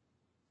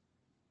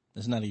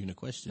 That's not even a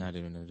question. Not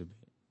even a debate.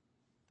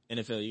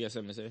 NFL, you got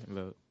something to say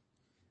about?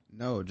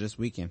 No, just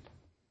weekend.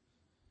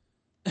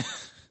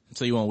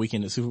 So you want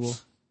weekend at Super Bowl?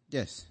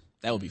 Yes.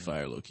 That would be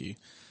fire, low key.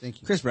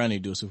 Thank you. Chris Brown need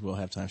to do a Super Bowl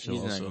halftime show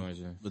He's also. not going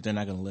to. But they're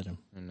not going to let him.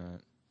 They're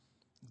not.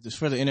 Just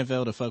for the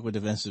NFL to fuck with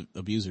domestic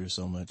abusers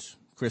so much.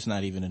 Chris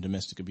not even a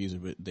domestic abuser,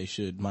 but they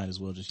might as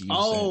well just use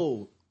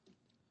that.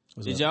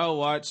 Did y'all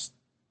watch?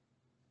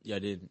 Yeah, I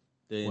did.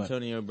 The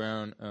Antonio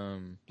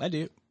Brown. I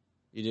did.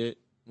 You did?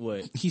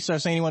 What? He started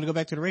saying he wanted to go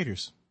back to the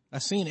Raiders. I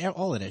seen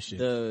all of that shit.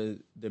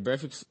 The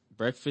Breakfast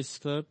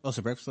Club? Oh, it's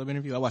a Breakfast Club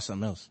interview? I watched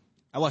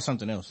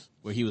something else.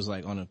 Where he was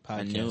like on a podcast.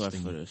 I knew I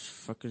for the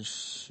fucking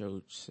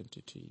show sent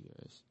it to you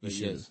guys. But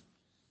yes,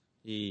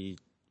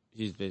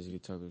 he's basically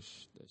talking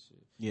that shit.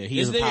 Yeah,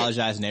 he's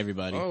apologizing to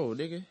everybody. Oh,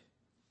 nigga.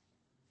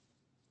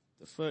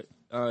 The fuck?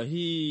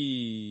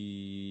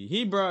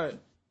 He brought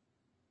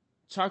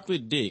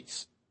chocolate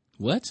dicks.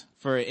 What?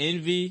 For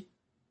Envy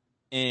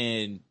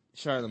and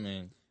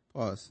Charlemagne.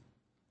 Pause.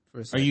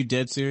 For a sec. Are you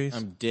dead serious?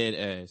 I'm dead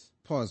ass.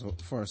 Pause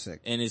for a sec.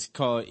 And it's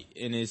called,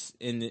 and it's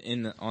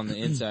on the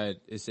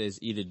inside, it says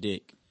eat a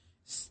dick.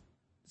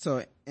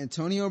 So,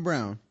 Antonio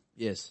Brown.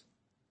 Yes.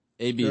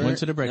 AB. Went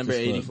to the Breakfast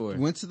Number Club. 84.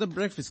 Went to the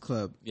Breakfast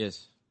Club.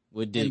 Yes.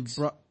 With dicks.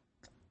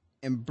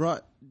 And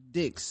brought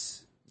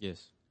dicks.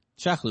 Yes.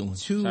 Chocolate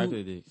ones.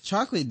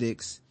 Chocolate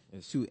dicks.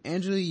 Yes. To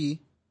Angela Yee.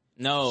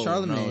 No.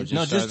 Charlemagne.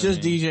 No,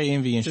 just DJ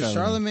Envy and Charlemagne.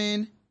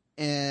 Charlemagne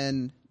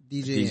and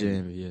DJ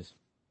Envy, yes.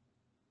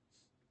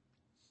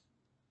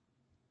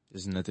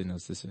 There's nothing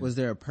else to say. Was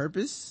there a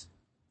purpose?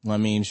 Well, I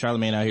mean,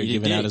 Charlemagne out here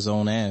giving out his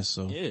own ass,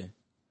 so. Yeah.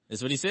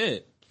 That's what he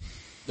said.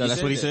 No,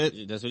 that's what he said?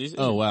 That's what he said.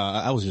 Oh, wow.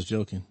 I was just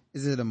joking.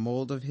 Is it a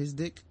mold of his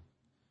dick?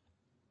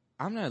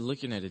 I'm not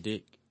looking at a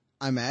dick.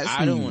 I'm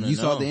asking I don't want to know. You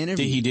saw the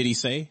interview. Did he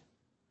say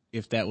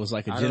if that was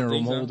like a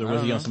general mold or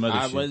was he on some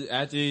other shit?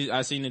 After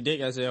I seen the dick,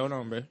 I said, hold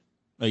on, bro.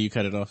 Oh, you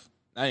cut it off?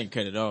 I didn't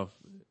cut it off.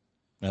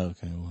 Oh,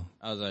 okay, well.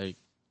 I was like,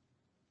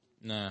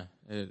 nah,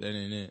 that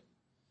ain't it.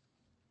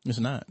 It's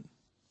not.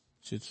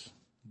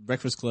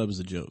 Breakfast Club is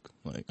a joke,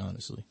 like,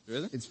 honestly.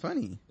 Really? It's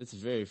funny. It's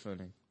very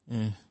funny.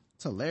 Yeah.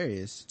 It's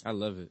hilarious. I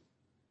love it.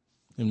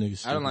 Them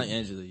niggas. I don't like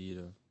Angela Yee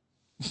though.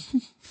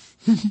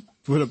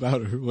 What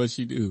about her? What'd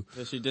she do?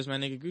 She dissed my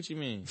nigga Gucci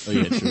Mane. Oh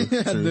yeah, true.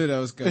 I knew that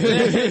was coming.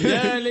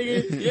 Yeah,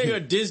 nigga. You ain't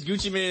gonna diss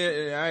Gucci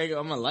Mane.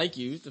 I'm gonna like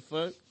you. What the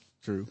fuck?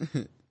 True.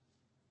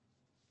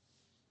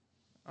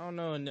 I don't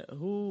know.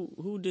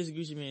 Who dissed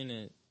Gucci Mane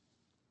that?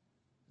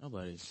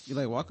 Nobody. You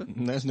like Walker? That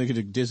nigga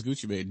that dissed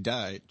Gucci Mane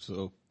died,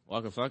 so.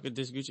 Waka Flocka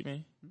dissed Gucci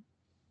Mane?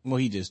 Well,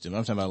 he dissed him.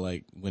 I'm talking about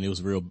like when it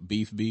was real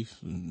beef,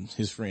 and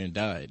his friend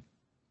died.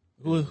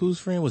 Whose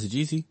friend was it?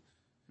 Jeezy?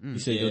 He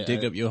said, "Go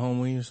dig up your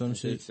homie" or some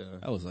shit. So.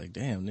 I was like,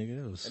 "Damn,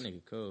 nigga, that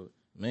nigga cold."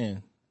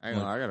 Man, I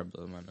gotta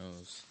blow my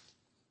nose.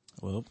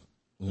 Well,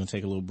 we're gonna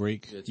take a little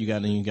break. You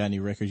got any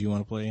records you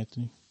want to play,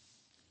 Anthony?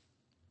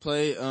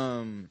 Play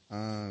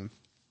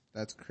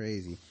that's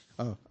crazy.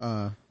 Oh,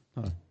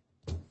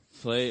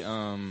 play fuck,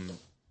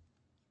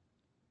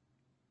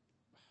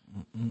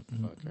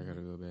 I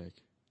gotta go back.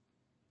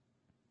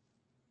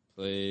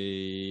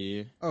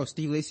 Play. Oh,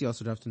 Steve Lacy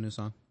also dropped a new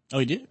song. Oh,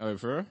 he did? Oh,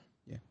 for real?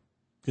 Yeah.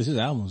 Cause his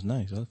album was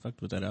nice. I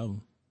fucked with that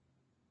album.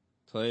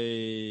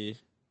 Play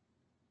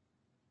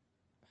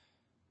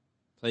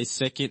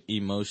Second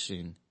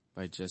Emotion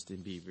by Justin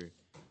Bieber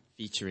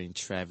featuring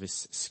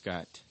Travis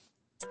Scott.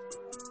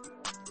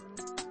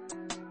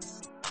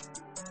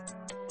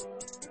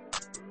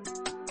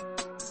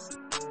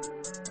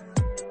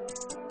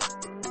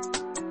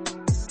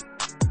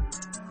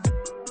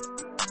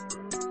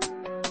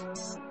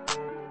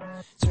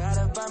 Try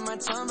to bite my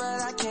tongue,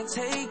 but I can't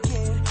take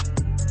it.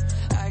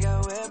 I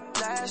got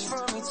whiplash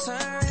from me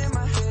turning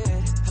my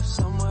head. Have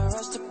somewhere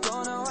else to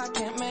go, no, I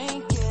can't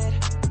make it.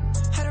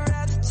 I'd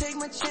rather take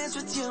my chance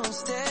with you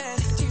instead.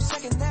 Do you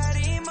second that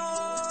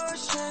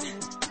emotion?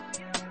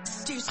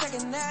 Do you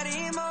second that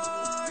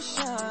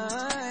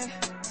emotion?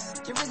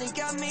 You really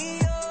got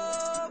me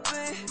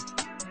open.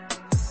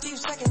 Do you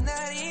second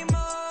that emotion?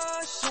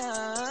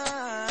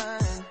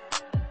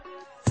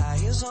 High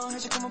heels on,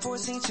 heard you coming for a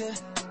teacher.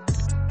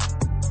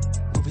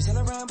 Movies all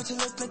around, but you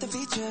look like the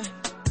feature.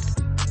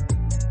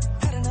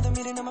 Had another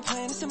meeting, now my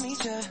plan is to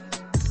meet ya.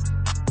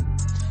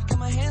 Got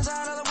my hands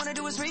out, all I wanna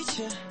do is reach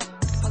ya.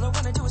 All I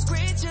wanna do is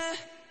greet ya.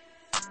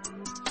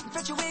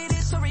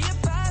 Infatuated, sorry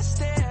if I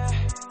stare.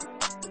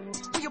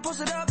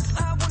 posted up,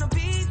 I wanna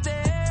be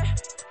there.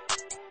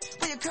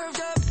 When you're curved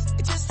up,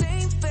 it just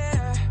ain't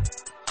fair.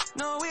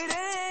 No, it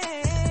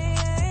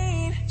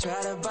ain't.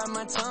 Try to bite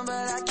my tongue,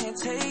 but I can't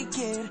take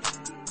it.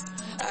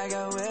 I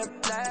got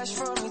whiplash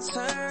from you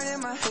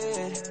turning my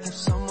head. Have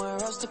somewhere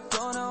else to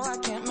go, no, I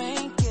can't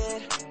make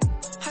it.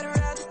 I'd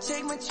rather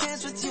take my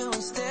chance with you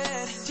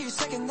instead. Do you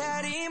second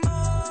that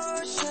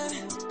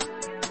emotion?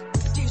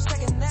 Do you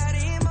second that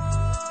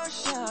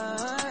emotion?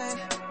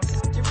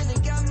 You really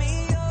got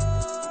me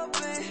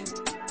open.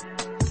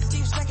 Do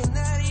you second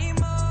that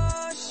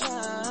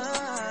emotion?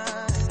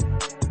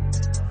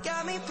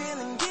 Got me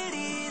feeling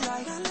giddy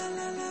like la la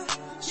la la.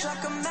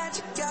 Struck a match,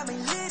 you got me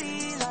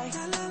litty like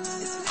la la la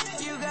la.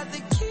 You got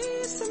the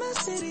keys to my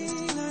city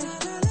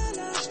like la la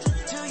la la.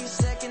 Do you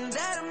second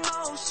that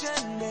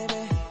emotion,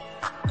 baby?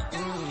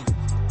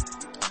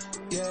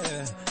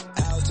 Yeah,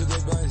 out to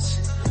good bus,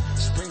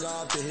 spring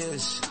off the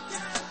hiss,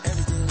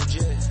 everything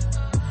legit,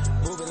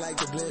 moving like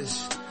the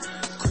bliss,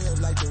 crib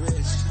like the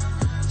wrist,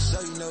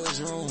 so you know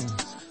it's room.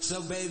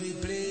 So baby,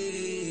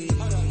 please.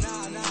 Hold on,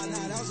 nah,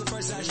 that was the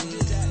first time she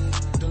did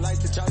that. Don't like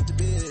to talk to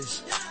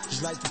biz,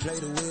 just like to play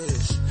the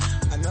whiz.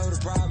 I know the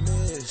problem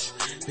is,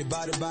 they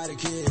bought it by the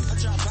kid. I'm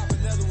trying to pop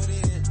another one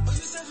in. Oh, you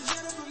said the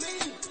channel for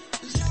me,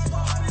 the channel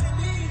harder than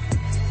me.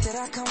 Did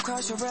I come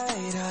cross your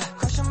radar?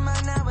 Cross your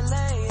mind now or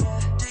later?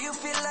 Do you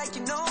feel like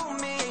you know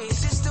me?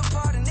 Is it still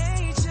part of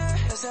nature?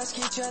 Let's ask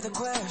each other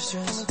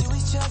questions. Can we do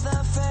each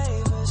other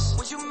favors?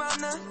 Would you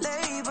mind the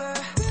labor?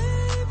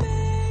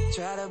 Baby,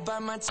 try to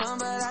bite my tongue,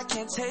 but I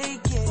can't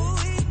take it.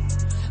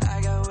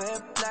 I got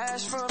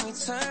whiplash from you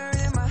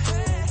turning my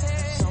head.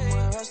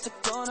 Somewhere else to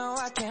go, no,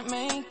 I can't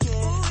make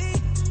it.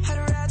 I'd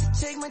rather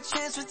take my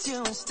chance with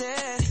you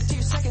instead. Do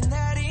you second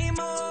that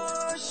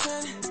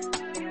emotion?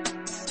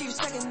 Do you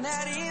second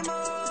that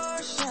emotion?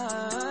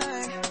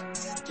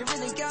 You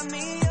really got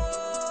me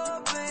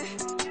open.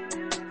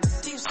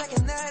 Do you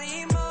second that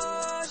emotion?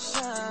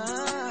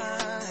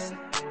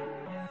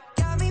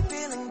 Got me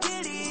feeling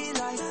giddy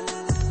like la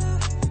la la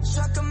la.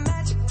 Struck a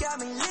match, you got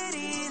me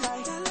litty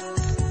like la la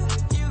la la.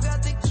 You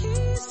got the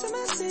keys to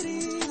my city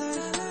like la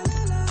la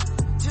la la.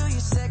 Do you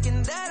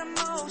second that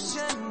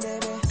emotion,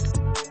 baby?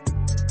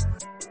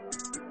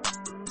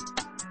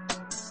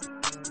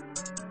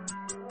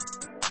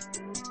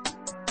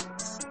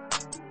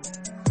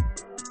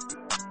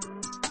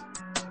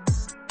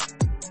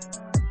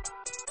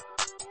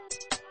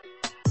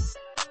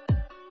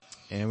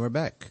 And we're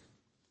back.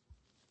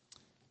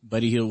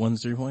 Buddy Hield won the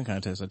 3-point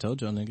contest. I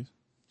told y'all niggas.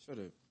 Shut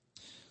up.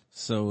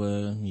 So,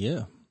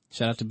 yeah.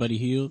 Shout out to Buddy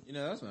Hield. You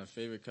know, that's my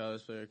favorite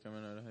college player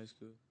coming out of high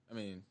school. I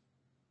mean,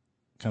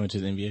 coming to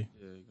the NBA. Yeah,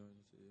 going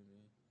to the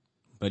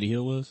NBA. Buddy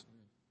Hield was?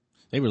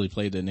 They really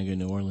played that nigga in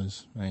New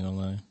Orleans. I ain't gonna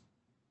lie.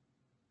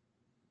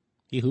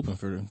 He hooping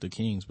for the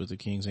Kings, but the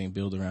Kings ain't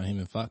built around him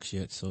and Fox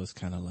yet, so it's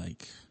kind of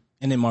like...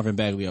 And then Marvin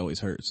Bagley always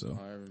hurt, so...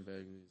 Marvin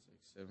Bagley is like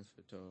 7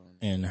 foot tall.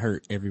 And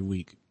hurt every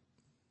week.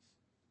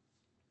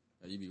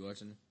 Oh, you be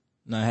watching him?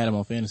 No, I had him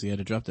on fantasy. I had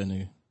to drop that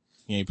nigga.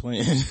 He ain't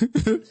playing.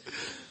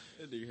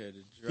 That nigga had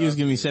to drop He was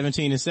giving me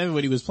 17 and 7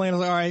 when he was playing. I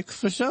was like, all right,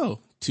 for sure.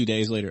 2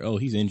 days later, oh,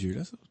 he's injured.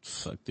 I said,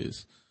 fuck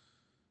this.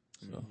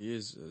 So. He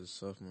is a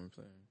sophomore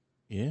player.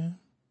 Yeah.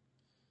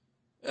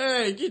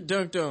 Hey, get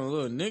dunked on,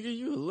 little nigga.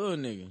 You a little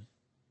nigga.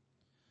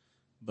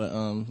 But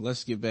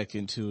let's get back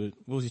into it.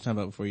 What was you talking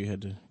about before you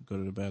had to go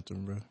to the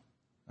bathroom, bro?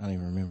 I don't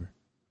even remember.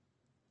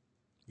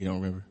 You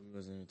don't remember? We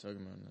wasn't even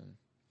talking about nothing.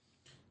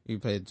 You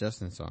played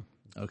Justin's song.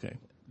 Okay.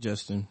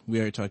 Justin. We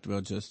already talked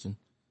about Justin.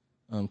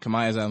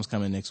 Kamaya's album's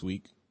coming next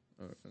week.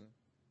 Oh,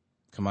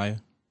 Kamaya?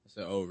 I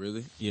said, oh,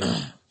 really? Yeah.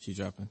 She's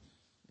dropping.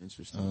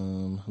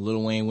 Interesting.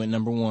 Lil Wayne went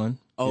number 1.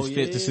 Oh,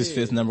 yeah. This is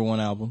his 5th number 1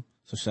 album.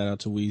 So shout out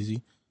to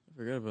Weezy. I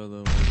forgot about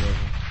Lil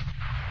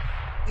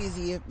Wayne.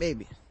 Easy,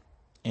 baby.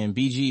 And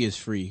BG is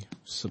free,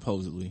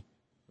 supposedly.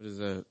 What is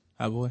that?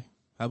 High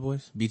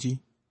Boys? BG?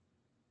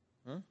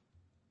 Huh?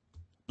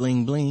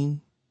 Bling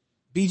Bling.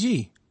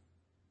 BG.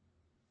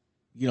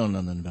 You don't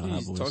know nothing about What High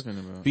he's Boys. Talking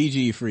about?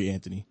 BG free,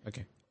 Anthony.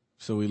 Okay.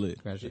 So we lit.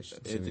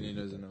 Congratulations. Anthony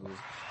doesn't know this.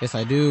 Yes,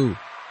 I do.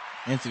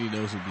 Anthony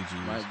knows who BG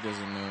is. Mike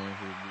doesn't know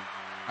who BG is.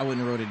 I wouldn't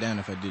have wrote it down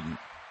if I didn't.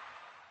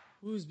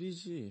 Who is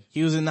BG?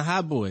 He was in the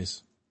Hot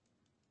Boys.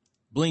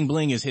 Bling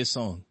Bling is his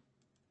song.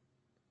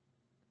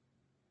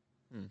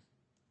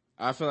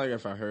 I feel like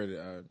if I heard it,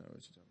 I would know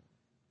what you're talking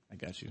about. I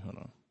got you. Hold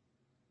on.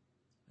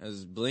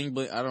 As Bling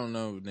Bling, I don't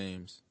know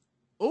names.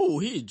 Oh,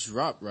 he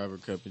dropped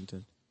Robert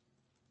Cuppington.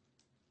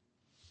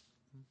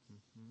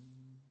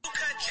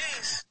 Cut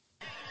jeans.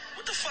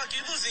 What the fuck,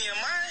 you losing your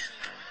mind?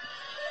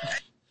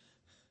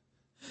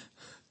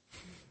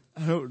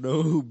 I don't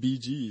know who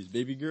BG is.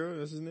 Baby Girl,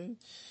 that's his name?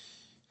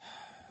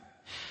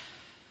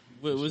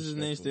 What's his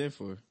name stand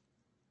for?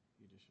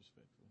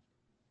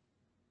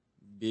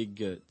 Big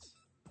Guts.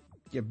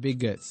 Yeah, Big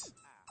Guts.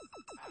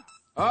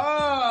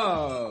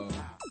 Oh!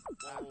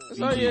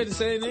 That's all you had to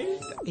say,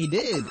 nigga. He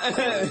did.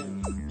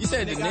 You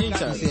said the name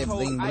time. He said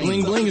bling bling.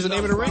 Bling Bling is the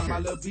name of the My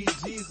record. little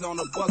BG's on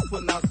the bus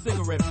putting out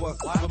cigarette butts.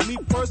 But me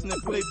personally,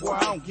 Playboy, I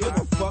don't give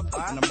a fuck.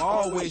 And I'm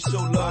always show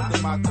love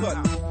in my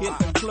cut. Hit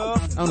the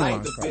club,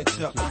 light the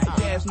bitch up.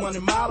 Cash money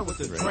model with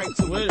the drink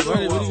to What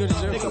are you gonna do?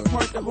 Nigga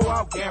perk the hoe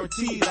out,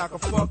 guaranteed I can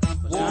fuck.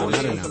 Wall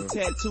I'm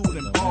tattooed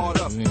and barred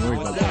up. I ain't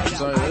worried about that.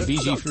 Sorry,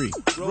 BG free.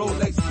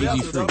 Rolex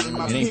BG free.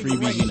 It ain't free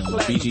BG no more.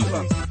 BG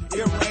free.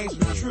 Earrings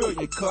with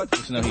trillion cut.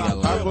 Just know he got a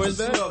lot. Boys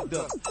back?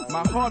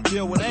 My heart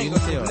deal with anger,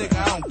 nigga,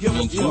 I don't give a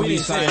fuck. QB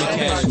signed the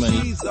Cash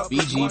Money.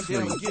 BG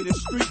free.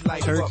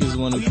 Turk is the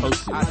one who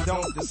posted it. I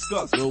don't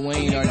discuss. Lil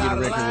Wayne already did a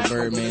record with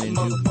Birdman and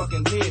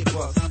Juke.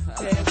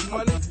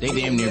 They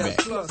damn near back.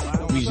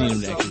 We just need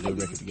them to actually do a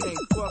record together.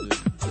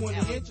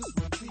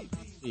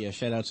 Yeah,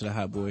 shout out to the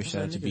Hot Boys.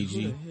 Shout out to BG.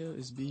 Who the hell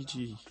is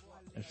BG?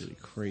 That's really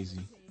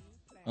crazy.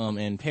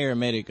 And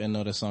Paramedic, I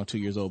know that song 2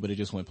 years old, but it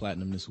just went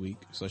platinum this week.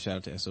 So shout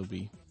out to SOB.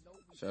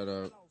 Shout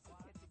out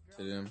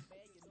to them.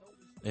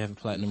 They have a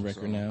platinum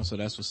record now, so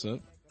that's what's up.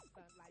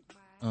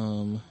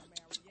 Oh,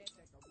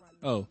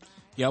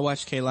 y'all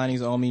watched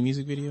Kehlani's All Me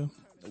music video?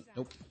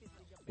 Nope.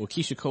 Well,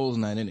 Keisha Cole's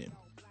not in it.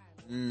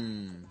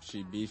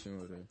 She beefing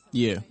with her.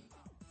 Yeah.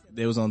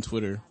 They was on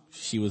Twitter.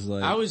 She was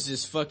like... I was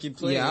just fucking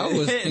playing. Yeah, I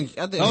was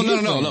thinking...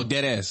 Oh, no,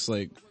 dead ass.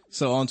 Like,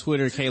 so on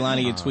Twitter,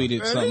 Kehlani had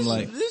tweeted something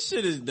like... This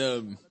shit is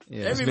dumb.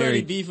 Yeah,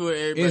 everybody beefing with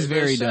everybody. It's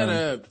very dumb. Shut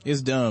up.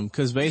 It's dumb,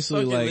 cause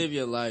basically Fucking like... live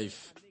your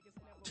life.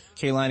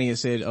 Kehlani had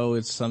said, oh,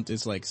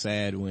 it's like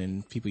sad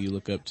when people you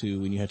look up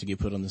to, when you have to get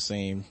put on the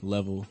same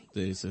level,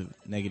 that it's a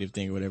negative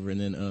thing or whatever. And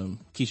then,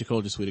 Keisha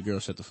Cole just tweeted, girl,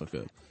 shut the fuck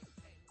up.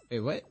 Wait,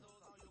 what?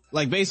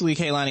 Like basically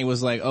Kehlani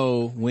was like,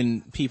 oh,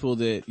 when people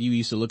that you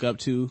used to look up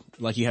to,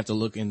 like you have to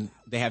look and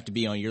they have to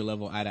be on your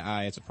level eye to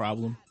eye, it's a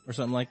problem or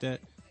something like that.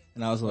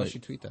 And I was Why like, she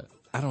tweet that?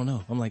 I don't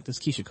know. I'm like, that's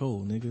Keisha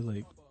Cole, nigga.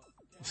 Like,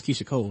 it's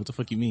Keisha Cole. What the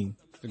fuck you mean?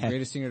 The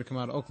greatest singer to come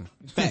out of Oakland.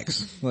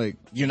 Facts. Like,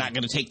 you're not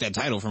gonna take that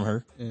title from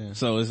her. Yeah.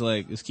 So it's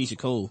like, it's Keisha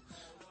Cole.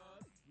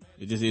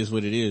 It just is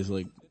what it is.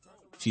 Like,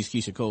 she's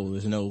Keisha Cole.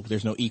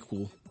 There's no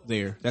equal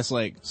there. That's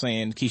like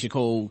saying Keisha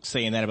Cole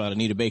saying that about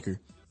Anita Baker.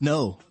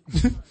 No.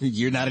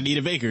 You're not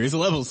Anita Baker. There's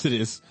levels to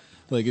this.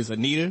 Like, it's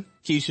Anita,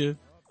 Keisha,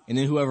 and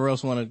then whoever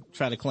else want to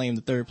try to claim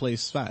the third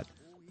place spot.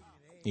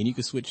 And you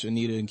can switch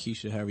Anita and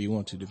Keisha however you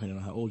want to, depending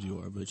on how old you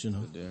are, but you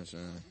know.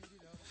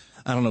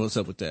 I don't know what's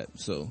up with that,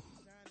 so.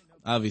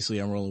 Obviously,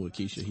 I'm rolling with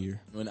Keisha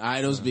here. When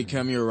idols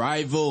become your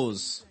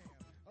rivals.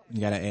 You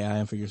gotta AI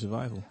him for your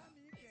survival.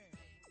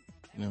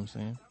 You know what I'm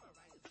saying?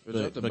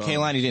 But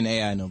Kehlani didn't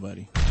AI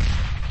nobody.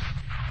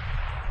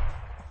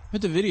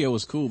 But the video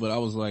was cool, but I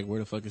was like, where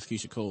the fuck is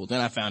Keisha Cole? Then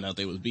I found out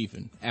they was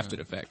beefing after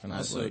the fact, and I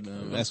was like,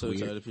 that's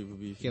weird.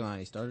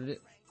 Kehlani started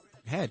it?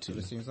 Had to.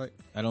 It seems like.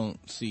 I don't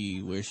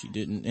see where she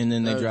didn't. And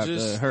then they dropped,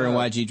 her and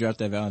YG dropped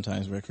that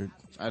Valentine's record.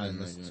 I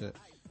didn't listen to it.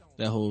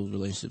 That whole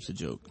relationship's a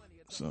joke.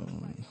 So.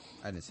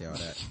 I didn't see all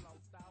that.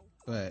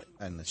 But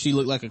I didn't listen. She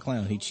looked like a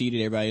clown. He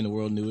cheated. Everybody in the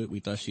world knew it. We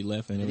thought she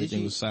left and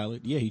everything was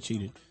solid. Yeah, he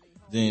cheated.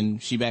 Then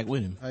she back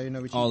with him. How you know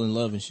we cheated? All in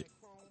love and shit.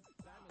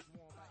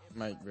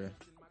 Mike, bro.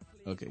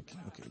 Okay,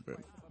 bro.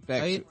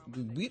 Back to,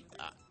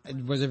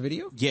 was there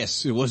video?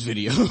 Yes, it was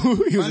video.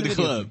 He was in the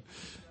club.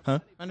 Huh?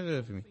 Find a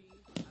video for me.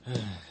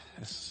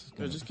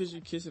 Bro, just cause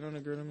you kissing on a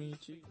girl, I mean you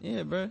cheat.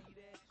 Yeah, bro.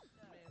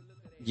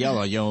 Y'all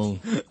are young.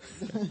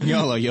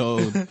 Y'all are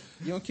young.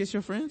 You don't kiss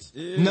your friends?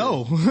 Yeah.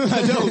 No,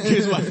 I don't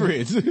kiss my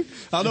friends.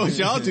 I know what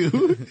y'all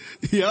do.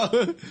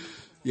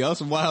 Y'all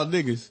some wild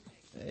niggas.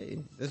 Hey,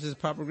 this is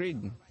proper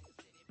greeting.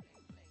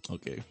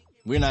 Okay.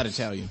 We're not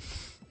Italian.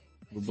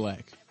 We're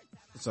black.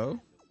 So?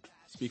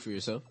 Speak for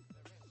yourself.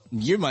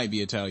 You might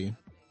be Italian.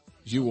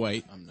 You're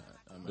white. I'm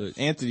not.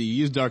 Anthony,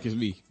 you're as dark as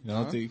me. I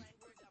don't think.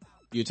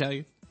 You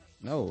Italian?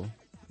 No.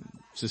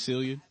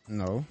 Sicilian?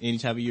 No. Any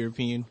type of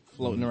European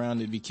floating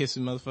around and be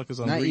kissing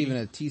motherfuckers on Not greeting?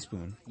 even a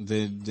teaspoon.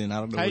 Then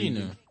I don't know. How do you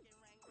know?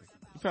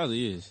 He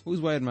probably is.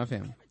 Who's white in my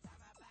family?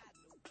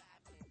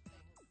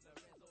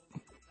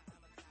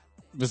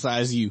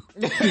 Besides you.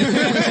 I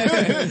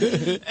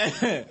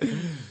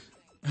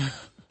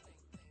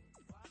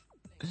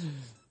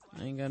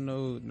ain't got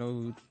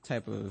no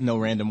type of... No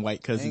random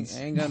white cousins.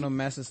 I ain't got no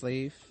master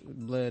slave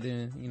blood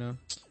in, you know.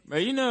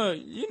 But you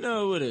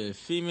know what a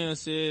female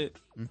said?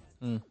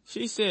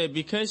 She said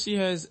because she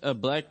has a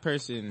black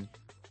person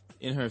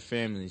in her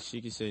family, she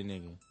can say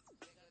nigga.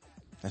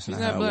 That's not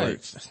how it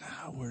works. That's not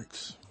how it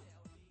works.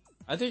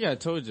 I think I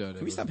told y'all that.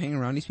 Can we stop hanging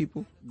around these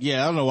people?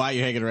 Yeah, I don't know why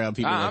you're hanging around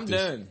people like I'm this.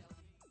 done.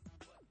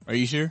 Are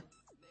you sure?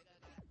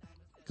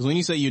 Because when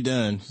you say you're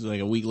done, it's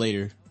like a week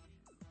later.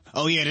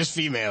 Oh yeah, this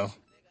female.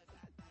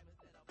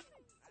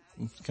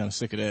 I'm kind of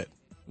sick of that.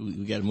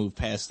 We got to move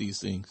past these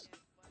things.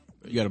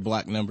 You got to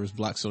block numbers,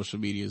 block social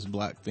medias,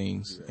 block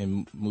things,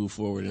 and move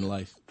forward in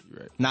life.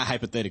 You're right. Not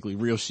hypothetically,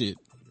 real shit.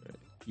 Right.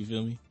 You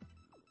feel me?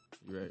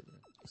 You're right.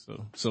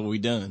 So we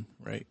done,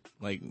 right?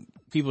 Like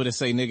people that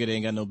say nigga, they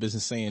ain't got no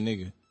business saying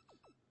nigga.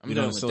 I'm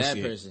done with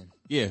that person.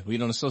 Yeah, we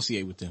don't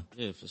associate with them.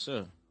 Yeah, for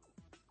sure.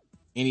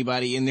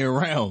 Anybody in their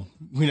realm,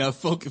 we not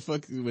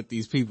fucking with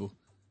these people.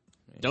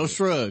 Don't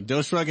shrug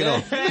it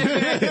off.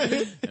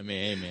 I mean,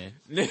 hey man.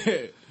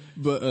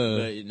 But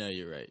no,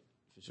 you're right.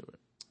 For sure.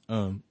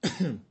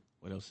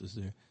 What else is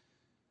there?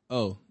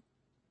 Oh.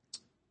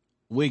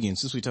 Wiggins,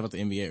 since we talked about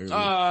the NBA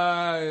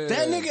earlier.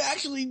 That nigga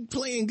actually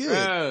playing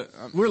good.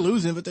 We're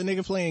losing, but that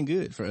nigga playing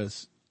good for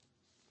us.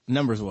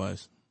 Numbers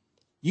wise.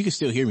 You can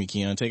still hear me,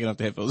 Keon, taking off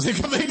the headphones. It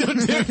can make no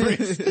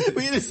difference.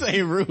 We in the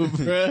same room,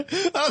 bruh.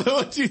 I don't know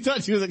what you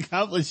thought you was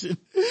accomplishing.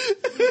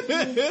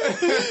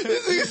 This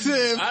nigga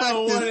said, I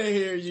don't want to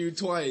hear you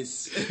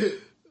twice.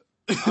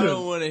 I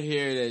don't want to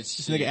hear that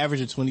shit. This nigga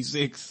averaging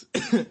 26.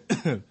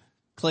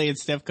 Clay and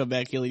Steph come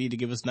back, he only need to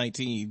give us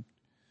 19.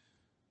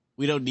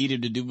 We don't need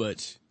him to do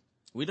much.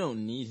 We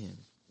don't need him.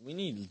 We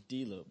need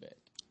D-Lo back.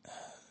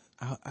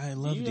 I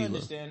love D-Lo. Do you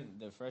understand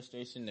the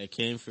frustration that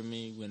came from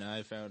me when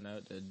I found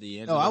out that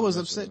the I was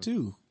upset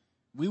too.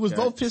 We was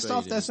both pissed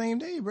off that same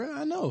day, bro.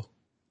 I know.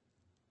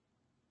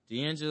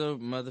 D'Angelo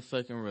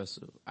motherfucking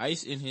Russell,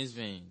 ice in his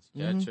veins,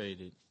 got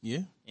traded. Yeah.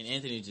 And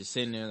Anthony just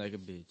sitting there like a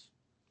bitch.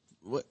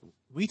 What?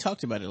 We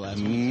talked about it last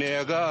week.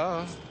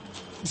 Nigga.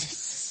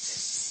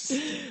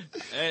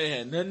 That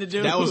had nothing to do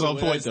with it. That was on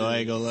point though, I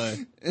ain't gonna lie.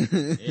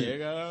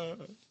 Nigga.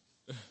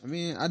 I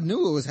mean, I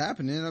knew it was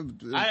happening.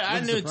 I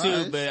knew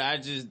too, but I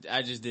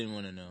just didn't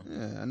want to know.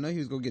 Yeah, I know he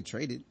was gonna get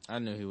traded. I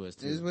knew he was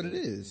too. It is what it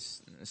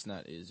is. It's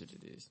not is what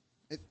it is.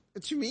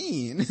 What you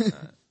mean?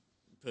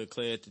 Put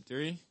Clay at the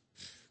 3.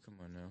 Come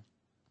on now.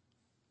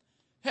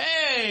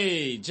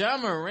 Hey,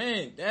 John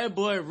Morant, that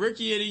boy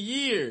rookie of the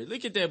year.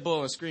 Look at that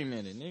ball and scream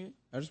at it, nigga.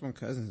 I just want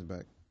Cousins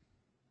back.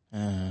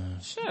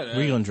 Shut up.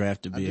 We're gonna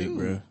draft a big,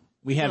 bro.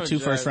 We have 2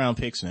 first-round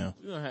picks now.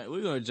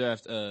 We're gonna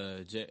draft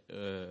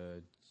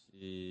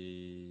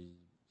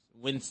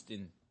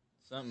Winston.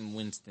 Something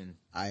Winston.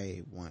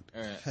 I want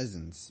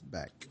Cousins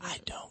back. I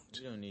don't.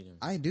 We don't need him.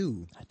 I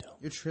do. I don't.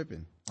 You're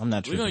tripping. I'm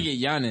not tripping. We're gonna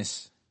get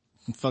Giannis.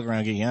 Fuck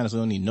around, get Giannis. We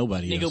don't need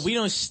nobody else. Nigga, we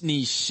don't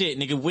need shit.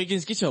 Nigga,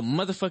 Wiggins, get your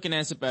motherfucking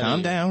ass up out of here.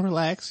 Calm down,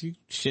 relax. You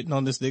shitting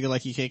on this nigga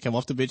like he can't come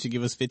off the bench and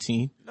give us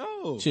 15.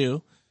 No.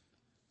 Chill.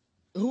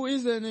 Who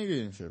is that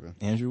nigga? Tripping.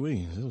 Andrew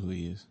Wiggins. That's who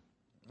he is.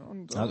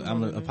 I'm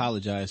gonna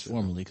apologize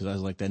formally because I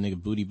was like that nigga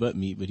booty butt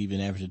meat, but he been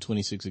averaging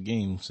 26 a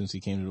game since he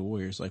came to the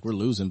Warriors. Like we're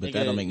losing, but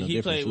that don't make no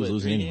difference. Who's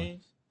losing anyway?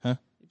 Games? Huh?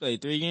 He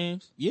played 3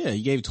 games? Yeah,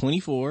 he gave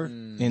 24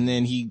 and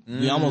then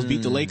we almost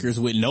beat the Lakers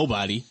with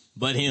nobody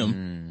but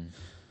him.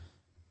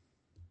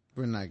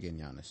 We're not getting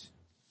Giannis.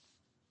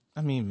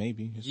 I mean,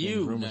 maybe.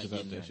 You rumors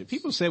about that shit.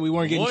 People said we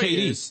weren't getting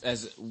Warriors KD.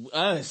 As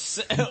us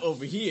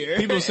over here.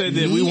 People said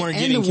that we weren't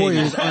getting the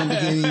Warriors KD. aren't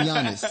getting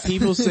Giannis.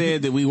 People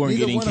said that we weren't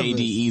Neither getting one of KD us.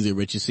 either,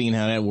 but you seen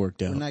how that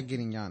worked out. We're not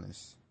getting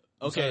Giannis.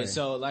 Okay,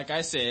 so like I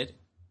said,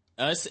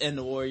 us and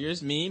the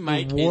Warriors, me,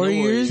 Mike, and the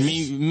Warriors?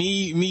 Warriors.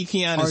 Me,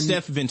 Keon, and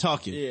Steph have been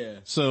talking. Yeah.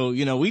 So,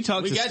 we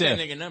talked to We got Steph.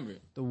 that nigga number.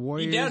 The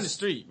Warriors. He down the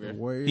street,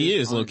 bro. He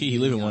is low key. He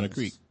live in Walnut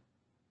Creek.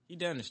 He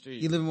down the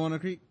street. You live in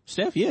Walnut Creek?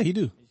 Steph, yeah, he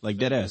do. Like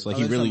dead ass. Like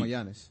he really.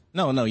 Giannis.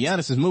 No,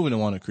 Giannis is moving to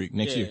Walnut Creek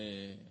next year.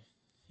 Yeah.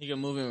 He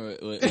gonna move in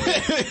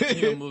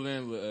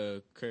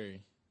with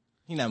Curry.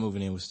 He not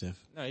moving in with Steph.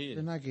 No, he is.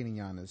 They're not getting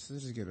Giannis.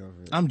 Let's just get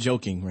over it. I'm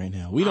joking right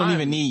now. We don't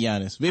even need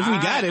Giannis. But if we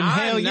got him,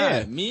 hell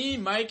yeah. Me,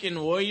 Mike,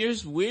 and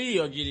Warriors, we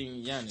are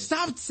getting Giannis.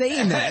 Stop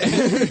saying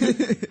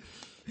that.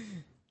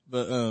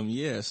 But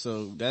yeah,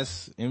 so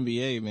that's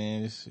NBA,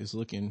 man. It's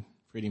looking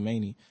pretty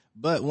manny.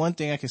 But one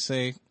thing I can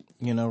say,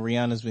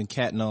 Rihanna's been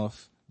catting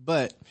off.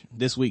 But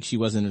this week she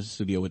wasn't in the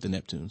studio with the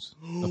Neptunes.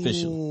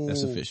 Official.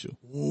 That's official.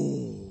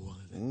 Ooh,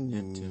 the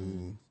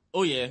Neptunes.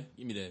 Oh yeah,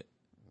 give me that.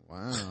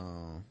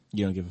 Wow.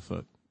 You don't give a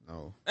fuck.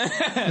 No. I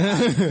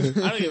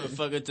don't give a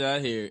fuck until I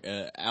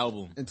hear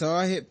album. Until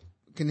I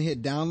can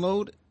hit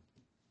download.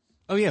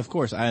 Oh yeah, of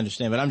course I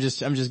understand, but I'm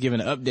just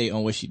giving an update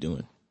on what she's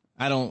doing.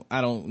 I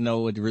don't know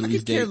what the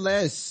release date. I could care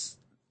less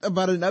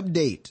about an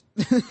update.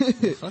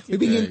 We've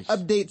been getting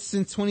updates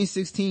since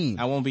 2016.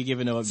 I won't be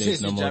giving no updates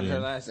Since no more. her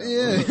last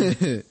album.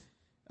 Yeah.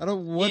 I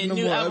don't want no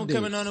new more album updates.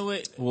 coming on the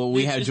way. Well,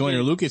 we have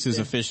Joyner Lucas's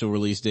official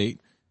release date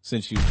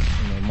since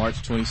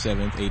March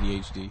 27th,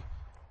 ADHD.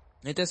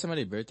 Ain't that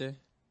somebody's birthday?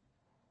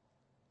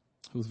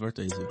 Whose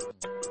birthday is it?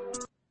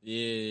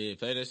 Yeah,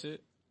 play that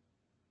shit.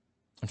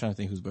 I'm trying to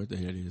think whose birthday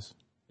that is.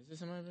 Is it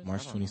somebody's birthday?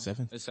 March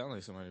 27th? It sounds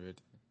like somebody's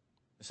birthday.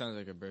 It sounds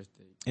like a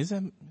birthday. Is that?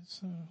 Let me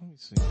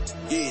see.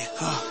 Yeah,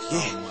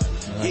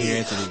 I hear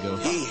Anthony go.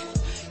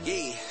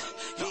 yeah.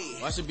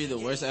 Why should be the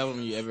worst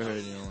album you ever heard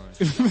in your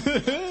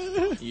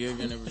life? You're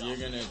gonna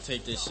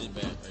take this shit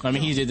back. Right I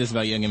mean, he did this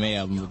about Young M.A.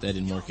 album, but that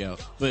didn't work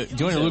out. But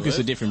Joyner Lucas is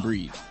a different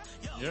breed.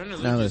 Joyner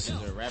Now Lucas listen.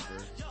 is a rapper.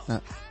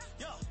 That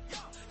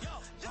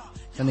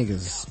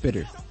nigga's a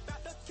spitter.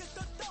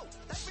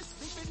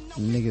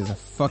 Nigga's a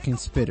fucking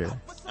spitter.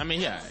 I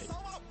mean, yeah.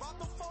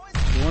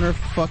 Joyner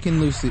fucking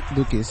Lucas.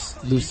 Joyner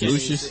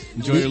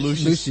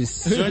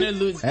Lucius. Joyner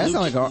That sound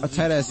like a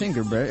tight ass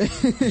singer, bro.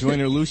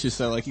 Joyner Lucius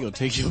sound like he gonna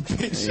take your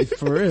bitch. Hey,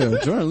 for real.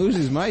 Joyner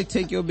Lucius might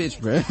take your bitch,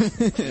 bro.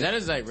 Is that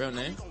his like real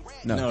name?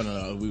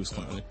 No. We was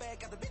calling.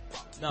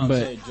 No, I'm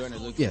But- saying Joyner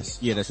Lucas. Yes.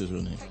 Yeah, that's his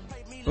real name.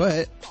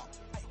 But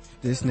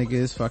this nigga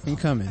is fucking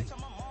coming.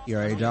 He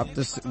already dropped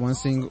this one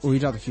single. Or he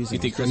dropped a few singles. You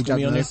think Chris he gonna dropped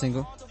be on another there?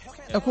 single?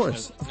 Of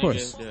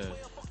course.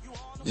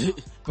 Yeah.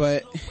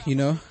 But, you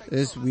know,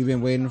 we've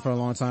been waiting for a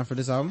long time for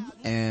this album,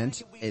 and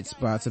it's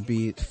about to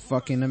be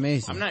fucking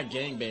amazing. I'm not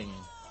gangbanging.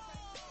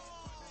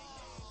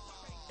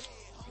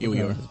 Here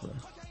we are.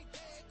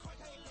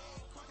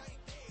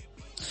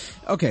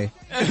 Okay.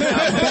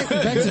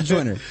 back to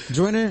Joyner.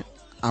 Joyner,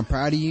 I'm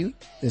proud of you.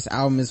 This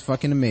album is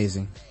fucking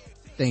amazing.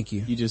 Thank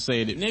you. You just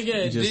said it.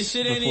 Nigga, this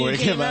shit ain't before even it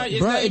came came out. out.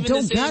 It's Bruh, not it even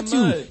don't the got same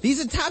to. month.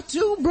 These are top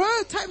 2,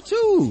 bruh. Type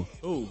 2.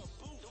 Ooh.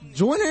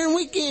 Joyner and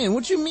Weekend.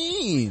 What you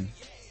mean?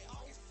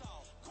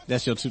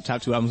 That's your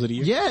top 2 albums of the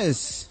year?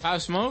 Yes. Pop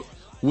Smoke?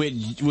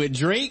 With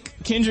Drake,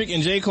 Kendrick,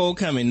 and J. Cole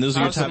coming, those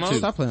are your top 2.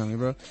 Stop playing on me,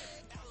 bro.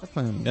 Stop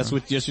playing on me. That's bro.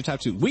 with just your top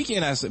 2.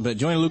 Weekend, I said, but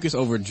Joyner Lucas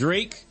over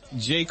Drake,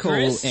 J. Cole,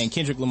 Chris? and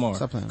Kendrick Lamar.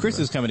 Stop playing, Chris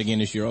bro. is coming again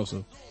this year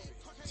also.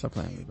 Stop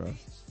playing on me, bro.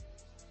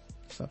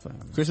 Stop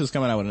playing on me. Chris is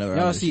coming out with another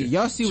album this year.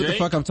 Y'all see what the Drake?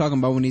 fuck I'm talking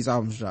about when these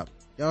albums drop.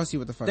 Y'all see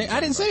what the fuck I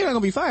didn't say they're not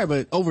gonna be fire,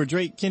 but over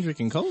Drake, Kendrick,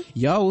 and Cole?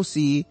 Y'all will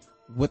see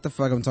what the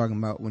fuck I'm talking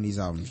about when these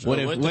albums drop. What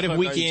if what the fuck are you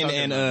Weekend talking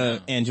and about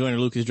now? and Joyner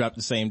Lucas drop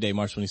the same day,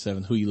 March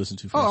 27th? Who you listen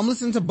to first? Oh, I'm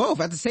listening to both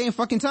at the same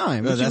fucking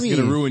time. What that's you mean?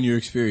 gonna ruin your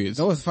experience.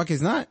 No, the fuck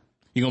it's not.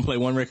 You gonna play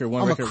one record, I'm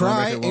gonna record,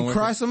 cry one record, and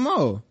cry some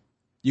more.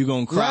 You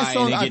gonna cry Last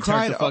song and then I get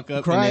cried, turned the fuck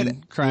up cried, and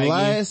then cry again?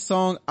 last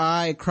song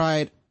I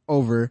cried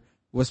over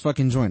was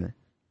fucking Joyner.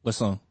 What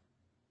song?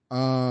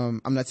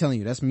 I'm not telling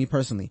you. That's me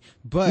personally.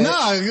 But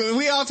No,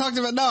 we all talked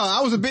about,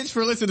 I was a bitch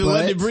for listening to But-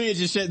 London Bridge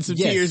and shedding some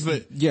yes, tears,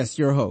 but yes,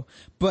 you're a hoe.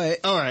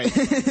 But alright.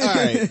 I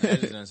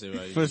just don't see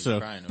why you For sure.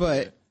 crying over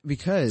but that.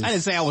 because I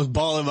didn't say I was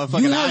bawling my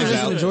fucking you haven't eyes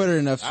listened out. to Joyner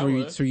enough I for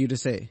would. you to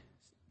say.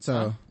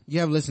 So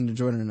you have listened to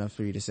Joyner enough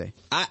for you to say.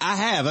 I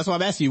have. That's why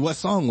I'm asking you, what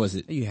song was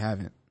it? You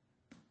haven't.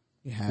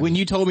 You haven't. When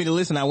you told me to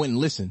listen, I went and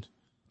listened.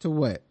 To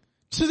what?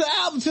 To the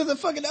album, to the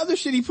fucking other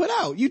shit he put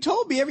out. You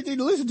told me everything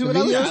to listen to, and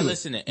I video? I listened to it.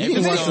 listen to You every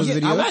didn't watch song. those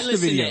videos? I I watched the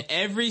listen video. to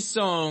every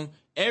song,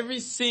 every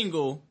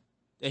single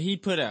that he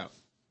put out.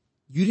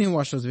 You didn't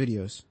watch those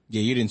videos.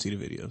 Yeah, you didn't see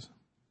the videos.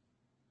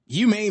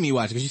 You made me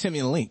watch it because you sent me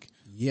a link.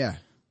 Yeah.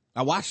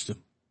 I watched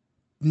them.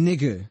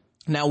 Nigga.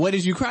 Now, what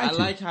did you cry I to?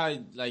 like how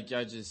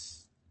y'all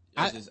just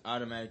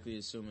automatically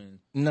assuming.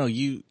 No,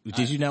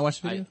 did you not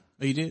watch the video?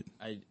 Oh, you did?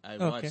 I Okay,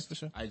 watched. for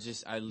sure. I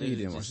didn't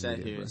literally watch just the sat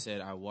video, here bro. and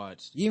said I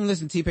watched. You even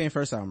listened to T-Pain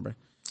first album, bro.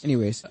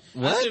 Anyways.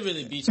 I should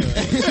really beat your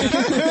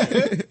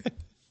ass.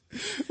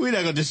 We're not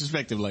gonna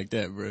disrespect him like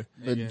that, bro.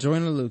 But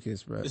Joyner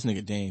Lucas, bro. This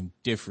nigga damn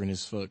different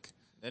as fuck.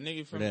 That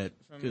nigga For from that.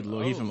 Good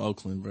lord, he from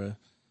Oakland, bro.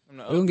 We're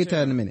gonna get to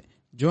that in a minute.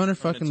 Joyner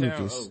fucking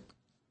Lucas.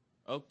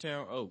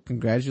 Oaktown, Oak.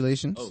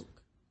 Congratulations Oak.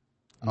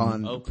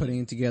 on Oakland.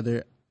 putting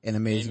together an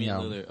amazing Damian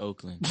album. Lillard,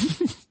 Oakland.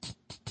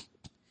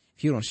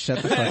 If you don't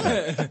shut the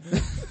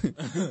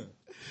fuck up.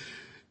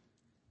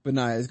 But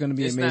nah, it's gonna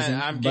be It's amazing.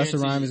 not- I'm Busta guaranteed-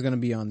 Rhymes is gonna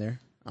be on there.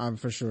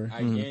 For sure.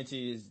 I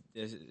guarantee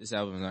this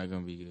album's not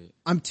gonna be good.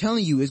 I'm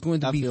telling you, it's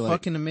going to I be feel like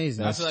fucking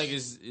amazing. I feel like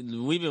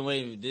we've been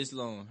waiting this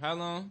long. How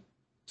long?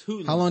 Too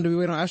long. How long do we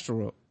wait on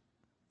Astroworld?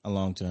 A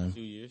long time.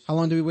 2 years. How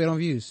long do we wait on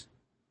Views?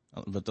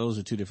 But those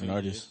are two different 2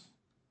 artists. years.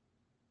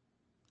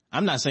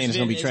 I'm not saying it's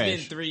gonna be trash.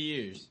 It's been 3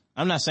 years.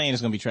 I'm not saying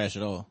it's gonna be trash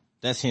at all.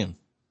 That's him.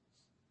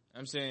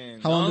 I'm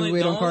saying. How long do we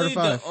wait on Carter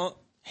 5?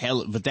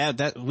 Hell, but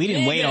that we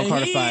didn't wait on Nigga,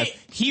 Carter he- 5.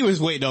 He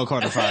was waiting on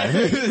Carter 5.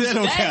 that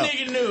don't That count.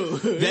 nigga knew.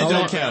 That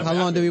don't count. How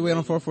long do we wait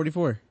on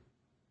 444?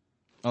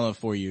 Oh,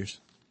 4 years.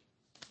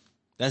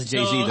 That's Jay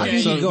Z So, though.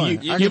 okay. So Keep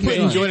going. you're I can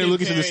putting keep Joyner going.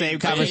 Lucas in the same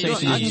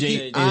conversation I as can Jay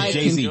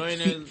keep- Z.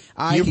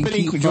 Joyner- You're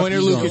putting Joyner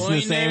Lucas in the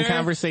Joyner same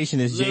conversation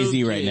as Jay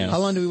Z right How now.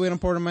 long do we wait on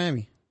Port of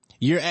Miami?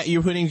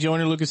 You're putting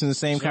Joyner Lucas in the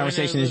same Joyner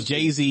conversation as Lucas.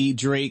 Jay Z,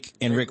 Drake,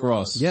 and Rick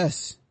Ross.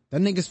 Yes. That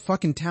nigga's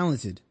fucking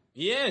talented.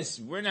 Yes,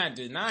 we're not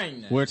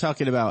denying that. We're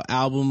talking about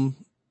album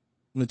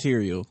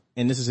material,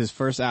 and this is his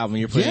first album.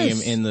 You're putting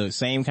Yes. him in the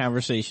same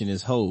conversation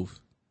as Hove.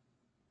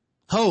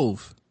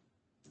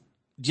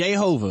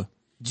 J-Hova,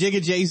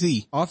 Jigga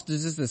Jay-Z. Off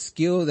this is the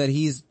skill that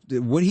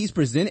what he's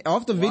presenting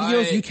off the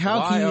videos.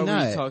 How can you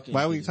not?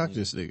 Why would you talk to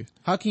this nigga?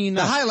 How can you The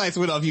not? highlights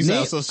went off. You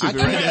sound so stupid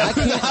I right can't- now. I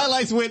can't- The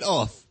highlights went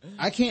off.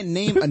 I can't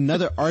name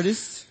another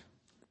artist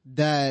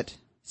that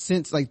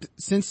since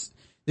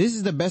this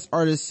is the best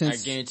artist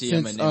since. I guarantee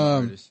I'm since, a name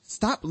artist.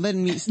 Stop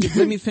letting me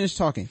let me finish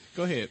talking.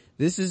 Go ahead.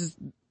 This is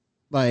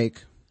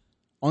like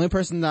only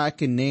person that I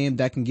can name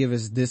that can give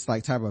us this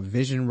like type of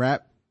vision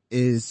rap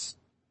is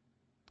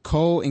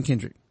Cole and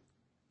Kendrick.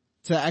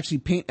 To actually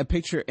paint a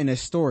picture in a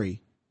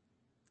story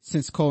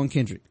since Cole and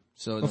Kendrick.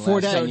 So in the Before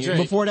last that, 10 years-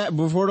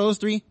 before those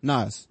three,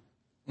 Nas.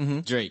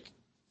 Drake.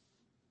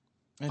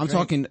 I'm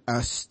talking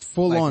a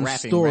full on Like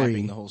story,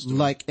 rapping the whole story.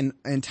 like an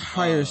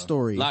entire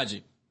story.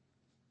 Logic.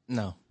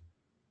 No.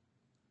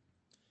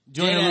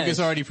 Joyner Dead Lucas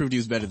ass. already proved he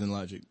was better than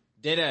Logic.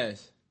 Dead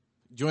ass.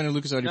 Joyner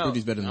Lucas already No, proved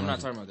he's better than I'm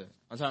not Logic. talking about that.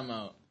 I'm talking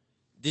about.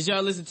 Did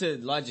y'all listen to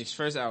Logic's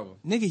first album?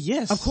 Nigga,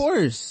 yes. Of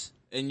course.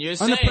 And you're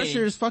saying Under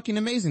Pressure is fucking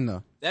amazing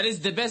though. that is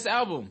the best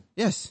album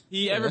Yes.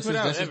 he ever put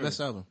out. That's his Ever. best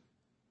album.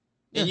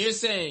 And Yes. you're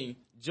saying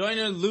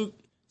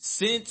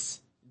since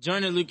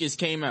Joyner Lucas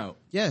came out,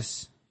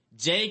 Yes.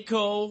 J.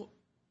 Cole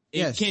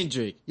and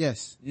Kendrick.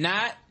 Yes.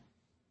 Not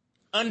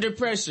Under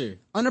Pressure.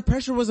 Under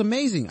Pressure was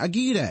amazing. I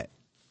give you that.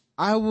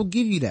 I will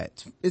give you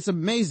that. It's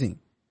amazing.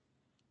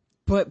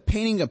 But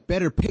painting a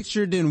better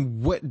picture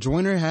than what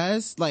Joyner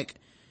has, like,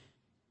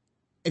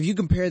 if you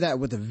compare that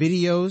with the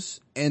videos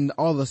and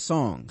all the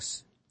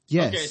songs,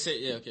 yes.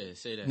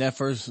 Say that. That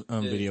first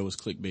video was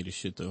clickbait as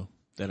shit though.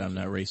 That I'm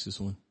not racist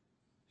one.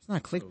 It's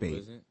not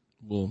clickbait.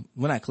 Well,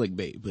 not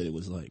clickbait, but it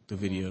was like the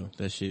video.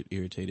 That shit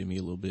irritated me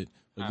a little bit.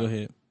 But go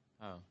ahead.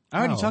 How? I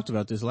already talked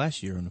about this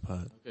last year on the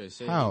pod. Okay,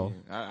 say How?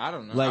 I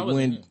don't know. Like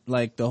when,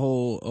 like the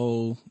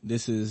whole,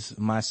 this is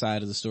my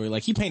side of the story.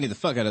 Like he painted the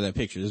fuck out of that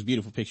picture. This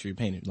beautiful picture he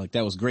painted. Like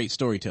that was great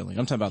storytelling.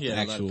 I'm talking about the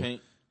actual.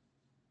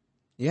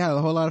 Yeah,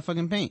 a whole lot of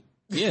fucking paint.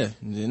 Yeah,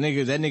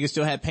 that nigga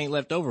still had paint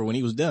left over when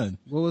he was done.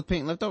 What was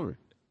paint left over?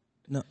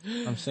 No,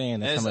 I'm saying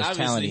that's how much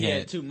talent he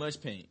had. Too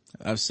much paint.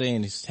 I'm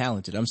saying he's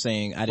talented. I'm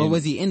saying I didn't. But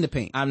was he in the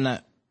paint? I'm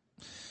not.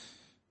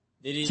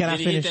 Can I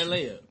finish? Hit that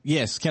layup?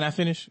 Yes. Can I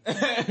finish?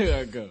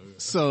 Go.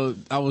 So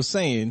I was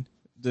saying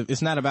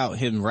it's not about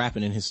him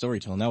rapping in his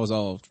storytelling. That was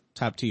all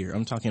top tier.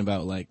 I'm talking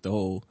about like the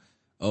whole,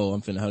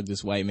 I'm finna hug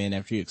this white man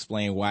after you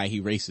explain why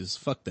he racist.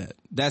 Fuck that.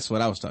 That's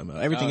what I was talking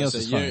about. Everything else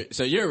is fine.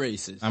 So you're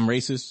racist. I'm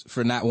racist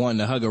for not wanting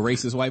to hug a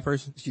racist white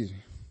person? Excuse me.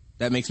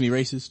 That makes me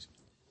racist?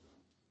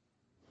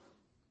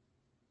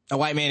 A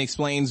white man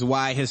explains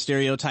why his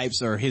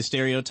stereotypes are his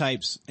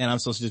stereotypes, and I'm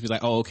supposed to just be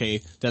like, oh,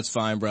 okay, that's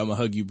fine, bro. I'm gonna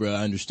hug you, bro.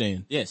 I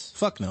understand. Yes.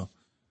 Fuck no.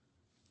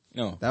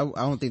 No. I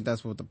don't think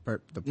that's what the point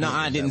No,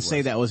 I didn't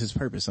say that was his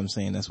purpose. I'm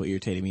saying that's what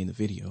irritated me in the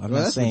video. I'm not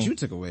that's saying what you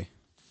took away.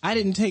 I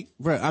didn't take,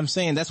 bro. I'm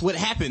saying that's what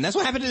happened. That's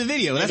what happened in the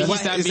video. Is that what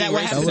happened? That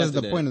wasn't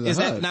the point of the hug. Is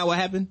that not what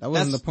happened? That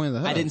wasn't the point of the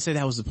hug. I didn't say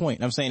that was the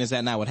point. I'm saying, is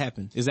that not what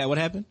happened? Is that what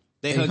happened?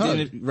 They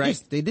hugged. Right?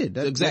 Yes, they did.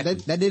 Exactly.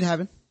 That did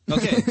happen.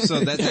 Okay,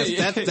 so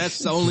that's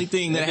the only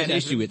thing that I had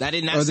issue with. I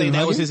did not say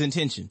that was his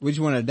intention. Would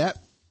you want to adapt?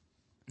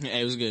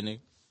 Hey, it was good, nigga.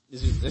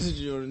 This is what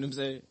you want to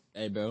say?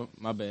 Hey, bro,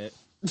 my bad.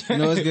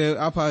 No, it's good.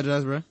 I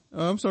apologize, bro.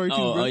 Oh, I'm sorry too,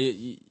 bro.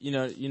 You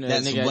know, that's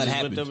that nigga what just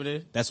happened. over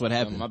there? That's what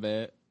happened. My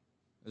bad.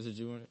 That's what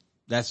you wanted?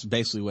 That's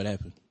basically what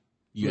happened.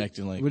 You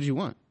acting like. What did you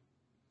want?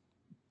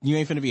 You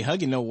ain't finna be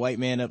hugging no white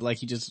man up like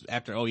he just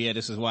after, oh yeah,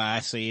 this is why I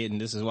say it and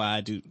this is why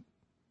I do.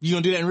 You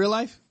gonna do that in real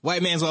life?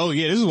 White man's like, oh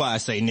yeah, this is why I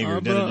say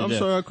nigger. Bro, I'm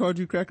sorry I called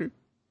you cracker.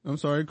 I'm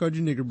sorry I called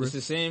you nigger, bro. It's the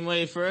same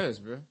way for us,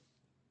 bro.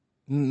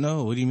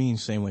 No, what do you mean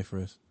same way for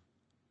us?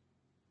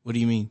 What do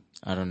you mean?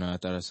 I don't know. I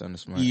thought I sounded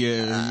smart.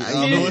 Yeah, I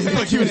don't know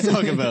what you were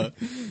talking about.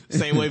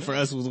 Same way for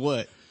us was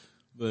what?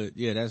 But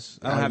yeah,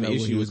 I don't have an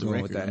issue with the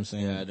record. I'm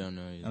saying, yeah, I don't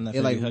know either. I'm not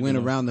it like went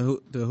around the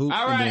hoop.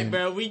 All right,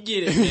 bro, we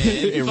get it,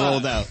 man. It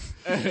rolled out.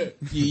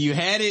 You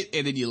had it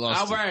and then you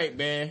lost it. All right,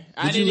 man.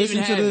 Did you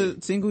listen to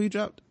the single you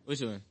dropped?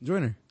 Which one?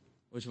 Joyner.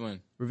 Which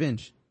one?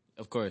 Revenge.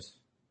 Of course.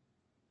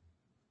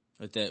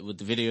 With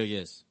the video,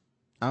 yes.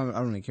 I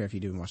don't really care if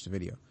you didn't watch the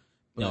video.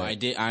 No, I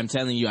did. I'm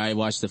telling you, I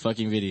watched the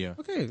fucking video.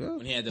 Okay, go.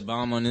 When he had the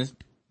bomb on this.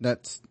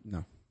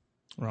 No.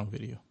 Wrong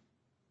video.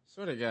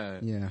 Swear to God.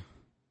 Yeah.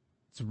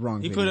 It's a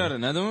wrong video. He put out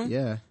another one?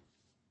 Yeah.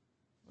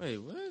 Wait,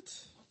 what?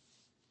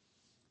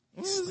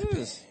 What is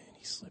this?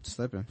 He slipped.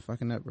 Slipping.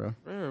 Fucking up, bro.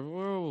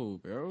 Whoa,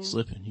 bro.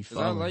 Slipping. You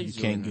falling. You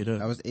can't get up.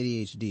 That was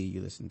ADHD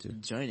you listened to.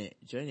 Join it.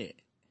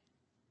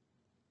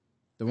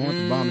 The one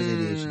with the bomb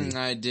is ADHD.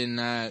 I did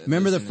not.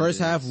 Remember the first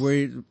half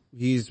where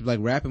he's like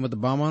rapping with the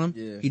bomb on him?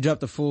 Yeah. He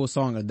dropped the full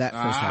song of that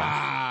first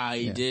half.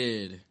 He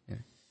did. Yeah.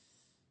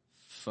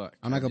 Fuck.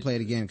 I'm not gonna play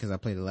it again because I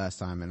played it last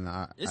time and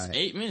It's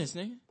 8 minutes,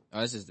 nigga.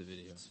 Oh, this is the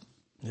video.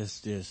 Yes,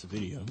 the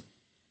video.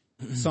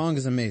 The song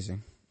is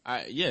amazing.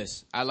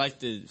 Yes, I like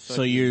the.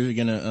 So you're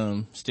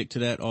gonna stick to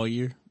that all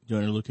year?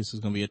 Joyner Lucas is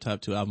gonna be a top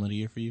 2 album of the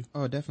year for you?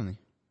 Oh, definitely.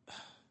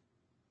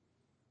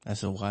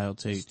 That's a wild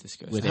take.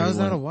 How's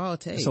that a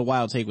wild take? It's a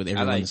wild take with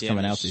everyone that's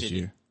coming out this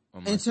year.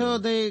 Until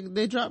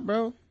they drop,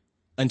 bro.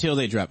 Until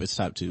they drop, it's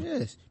top 2.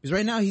 Yes, because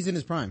right now he's in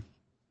his prime.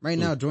 Right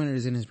now, Joyner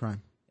is in his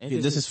prime.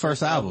 This is his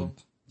first album.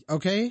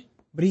 Okay,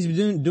 but he's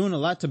been doing a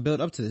lot to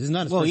build up to this. It's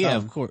not his first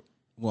album. Of course.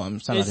 Well, I'm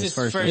talking about his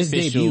first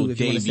official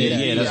debut.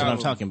 Yeah, that's what I'm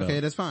talking about. Okay,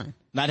 that's fine.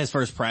 Not his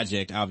first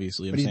project,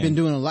 obviously. But he's been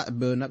doing a lot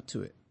building up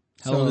to it.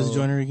 How old is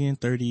Joyner again?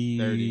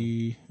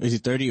 30. Is he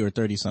 30 or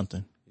 30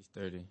 something? He's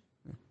 30.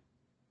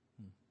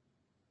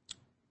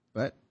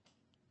 But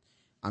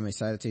I'm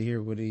excited to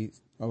hear what he.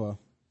 Oh well,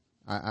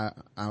 I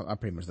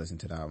pretty much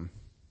listened to the album.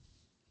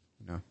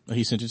 You know. Oh,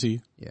 he sent it to you?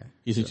 Yeah.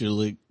 He sent you the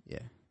link? Yeah.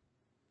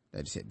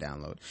 I just hit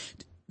download.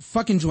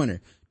 Fucking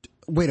Joyner.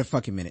 Wait a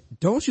fucking minute.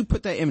 Don't you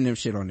put that Eminem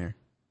shit on there?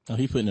 Oh,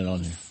 he putting it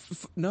on there.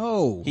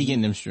 No. He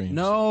getting them streams.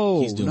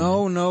 No. He's doing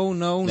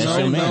no. That's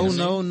your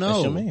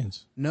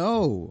man's.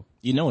 No.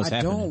 You know what's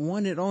happening. I don't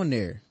want it on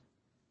there.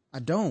 I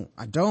don't.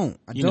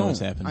 You know what's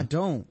happening. I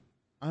don't.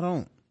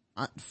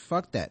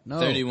 Fuck that. No.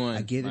 31.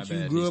 I get that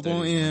you grew up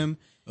on M.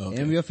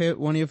 Okay. M,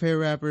 one of your favorite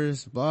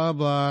rappers, blah,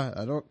 blah.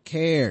 I don't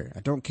care.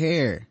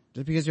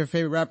 Just because you're a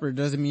favorite rapper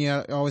doesn't mean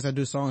you always have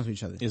to do songs with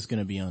each other. It's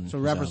gonna be on So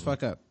rappers album.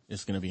 fuck up.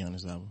 It's gonna be on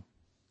his album.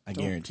 I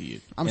guarantee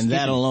you.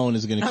 That alone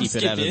is gonna keep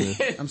it out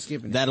of I'm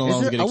skipping it. That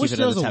alone is gonna keep it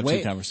out of the top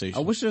 2 conversation.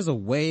 I wish there was a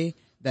way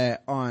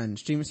that on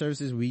streaming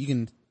services where you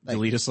can like,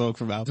 delete a song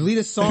from album. Delete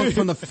a song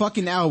from the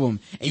fucking album,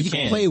 and you can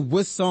can play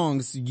what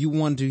songs you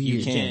want to hear.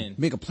 You can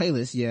Make a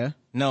playlist. Yeah.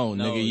 No,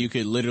 nigga, you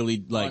could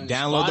literally like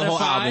download Spotify, the whole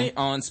album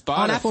on Spotify,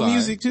 on Apple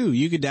Music too.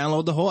 You could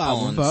download the whole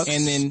album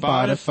and then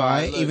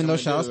Spotify. Look, even though I'm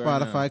shout out gonna do it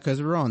right Spotify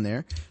because we're on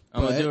there.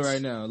 I'm gonna do it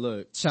right now.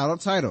 Look, shout out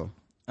Tidal.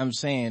 I'm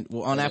saying,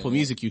 well, on Apple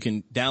Music you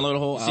can download a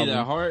whole See that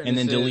album heart? and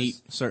then It says- delete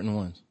certain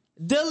ones.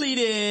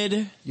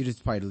 deleted. You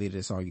just probably deleted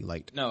a song you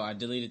liked. No, I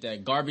deleted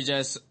that garbage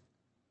ass.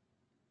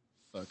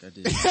 Fuck, I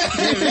did.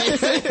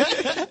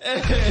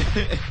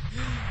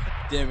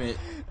 Damn it.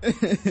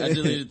 I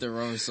deleted the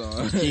wrong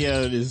song.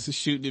 Keon is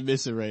shooting and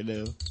missing right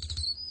now.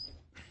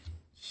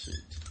 Shit.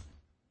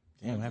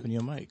 Damn, what happened to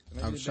your mic?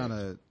 I was trying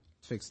to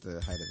fix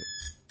the height of it.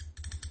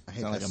 I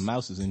hate Sound like that. a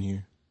mouse is in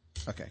here.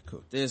 Okay,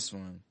 cool. This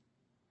one.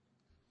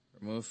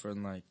 Remove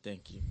from like,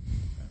 thank you.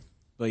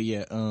 But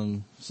yeah,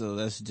 so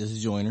that's just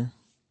Joyner.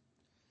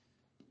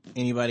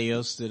 Anybody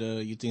else that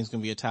you think is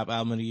gonna be a top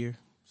album of the year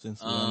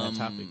since we're on that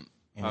topic?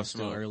 And Pop it's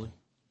still Smoke. early.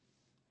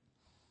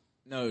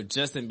 No,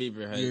 Justin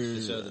Bieber has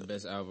for sure the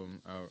best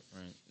album out,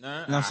 right?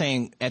 Nah, And I'm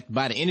saying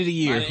by the end of the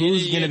by year, the end of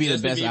who's the gonna year, be the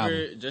Justin best Bieber,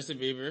 album? Justin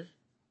Bieber.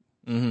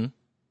 Mm-hmm.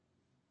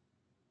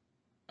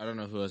 I don't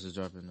know who else is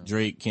dropping though.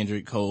 Drake,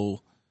 Kendrick,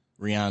 Cole,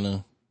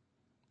 Rihanna.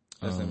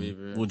 Justin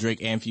Bieber. Well,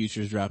 Drake and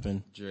Future's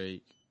dropping.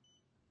 Drake.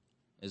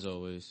 As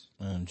always.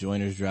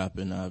 Joyner's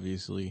dropping,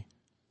 obviously.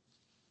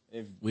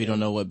 We If- don't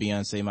know what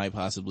Beyonce might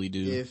possibly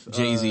do. If,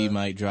 Jay-Z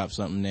might drop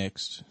something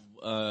next.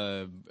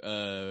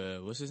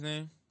 What's his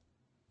name?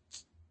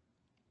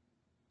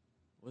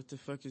 What the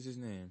fuck is his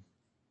name?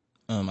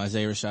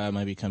 Isaiah Rashad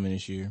might be coming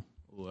this year.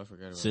 Oh, I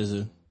forgot about SZA.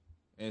 that.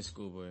 And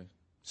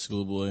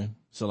Schoolboy.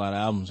 It's a lot of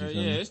albums. Yeah, are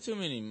coming. it's too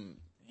many.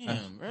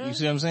 Damn, bro. You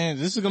see what I'm saying?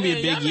 This is gonna be a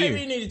big y'all year.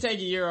 maybe need to take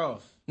a year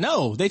off.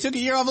 No, they took a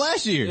year off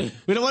last year.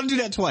 We don't want to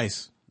do that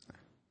twice.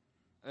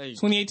 Like,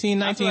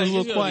 2018, I feel 19 was a like little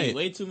it's gonna be quiet.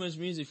 way too much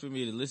music for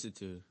me to listen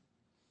to.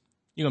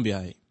 You're gonna be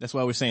alright. That's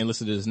why we're saying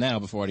listen to this now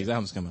before all these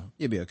albums come out.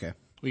 You'll be okay.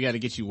 We gotta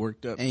get you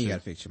worked up. And you too.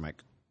 gotta fix your mic.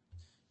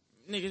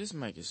 Nigga, this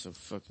mic is so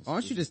fucking Why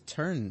don't you stupid. just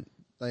turn,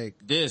 like...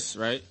 This,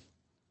 right?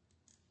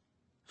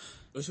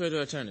 Which way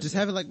do I turn it? Just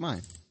have it like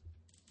mine.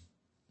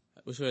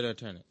 Which way do I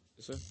turn it?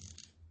 This way?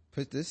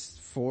 Put this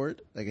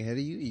forward, like ahead of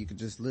you. You could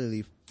just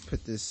literally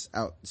put this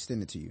out,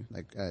 extend it to you,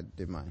 like I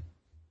did mine.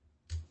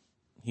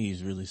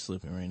 He's really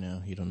slipping right now.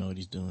 He don't know what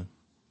he's doing.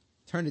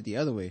 Turn it the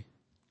other way.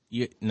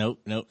 Nope.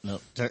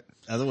 Turn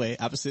other way,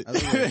 opposite. Other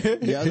way.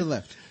 The other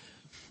left.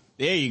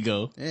 There you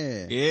go.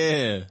 Yeah.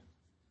 Yeah.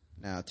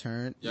 Now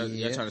turn. Y'all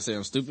trying to say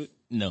I'm stupid?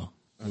 No.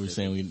 We were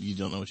saying you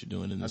don't know what you're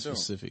doing in this I don't.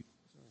 specific.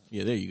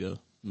 Yeah, there you go.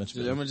 Much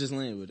I'm better. gonna just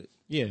land with it.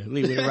 Yeah,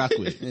 leave with it, rock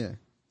with it. Yeah.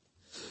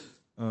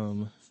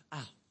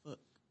 Fuck.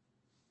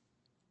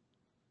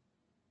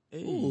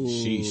 Hey.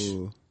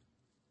 Sheesh.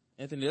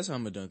 Anthony, that's how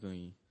I'm gonna dunk on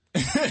you.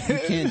 You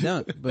can't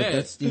dunk, but Bet.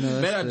 that's, you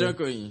know, Bet I that's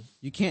dunk on you.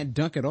 you can't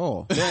dunk at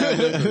all. Bet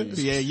I dunk on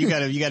you. Yeah, you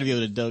gotta be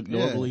able to dunk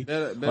normally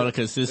Bet- on a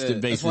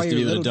consistent bet. basis That's why to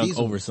be you're able to Little dunk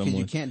Diesel, over 'cause someone.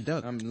 you can't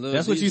dunk. I'm Lil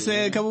That's what you Diesel,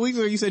 said a nigga. couple weeks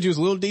ago. You said you was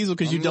Lil Diesel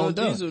because you I'm don't Lil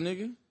dunk. Diesel,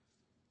 nigga.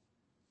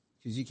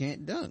 Because you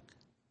can't dunk.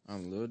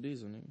 I'm Lil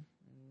Diesel, nigga.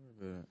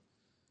 But-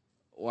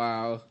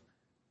 wow.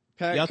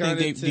 Pat Y'all think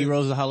Connaughton- D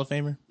Rose is a Hall of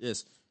Famer?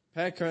 Yes.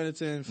 Pat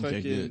Connaughton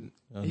fucking, good.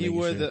 I was he making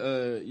wore sure.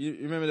 the, you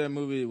remember that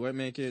movie, White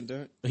Man Can't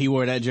Dunk? He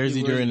wore that jersey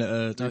He wore- during the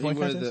No, he three-point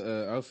wore contest?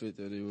 the outfit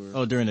that he wore.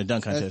 Oh, during the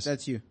dunk contest.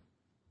 That's you.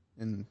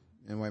 And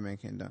White Man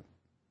Can't Dunk.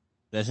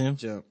 That's him?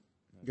 Jump.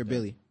 You're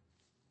Billy.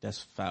 That's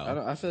foul.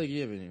 I feel like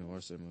you haven't even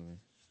watched that movie.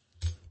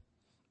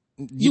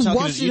 You talking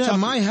watched to- it you at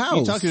talking- my You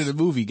house. talking to the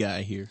movie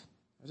guy here.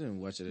 I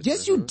didn't watch it. At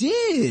Yes, your you house.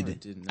 did. No, I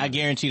did not. I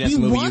guarantee that's We a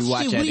movie watched you'd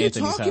watch it. at What are you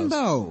Anthony's talking house.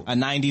 about? A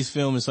 90s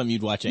film is something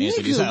you'd watch at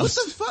Anthony's Nigga, house.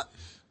 what the fuck?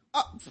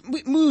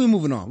 We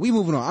moving on. We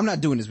moving on. I'm not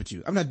doing this with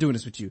you. I'm not doing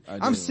this with you. I I'm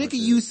didn't sick of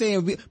watch you it.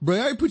 saying,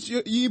 bro, I put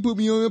you ain't put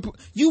me on.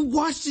 You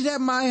watched it at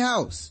my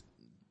house.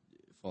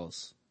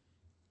 False.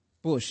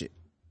 Bullshit.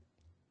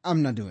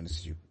 I'm not doing this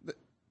with you.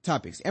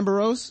 Topics. Amber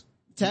Rose,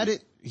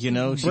 tatted. You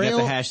know, she Braille.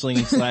 got the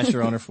hashling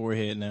slasher on her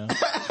forehead now.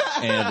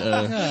 And,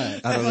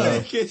 I don't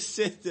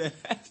know.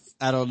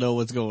 I don't know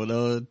what's going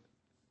on.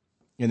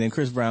 And then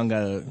Chris Brown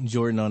got a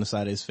Jordan on the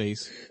side of his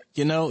face.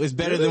 You know, it's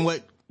better than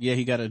what, yeah,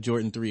 he got a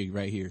Jordan 3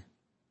 right here.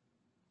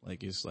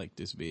 Like, it's like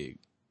this big.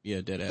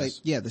 Yeah, dead ass. Like,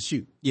 yeah, the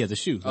shoe. Yeah, the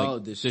shoe. Like, Oh,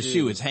 the the shoe.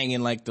 shoe. It's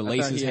hanging like the I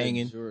lace thought is he had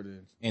hanging.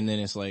 Jordan. And then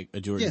it's like a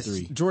Jordan Yes,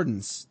 3.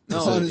 Jordans. No,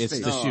 That's on his it's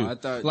face. the shoe. I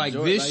thought like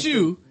Jordan- this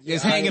shoe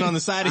is hanging on the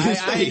side of his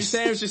I face.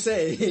 understand what you're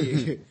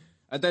saying.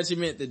 I thought you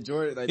meant the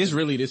Jordan. Like It's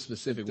really this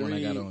specific the one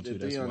I got three- on too. the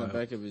That's three on why. the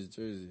back of his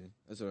jersey.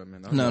 That's what I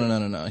meant.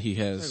 No. He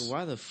has. Like,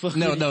 why the fuck?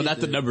 No, would he get not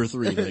the that? number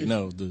 3. Like,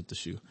 no, the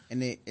shoe. And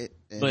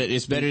But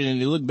it's better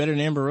than, it looked better than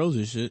Amber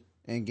Rose's shit.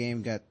 And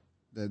Game got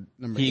the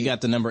number He 8.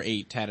 got the number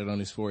 8 tatted on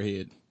his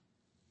forehead.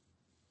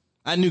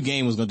 I knew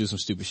Game was gonna do some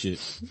stupid shit.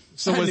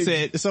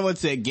 Someone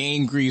said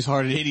Game grieves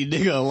harder than any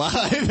nigga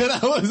alive, and I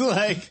was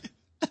like,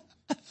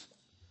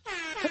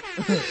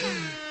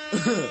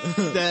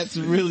 that's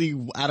really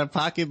out of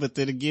pocket, but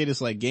then again,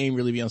 it's like Game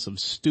really be on some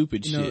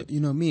stupid shit. You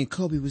know, me and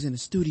Kobe was in the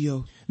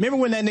studio. Remember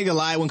when that nigga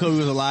lied when Kobe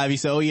was alive? He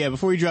said, oh yeah,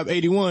 before he dropped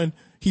 81,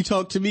 he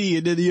talked to me,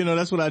 and then, you know,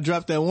 that's when I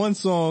dropped that one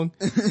song.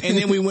 And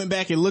then we went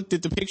back and looked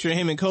at the picture of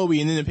him and Kobe,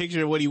 and then the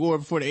picture of what he wore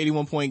before the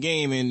 81-point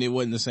game, and it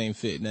wasn't the same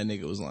fit, and that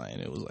nigga was lying.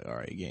 It was like,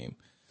 alright, Game.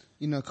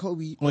 You know,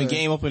 Kobe. When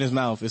Game opened his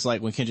mouth, it's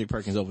like when Kendrick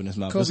Perkins opened his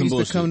mouth. Kobe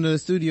used to come to the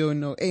studio and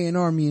know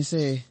A&R me and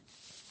say,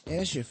 hey,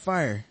 that shit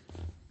fire.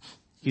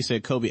 He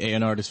said Kobe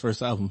A&R'd his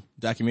first album.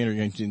 Documentary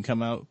didn't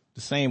come out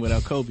the same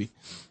without Kobe.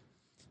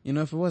 You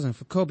know, if it wasn't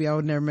for Kobe, I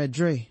would never met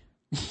Dre.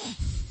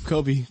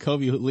 Kobe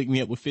linked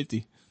me up with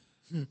 50.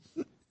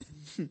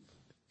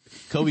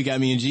 Kobe got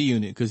me in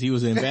G-Unit because he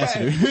was an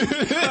ambassador.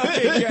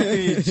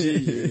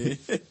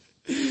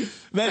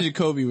 Imagine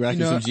Kobe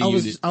rocking some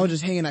G-Unit. I was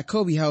just hanging at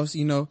Kobe house,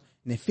 you know,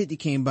 and then 50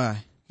 came by.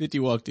 50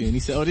 walked in. He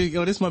said, oh,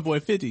 this my boy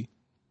 50.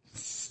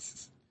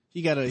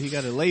 He got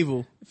a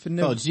label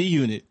called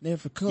G-Unit.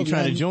 For Kobe, you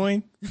trying to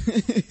join?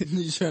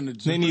 You trying to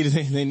join?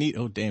 They need,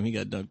 oh damn, he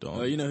got dunked on.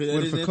 Oh, you know who that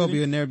what is, for Anthony? Kobe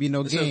would never be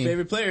no That's game. your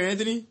favorite player,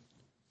 Anthony?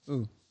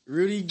 Ooh.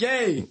 Rudy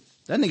Gay.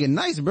 That nigga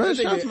nice, bro.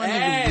 Shout out to my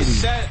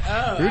nigga. Shut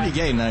up. Rudy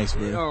Gay nice,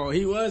 bro. Oh,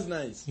 he was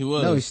nice. He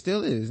was. No, he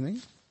still is,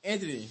 nigga.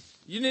 Anthony,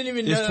 you didn't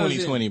even know It's that was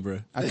 2020, him. bro.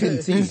 I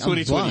couldn't see. It's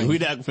 2020. blind. We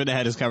not finna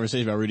have this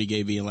conversation about Rudy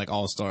Gay being like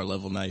all-star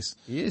level nice.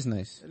 He is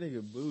nice. That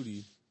nigga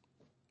booty.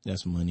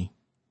 That's money.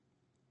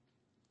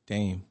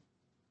 Damn.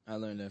 I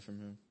learned that from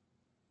him.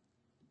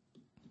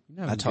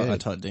 I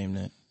taught Dame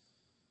that.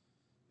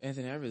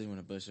 Anthony, I really want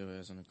to bust your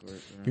ass on the court.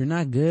 Bro. You're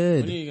not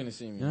good. When are you gonna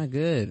see me? You're not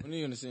good. When are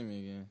you gonna see me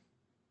again?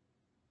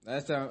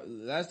 Last time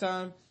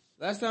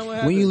what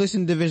happened? When you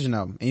listen to Division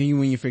album and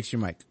when you fix your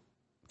mic,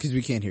 because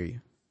we can't hear you.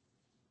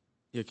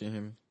 You can't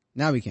hear me.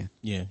 Now we can.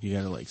 Yeah, you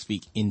gotta like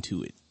speak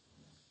into it.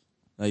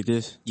 Like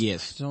this?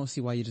 Yes. I don't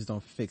see why you just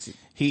don't fix it.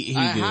 He did.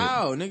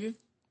 How, nigga?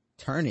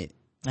 Turn it.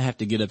 I have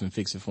to get up and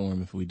fix it for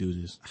him if we do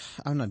this.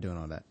 I'm not doing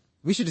all that.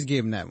 We should just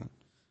give him that one.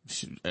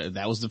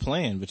 That was the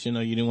plan, but you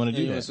know, you didn't want to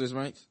do You that. want to switch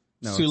mics?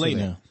 No, it's too late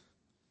now.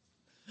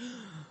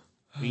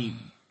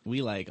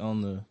 We like on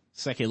the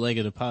second leg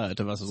of the pod.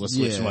 Let's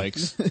switch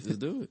mics. Just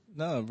do it.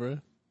 Nah, bro.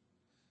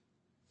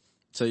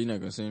 So you're not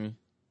gonna see me?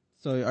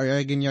 So are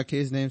you getting your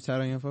kids' names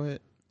tatted on your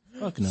forehead?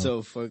 Fuck no.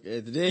 So fuck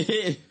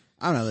Anthony.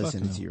 I'm not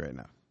listening to you right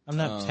now. I'm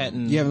not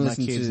tatting you haven't my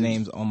listened kids' to-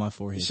 names on my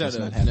forehead. Shut That's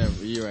up. not happening.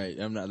 Never. You're right.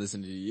 I'm not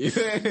listening to you.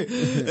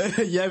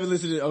 You haven't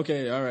listened to.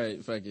 Okay. All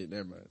right. Fuck it.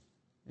 Never mind.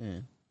 Yeah.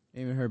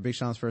 Even heard Big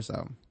Sean's first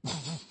album.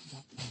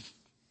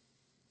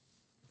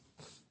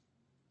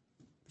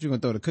 You gonna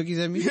throw the cookies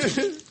at me?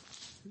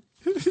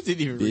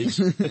 Didn't even reach.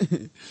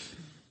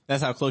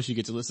 That's how close you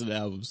get to listen to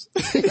albums.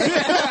 You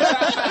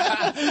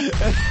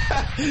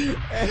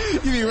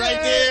be right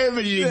there,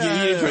 but you didn't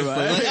get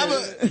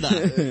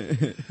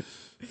it.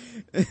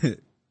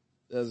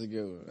 That was a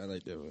good one. I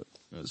like that one.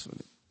 That was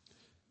funny.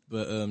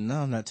 But no,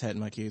 I'm not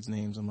tatting my kids'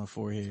 names on my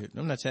forehead.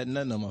 I'm not tatting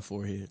nothing on my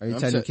forehead. Are you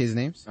tatting kids'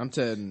 names? I'm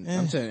tatting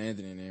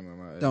Anthony's name on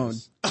my ass. Don't.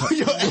 Oh,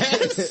 your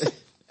ass.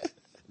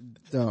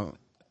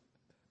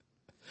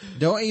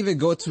 Don't even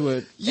go to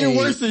a. You're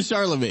worse than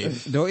Charlemagne.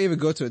 Don't even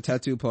go to a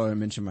tattoo parlor and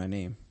mention my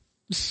name.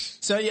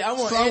 So yeah, I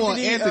want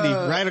Anthony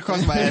right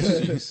across my ass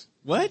cheeks.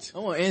 What? I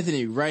want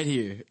Anthony right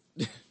here.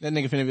 That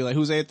nigga finna be like,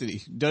 who's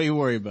Anthony? Don't you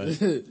worry about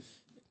it.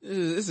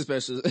 It's a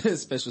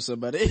special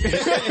somebody.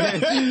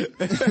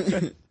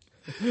 That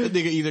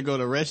nigga either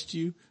gonna arrest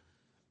you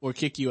or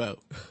kick you out.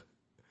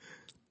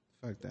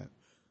 Fuck that.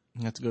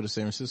 You have to go to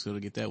San Francisco to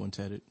get that one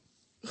tatted.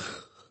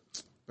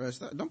 Bro,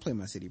 don't play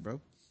my city, bro.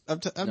 I'm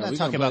not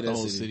talking about the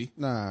whole city.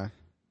 Nah.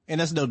 And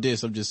that's no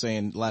diss. I'm just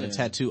saying a lot of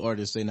tattoo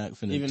artists, they not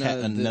finna tat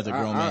another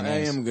grown man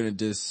I ass. am gonna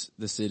diss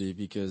the city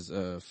because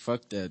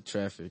fuck that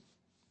traffic.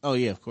 Oh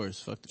yeah, of course.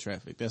 Fuck the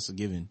traffic. That's a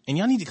given. And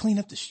y'all need to clean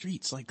up the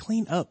streets. Like,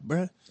 clean up,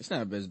 bruh. It's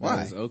not as bad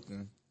as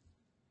Oakland.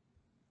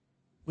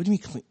 What do you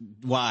mean clean?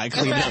 Why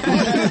clean up?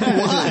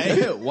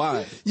 Why?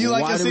 Why? You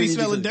like Why your do we city need to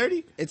smelling clean-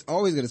 dirty? It's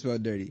always gonna smell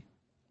dirty.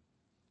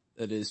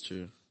 That is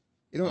true.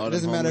 You know, All it them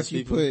doesn't matter homeless if you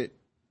people. put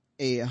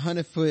a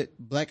 100-foot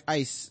black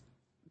ice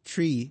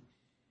tree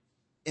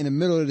in the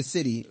middle of the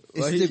city.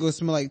 It's still gonna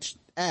smell like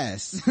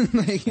ass.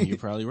 Like, You're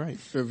probably right.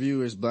 For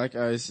viewers, black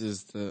ice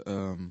is the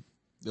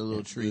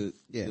little tree.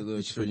 yeah, the little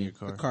you put in tree. your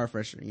car. the car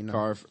freshener, you know.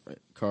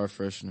 Car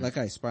freshener. Black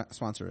ice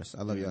sponsor us.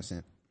 I love y'all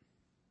scent.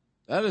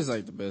 That is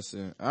like the best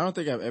scent. I don't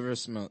think I've ever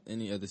smelled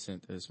any other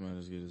scent that smelled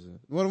as good as that.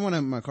 Well, the one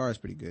in my car is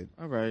pretty good.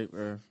 All right,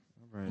 bro. All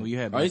right. Well, you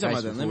had Are you black talking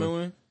ice about that before.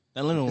 lemon one?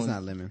 That lemon It's one.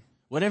 not lemon.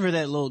 Whatever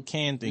that little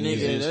can thing Nigga,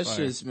 is. that fire.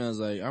 shit smells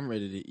like I'm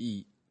ready to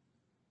eat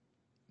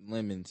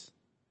lemons.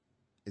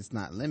 It's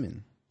not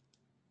lemon.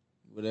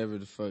 Whatever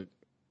the fuck.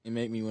 It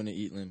make me want to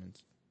eat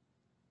lemons.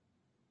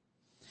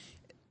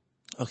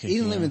 Okay.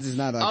 Eating yeah. lemons is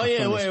not like Oh a yeah,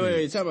 fun wait.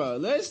 experience. Talk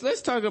about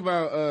let's talk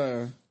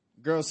about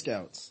Girl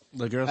Scouts.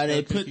 The Girl How they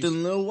Scout put cookies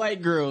them little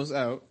white girls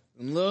out,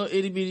 them little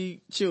itty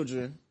bitty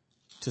children.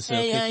 to sell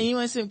Hey, cookies. you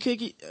want some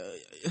cookie?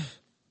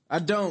 I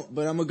don't,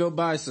 but I'm gonna go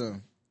buy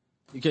some.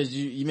 Because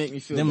you make me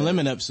feel them better.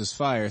 lemon ups is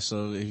fire.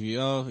 So if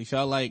y'all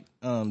like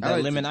that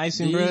like lemon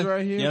icing, these bro,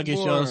 right here, y'all get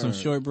boy. y'all some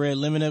shortbread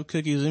lemon up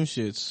cookies. Them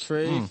shits.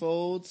 Tray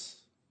folds.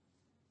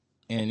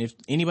 And if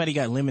anybody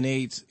got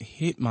lemonades,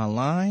 hit my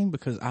line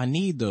because I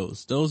need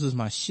those. Those is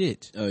my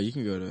shit. Oh, you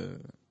can go to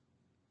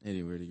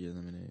anywhere to get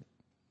lemonade.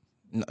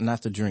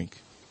 Not the drink.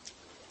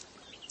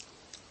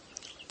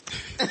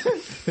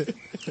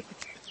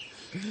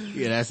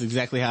 Yeah, that's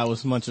exactly how I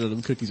was munching on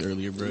them cookies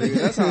earlier, bro. Nigga,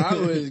 that's how I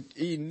was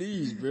eating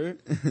these, bro.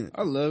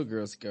 I love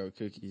Girl Scout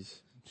cookies.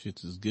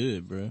 Shit is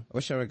good, bro. I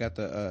wish I would got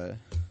the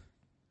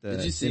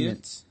Did you see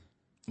Mints.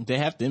 They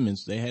have Thin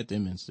Mints. They had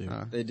Thin Mints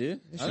there. They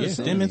did? Yeah,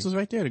 Thin Mints was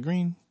right there. The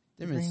green.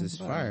 Thin Mints is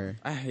bottle. fire.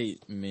 I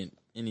hate mint,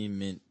 any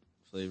mint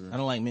flavor. I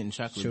don't like mint and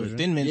chocolate, Children. but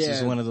Thin Mints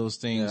is one of those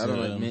things. Yeah, I don't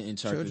like mint and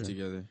chocolate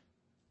together.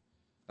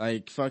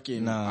 Like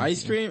fucking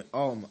ice cream.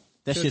 Oh my.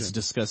 That shit's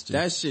disgusting.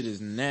 That shit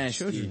is nasty.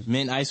 Children.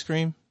 Mint ice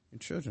cream?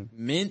 Children.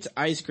 Mint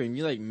ice cream.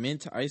 You like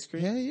mint ice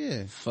cream? Yeah,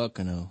 yeah.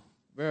 Fucking no.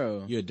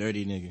 Bro. You a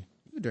dirty nigga.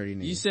 You dirty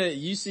nigga. You said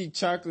you see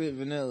chocolate,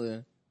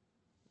 vanilla,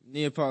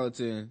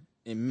 Neapolitan,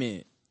 and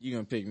mint. You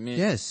gonna pick mint?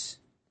 Yes.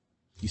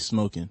 You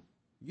smoking.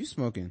 You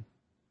smoking.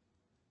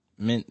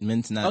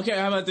 Mint's not. Okay,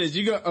 how about this?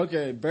 You go,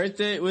 okay,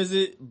 birthday, was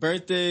it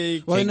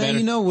birthday? Well, now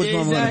you know which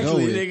one I'm gonna go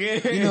with.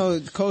 Nigga. You know,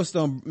 Coast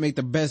don't make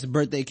the best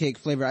birthday cake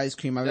flavor ice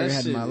cream I've ever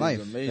had in my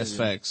life. Amazing. That's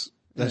facts.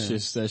 That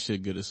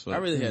shit good as fuck. I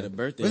really had a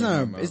birthday.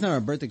 It's not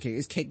a birthday cake.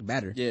 It's cake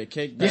batter. Yeah,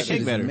 cake batter. Yeah,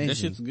 cake batter. Amazing. That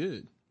shit's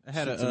good. I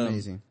had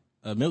amazing.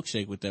 A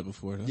milkshake with that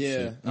before. That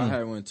shit. I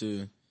had one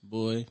too.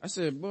 Boy. I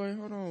said, boy,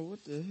 hold on,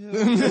 what the hell?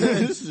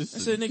 I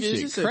said, nigga,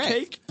 is this a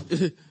cake?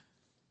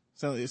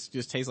 So it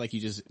just tastes like you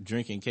just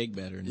drinking cake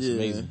batter and it's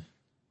amazing.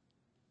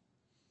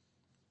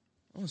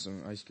 I want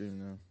some ice cream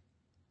now.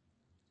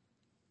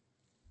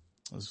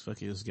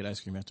 Let's get ice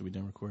cream after we're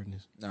done recording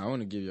this. Nah, I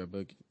want to give y'all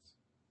buckets.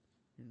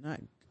 You're not.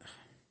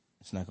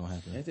 It's not gonna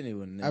happen. Anthony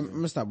will never. I'm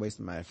gonna stop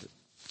wasting my effort.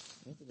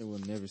 Anthony will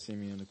never see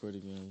me on the court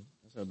again.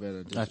 That's how bad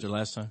I did. After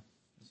last time?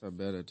 That's how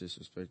bad I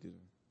disrespected him.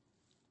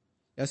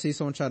 Y'all see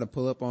someone try to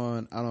pull up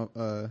on,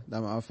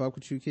 I'll fuck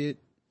with you, kid?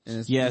 And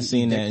I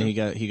seen that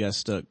and he got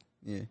stuck.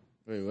 Yeah.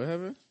 Wait, what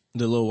happened?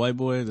 The little white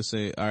boy that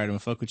say, alright, I'm gonna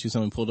fuck with you.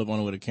 Someone pulled up on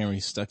him with a camera, he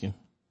stuck him.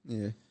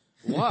 Yeah.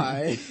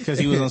 Why? Cause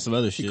he was on some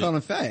other shit. He called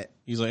him fat.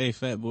 He's like, hey,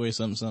 fat boy,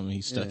 something.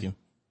 He stuck him.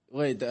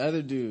 Wait, the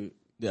other dude.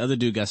 The other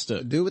dude got stuck.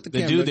 The dude with the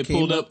camera dude that came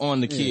pulled up up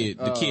on the kid.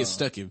 The kid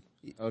stuck him.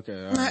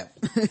 Okay, all right.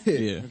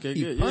 Yeah. Okay,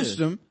 He good. punched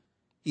him.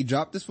 He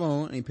dropped his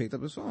phone and he picked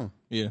up his phone.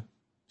 Yeah.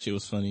 Shit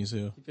was funny as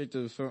hell. He picked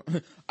up the phone.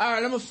 All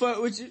right, I'm gonna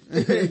fuck with you.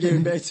 Give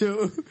it back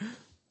to him.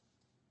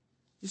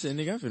 He said,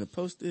 nigga, I'm finna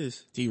post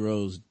this.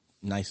 D-Rose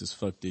nice as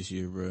fuck this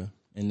year, bro.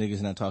 And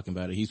niggas not talking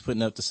about it. He's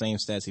putting up the same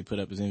stats he put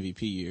up his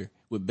MVP year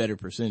with better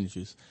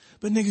percentages.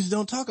 But niggas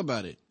don't talk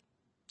about it.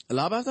 A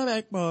lot about the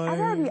back, boy. I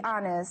gotta be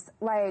honest,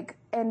 like,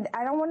 and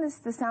I don't want this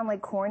to sound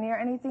like corny or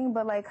anything,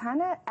 but like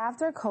kinda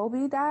after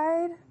Kobe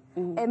died,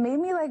 it made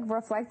me like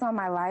reflect on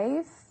my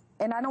life.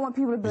 And I don't want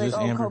people to be like,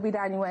 oh, Amber? Kobe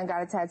died and you went and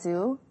got a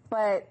tattoo.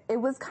 But it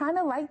was kind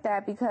of like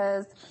that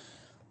because,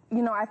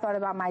 you know, I thought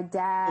about my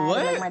dad.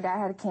 What? Like my dad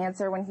had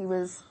cancer when he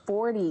was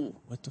 40.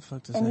 What the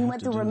fuck does And that he have went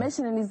to through do?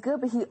 remission and he's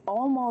good, but he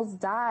almost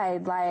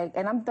died. Like,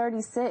 and I'm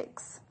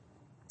 36.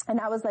 And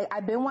I was like,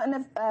 I've been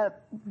wanting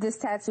this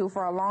tattoo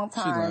for a long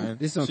time.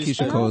 This is on And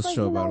Keisha I Cole's was like,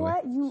 show, you by know the way.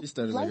 what? She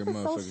started like Life a is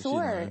motherfucker. so She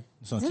short. lying.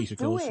 It's on Just Keisha do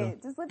Cole's it. show.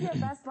 Just live your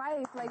best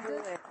life. Like,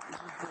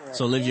 just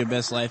So live your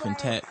best life and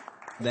tat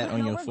that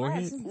on your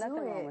forehead? Just do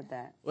it.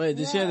 Wait,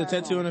 did she have the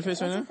tattoo on her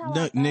face right now?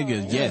 No,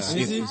 nigga, yes.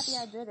 Is it? Happy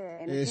I did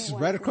it. It's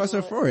right across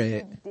her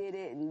forehead.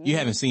 You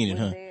haven't seen it,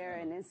 huh?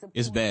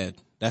 It's bad.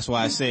 That's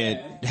why I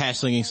said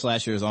 #slinging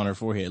slasher is on her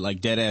forehead. Like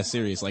dead ass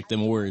serious. Like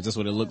them words. That's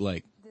what it looked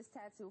like. This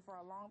tattoo for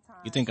a long time.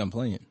 You think I'm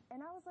playing?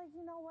 And I was like,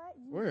 you know what?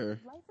 Where?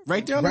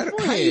 Right there on Right, the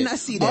how you forehead. not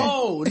see that?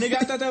 Oh, nigga,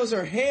 I thought that was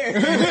her hair.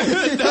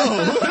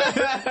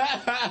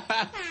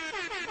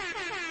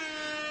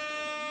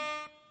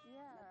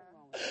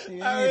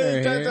 I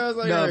really thought that was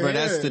like No, her bro, hair.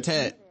 that's the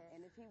tat.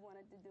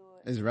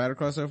 It's right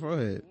across her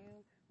forehead.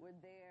 Were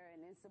there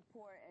and in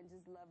support and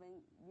just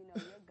loving, you know,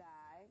 your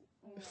guy.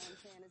 You know what I'm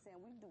saying? And saying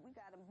we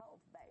got them both,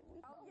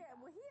 baby. Oh yeah,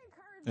 well he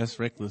encouraged. That's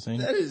reckless,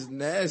 ain't That it? is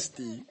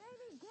nasty.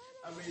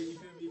 I mean, you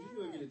feel me? If you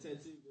gonna get a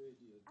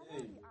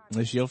tattoo,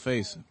 It's your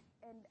face.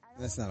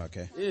 That's not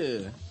okay.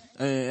 yeah.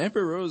 And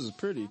Emperor Rose is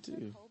pretty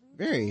too.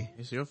 Very.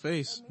 It's your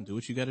face. Do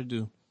what you gotta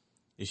do.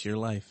 It's your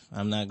life.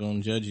 I'm not gonna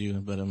judge you,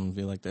 but I'm gonna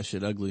feel like that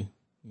shit ugly.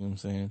 You know what I'm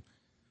saying?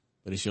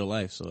 But it's your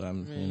life, so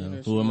I'm, Man, you know,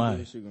 that who shit am gonna I? do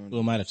what she gonna Who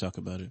am I to talk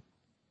about it?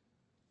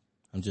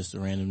 I'm just a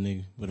random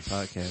nigga with a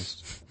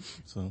podcast.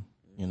 So,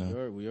 you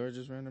know, We are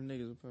just random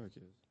niggas with podcasts.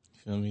 you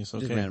feel me? It's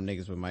Just okay. random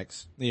niggas with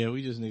mics. Yeah,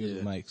 we just niggas Yeah.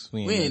 with mics.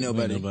 We ain't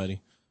nobody. nobody.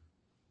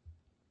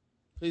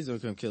 Please don't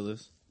come kill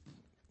us.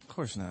 Of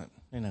course not.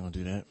 They're not gonna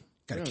do that.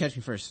 Gotta catch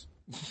me first.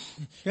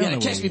 They don't know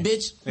catch where me, we at.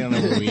 bitch. They don't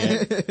know where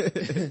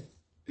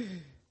we at.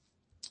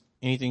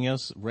 Anything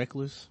else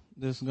reckless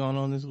that's going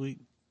on this week?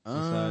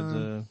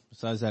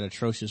 Besides that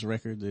atrocious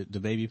record that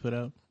the baby put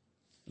out?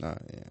 Nah,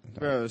 yeah.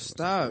 Bro,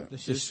 stop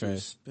This shit's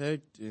trash.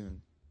 disrespecting.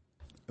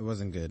 It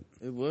wasn't good.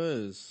 It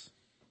was.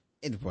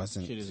 It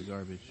wasn't. Shit is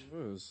garbage. It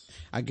was.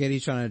 I get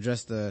he's trying to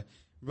address the.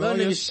 Bro,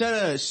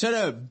 nigga, shut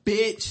up,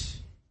 bitch.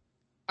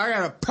 I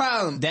got a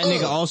problem. That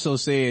nigga also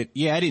said,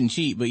 yeah, I didn't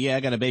cheat, but yeah, I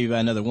got a baby by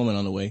another woman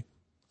on the way.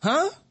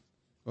 Huh?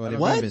 Well,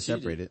 they've been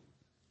separated.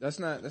 That's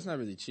not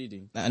really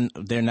cheating. And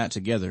they're not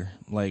together.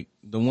 Like,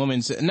 the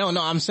woman said, no,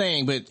 I'm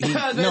saying, but he,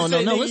 no,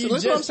 nigga, listen you what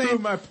I'm just saying.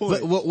 proved my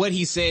point. But what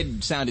he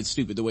said sounded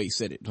stupid the way he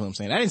said it, is what I'm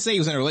saying. I didn't say he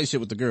was in a relationship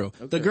with the girl.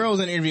 Okay. The girl was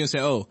in an interview and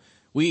said, oh,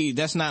 we're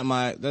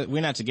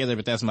not together,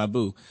 but that's my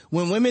boo.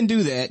 When women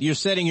do that, you're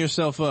setting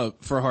yourself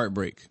up for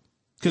heartbreak.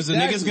 Cause the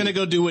nigga's gonna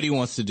go do what he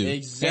wants to do.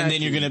 Exactly. And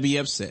then you're gonna be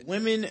upset.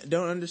 Women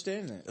don't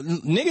understand that.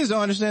 Niggas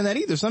don't understand that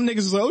either. Some niggas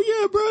is like, oh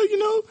yeah, bro, you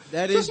know,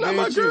 that's not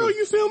my girl,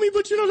 you feel me?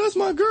 But you know, that's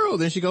my girl.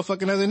 Then she go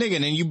fuck another nigga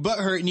and then you butt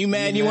hurt and you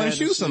mad and you wanna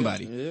shoot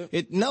somebody.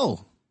 Yep.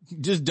 No.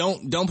 Just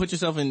don't put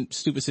yourself in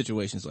stupid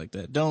situations like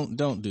that. Don't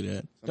do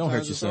that. Don't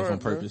hurt yourself on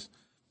purpose. Bro.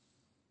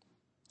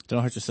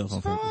 Don't hurt yourself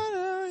on purpose.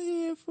 Out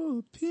here for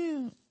a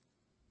pimp.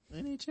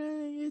 When they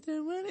trying to get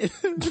that money.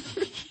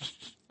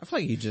 I feel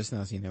like you just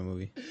now seen that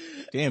movie.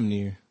 Damn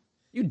near.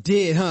 You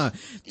did, huh?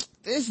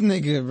 This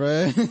nigga,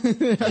 bro.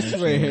 I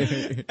swear.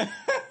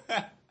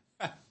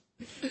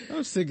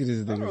 I'm sick of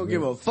this nigga. I don't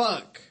give a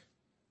fuck.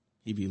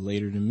 He be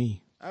later than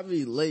me. I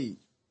be late.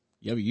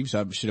 Yeah, you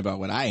talking shit about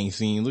what I ain't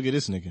seen. Look at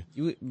this nigga.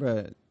 You,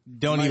 bro.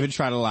 Don't even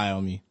try to lie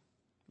on me.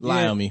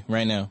 Lie on me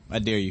right now. I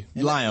dare you.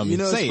 Lie on me. You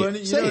know Say what's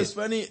funny? it. You know what's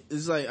funny?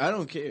 It's like, I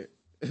don't care.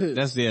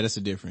 That's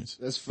the difference.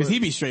 That's funny. Cause he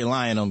be straight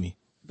lying on me.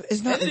 But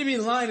it's not. He be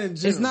lying in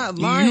general. It's not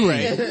lying. You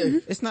right.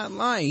 It's not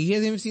lying. He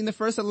hasn't even seen the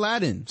first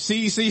Aladdin.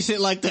 See shit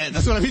like that.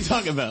 That's what I be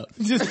talking about.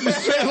 Just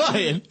straight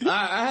lying.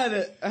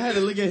 I had to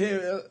look at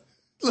him.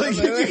 Like,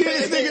 you hear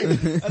this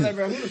nigga? I was like,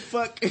 bro, who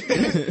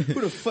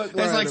the fuck?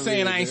 That's like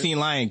saying I ain't seen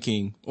Lion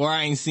King or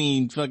I ain't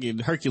seen fucking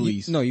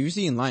Hercules. No, you've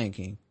seen Lion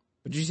King,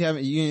 but you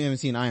haven't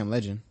seen I Am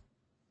Legend.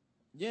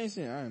 You ain't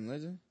seen I Am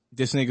Legend?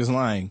 This nigga's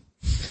lying.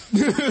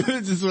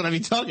 This is what I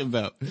be talking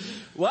about.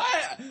 Why?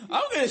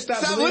 I'm gonna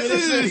stop believing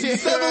this nigga.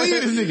 Stop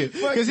believing this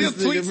nigga. Cause he'll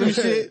tweet some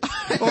shit.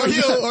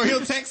 Or he'll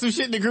text some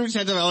shit in the group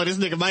chat about, oh, this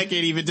nigga Mike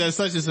ain't even done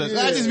such and such.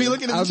 Yeah. I just be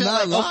looking at the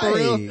chat like, oh, for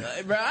real?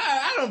 Bro,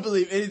 I don't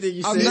believe anything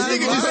you say. This nigga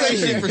just say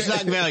shit for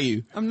shock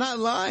value. I'm not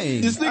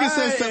lying. This nigga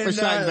says stuff for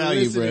shock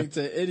value, bro.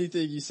 To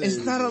anything you say.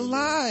 It's not a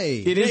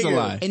lie. It is a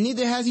lie. And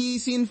neither has he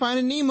seen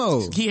Finding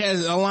Nemo. He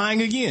has a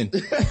lying again.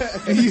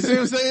 You see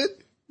what I'm saying?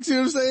 See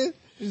what I'm saying?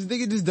 This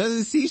nigga just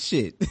doesn't see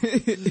shit.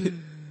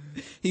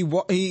 He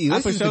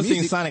I for sure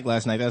seen Sonic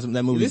last night.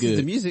 That movie's good.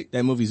 To music.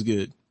 That movie's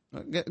good.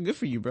 Good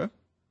for you, bro.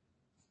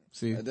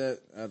 See,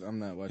 I'm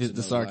not watching. It's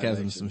the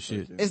sarcasm, some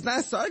shit. It's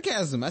not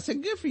sarcasm. I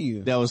said good for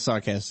you. That was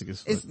sarcastic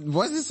as fuck. It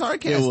wasn't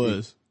sarcastic. It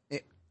was.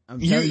 I'm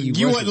telling you,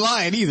 you wasn't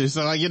lying either.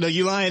 So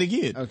you lying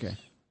again. Okay.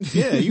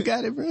 Yeah, you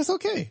got it, bro. It's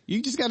okay.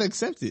 You just gotta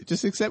accept it.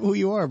 Just accept who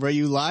you are, bro.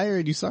 You liar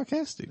and you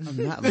sarcastic. I'm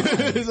not lying.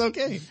 It's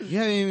okay. You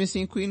haven't even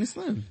seen Queen and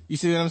Slim. You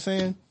see what I'm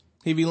saying?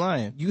 He be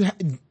lying.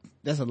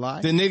 That's a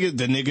lie? The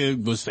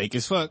nigga was fake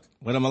as fuck.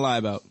 What am I lie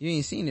about? You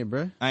ain't seen it,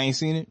 bro. I ain't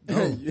seen it?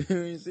 No. You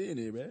ain't seen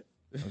it, man.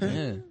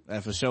 Okay. Yeah.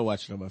 I for sure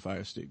watched it on my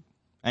Fire Stick.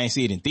 I ain't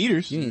see it in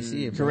theaters. You ain't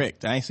see it, bro.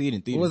 Correct. I ain't see it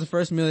in theaters. What was the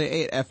first meal they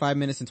ate at 5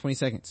 minutes and 20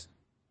 seconds?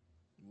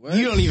 What?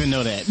 You don't even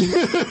know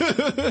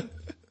that.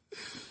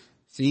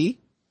 See?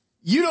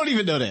 You don't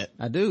even know that.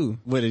 I do.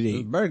 What did it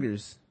eat?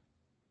 Burgers.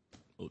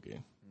 Okay.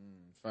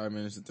 5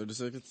 minutes and 30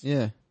 seconds?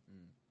 Yeah.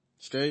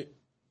 Straight?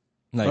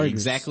 Like Burgers.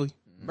 exactly?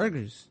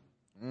 Burgers.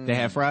 They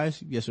have fries?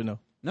 Yes or no?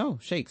 No,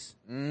 shakes.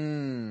 Look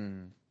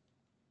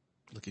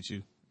at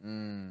you.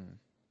 I'm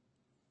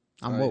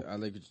woke. I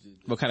like what you did.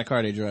 What kind of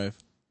car they drive?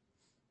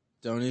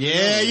 Don't even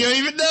know. You don't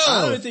even know.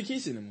 I don't think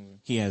he's seen the movie.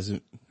 He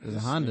hasn't. There's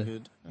a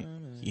Honda.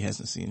 He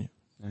hasn't seen it.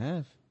 I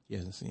have. He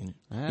hasn't seen it.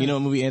 I have. You know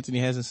what movie Anthony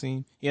hasn't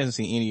seen? He hasn't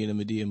seen any of the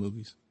Medea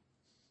movies.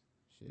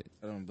 Shit.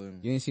 I don't blame him.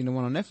 You ain't seen the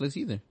one on Netflix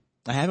either.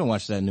 I haven't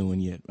watched that new one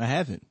yet. I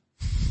haven't.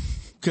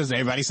 Cause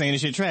everybody's saying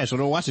this shit trash. What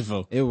do I watch it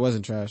for? It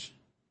wasn't trash.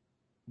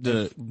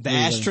 The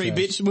Ashtray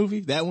Bitch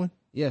movie? That one?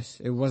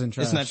 Yes, it wasn't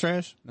trash. It's not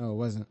trash? No, it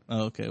wasn't.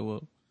 Oh, okay,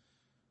 well.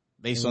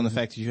 Based on the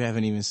fact that you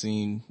haven't even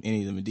seen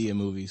any of the Medea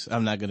movies,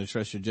 I'm not gonna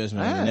trust your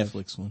judgment on the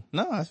Netflix one.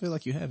 No, I feel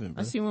like you haven't,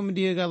 bro. I seen when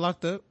Medea got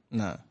locked up.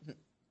 Nah.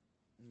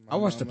 I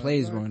watched the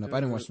plays growing up. I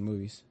didn't watch the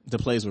movies. The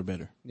plays were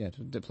better. Yeah,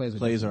 the plays were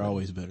Plays are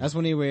always better. That's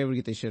when they were able to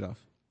get their shit off.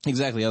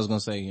 Exactly. I was gonna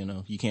say,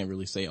 you can't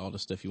really say all the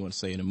stuff you want to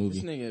say in a movie.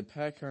 This nigga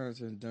Pat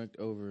Connaughton dunked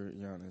over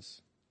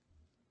Giannis.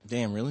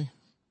 Damn, really?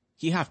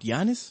 He hopped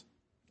Giannis?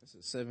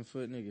 That's a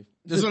 7-foot nigga.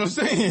 That's what I'm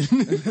saying.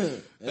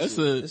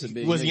 that's a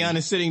big was nigga.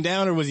 Giannis sitting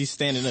down or was he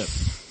standing up?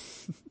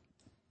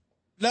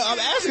 No, I'm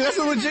asking. That's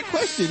a legit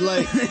question.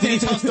 Like, did he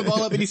toss the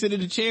ball up and he sit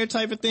in the chair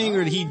type of thing,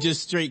 or did he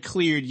just straight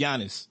cleared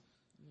Giannis?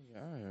 I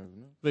don't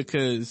know.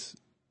 Because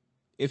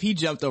if he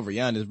jumped over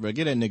Giannis, bro,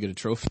 get that nigga the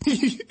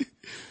trophy.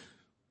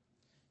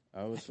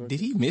 Did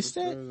he miss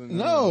that?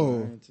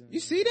 No. You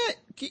see that?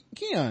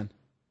 Keon.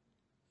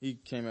 He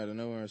came out of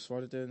nowhere and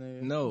swatted that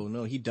nigga?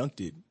 No, he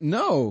dunked it.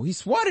 No, he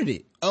swatted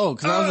it. Oh,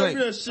 cause I was like,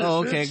 real shit,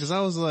 okay, bitch. cause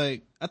I was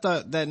like, I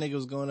thought that nigga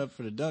was going up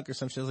for the dunk or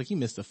some shit. I was like, he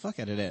missed the fuck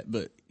out of that,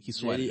 but he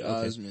swatted it. JD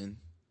Okay. Osman.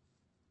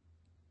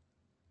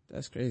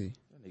 That's crazy.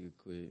 That nigga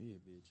quit. He a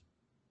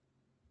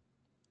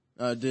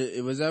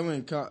bitch. Was that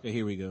when Okay,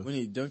 here we go. when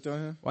he dunked on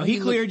him? Well, he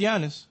cleared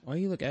Giannis. Why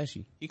you look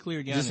ashy? He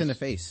cleared Giannis. Just in the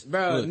face.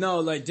 Bro, Look. no,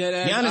 like dead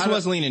ass. Giannis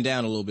was leaning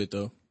down a little bit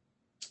though.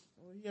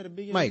 He had a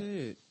big ass Mike.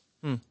 head.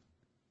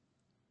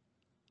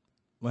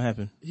 What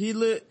happened?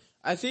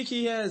 I think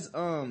he has,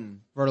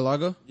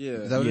 Vertilago? yeah.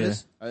 Is that what it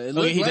is? It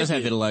Okay, he does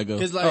have vitiligo.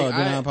 Cause like, Oh,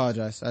 then I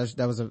apologize.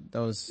 That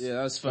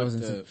was fucked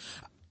insane. up.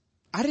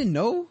 I didn't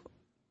know.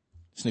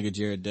 This nigga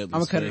Jared Dudley.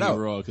 I'ma cut it out.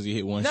 raw because he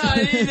hit one Nah, shot.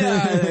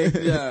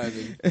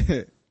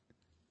 nigga.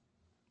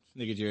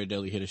 Nigga Jared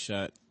Dudley hit a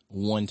shot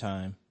one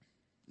time.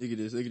 Look at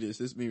this.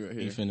 This is me right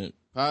He here. finna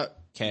Pop.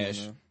 cash.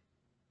 Come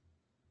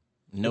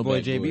on No Your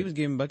boy backboard. JB was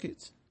giving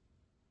buckets.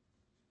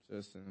 now.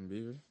 Justin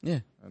Bieber. Yeah.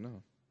 I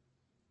know.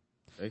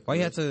 Why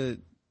you had to?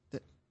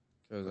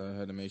 Cause I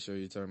had to make sure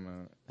you're talking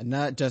about.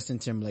 Not Justin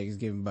Timberlake is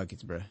giving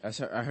buckets, bro.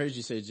 I heard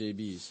you say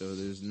JB, so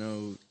there's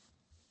no.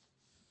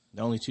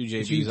 The only two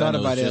If you JBs I thought know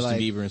about is it, Justin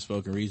like- Bieber and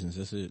Spoken Reasons.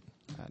 That's it.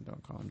 I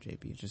don't call him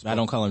JB. Just I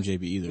don't call him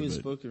JB either. Who's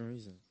But spoken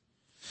reason?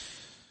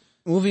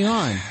 Moving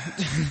on.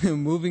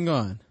 Moving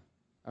on.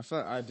 I feel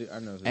I do. I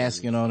know.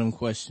 asking all them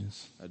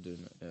questions. I do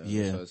know.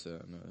 Yeah. That's what I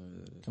said. I know.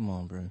 Come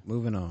on, bro.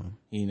 Moving on.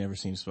 He ain't never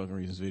seen a Spoken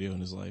Reasons video in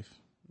his life.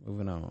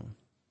 Moving on.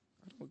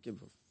 I don't give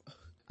a.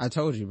 I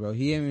told you, bro.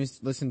 He ain't even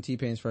listened to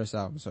T-Pain's first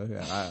album, so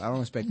I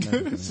don't expect nothing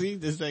from him. See,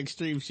 this is the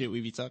extreme shit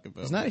we be talking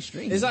about. It's not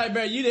extreme. It's like,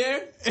 bro, you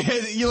there?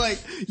 you like,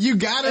 you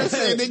got us,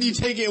 and then you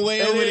take it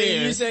way And over then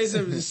there. you say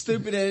something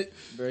stupid that,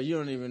 bro, you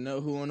don't even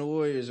know who on the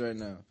Warriors right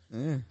now.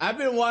 Yeah. I've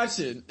been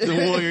watching The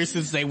Warriors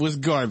since they was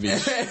garbage. Like,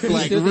 still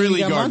think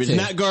really you got garbage.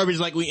 Monte. Not garbage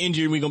like we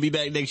injured and we gonna be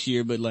back next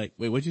year, but like,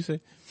 wait, what'd you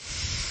say?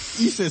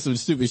 You said some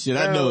stupid shit.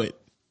 I know it.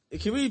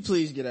 Can we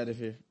please get out of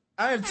here?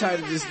 I am tired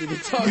of this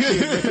nigga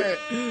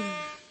talking,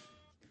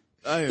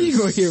 bro. You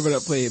gonna hear when I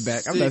play it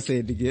back. I'm not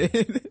saying it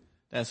again.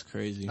 That's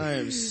crazy. I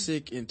am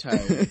sick and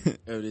tired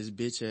of this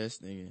bitch ass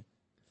nigga.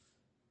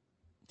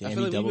 Damn, I feel like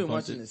he we've double been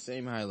pumped watching it. the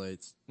same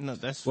highlights. No,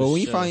 that's for Well,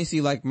 when you sure. finally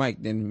see like Mike,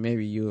 then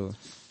maybe you'll.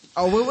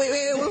 Oh wait.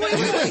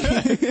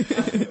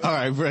 All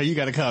right, bro, you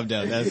gotta calm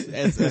down.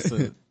 That's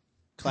a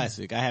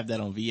classic. I have that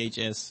on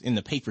VHS in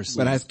the paper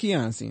sleeve. But has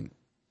Keon seen it?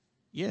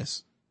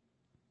 Yes.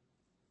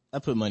 I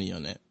put money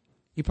on that.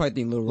 He probably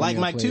think Lil Like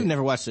Romeo Mike played too it.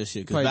 never watched that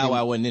shit because Probably Bow didn't-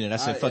 Wow wasn't in it. I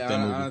said fuck that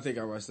movie. I don't think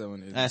I watched that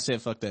one either. I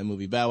said fuck that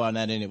movie. Bow Wow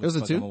not in it. What was it,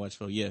 Fuck too? I'm gonna watch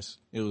for? Yes.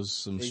 It was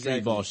some Exactly.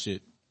 straight ball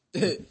shit.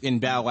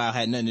 And Bow Wow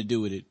had nothing to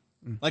do with it.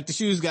 Like the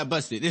shoes got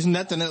busted. There's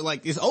nothing that,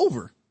 like, it's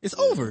over. It's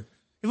over.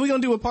 If we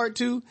gonna do a part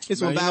 2, it's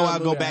Bro, when you Bow know Wow what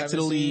go movie I back to the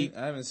haven't league. seen?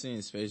 I haven't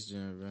seen Space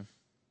Jam, bro.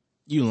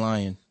 You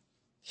lying.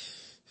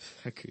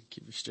 I could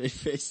keep a straight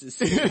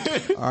faces.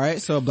 All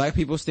right, so black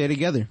people stay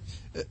together.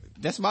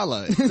 That's my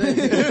line.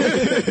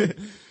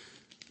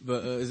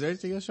 But is there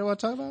anything else y'all want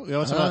to talk about?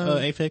 Y'all talk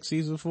about Apex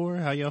Season 4?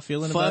 How y'all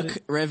feeling about Fuck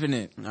it?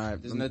 Revenant. All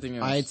right, There's nothing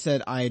else. I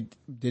said I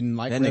didn't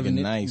like That nigga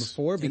Revenant nice.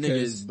 before That nigga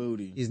because is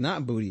booty. he's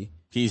not booty.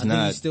 He's I think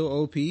not. he's still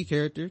OP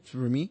character for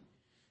me.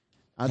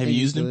 I Have think you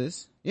he used still him?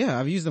 is. Yeah,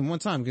 I've used him one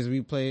time because we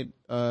played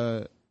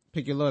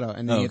pick your loadout,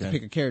 and then you have to Okay.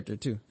 pick a character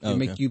too. They Okay.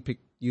 make you pick.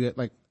 You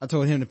like I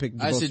told him to pick.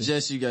 I Jabosha.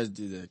 suggest you guys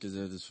do that because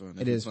that is fun.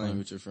 If It you're is playing fun.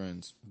 with your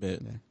friends.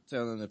 Bet.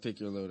 Tell them to pick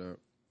your loadout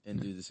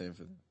and do the same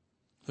for them.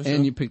 For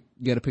and sure. you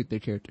got to pick their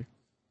character.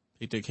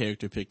 Pick their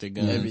character, pick their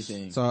guns.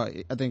 Everything. So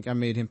I think I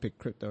made him pick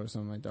crypto or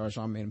something like that, or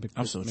Sean made him pick.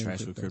 I'm so made him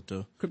trash with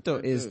crypto. Crypto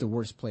is the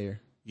worst player.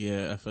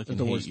 Yeah, I fucking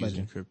The hate worst using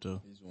legend.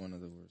 crypto. He's one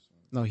of the worst.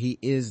 No, he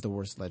is the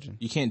worst legend.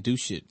 You can't do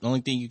shit. The only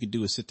thing you can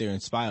do is sit there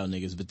and spy on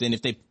niggas. But then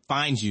if they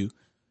find you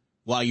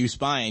while you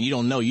spying, you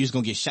don't know. You're just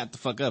gonna get shot the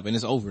fuck up and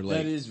it's over. Like,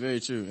 That is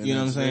very true. And you know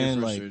what I'm that's very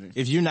saying? Like, frustrating.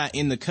 if you're not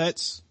in the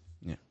cuts,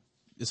 Yeah.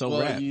 it's over.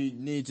 Well, you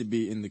need to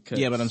be in the cut.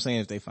 Yeah, but I'm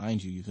saying if they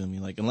find you, you feel me?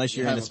 Like, unless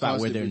you're You in have a a spot where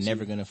caustic they're with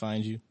never you. gonna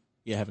find you.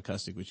 Yeah, have a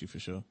caustic with you for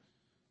sure.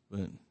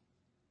 But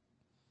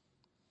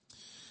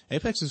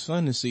Apex is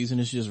fun this season.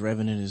 It's just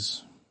Revenant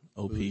is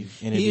OP, and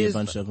it'd He be a is-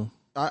 bunch of them.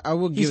 I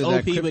will give He's it OP,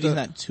 that crypto, but he's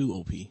not too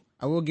OP.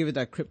 I will give it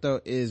that crypto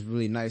is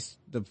really nice.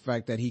 The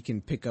fact that he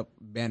can pick up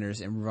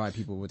banners and revive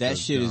people with That those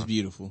shit is jump.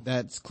 beautiful.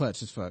 That's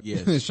clutch as fuck.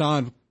 Yes.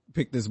 Sean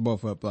picked us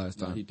both up last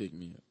No, time. he picked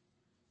me up.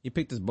 He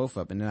picked us both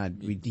up, and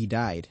then he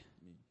died.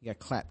 He got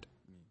clapped.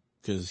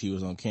 Because he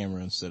was on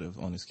camera instead of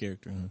on his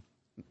character.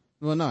 Huh?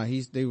 Well, no,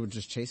 they were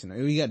just chasing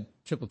him. He got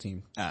triple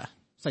team. Ah,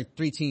 It's like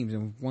 3 teams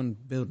in one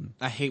building.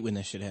 I hate when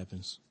that shit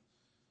happens.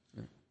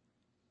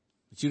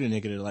 But you the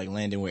nigga that like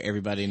landing where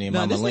everybody named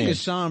No, Mama this land.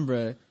 nigga Sean,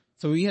 bruh.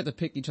 So we had to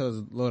pick each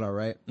other's loadout,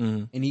 right?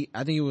 Mm-hmm. And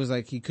I think it was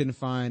like he couldn't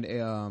find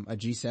a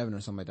G7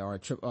 or something like that, or a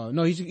trip.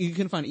 No, he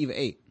couldn't find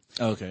EVA 8.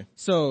 Okay.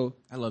 So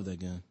I love that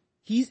gun.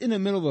 he's in the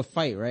middle of a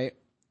fight, right?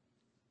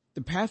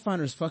 The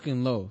Pathfinder's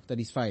fucking low that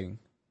he's fighting.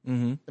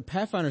 Mm-hmm. The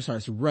Pathfinder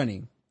starts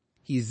running.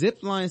 He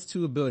zip lines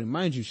to a building.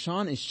 Mind you,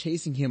 Sean is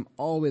chasing him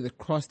all the way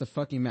across the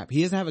fucking map.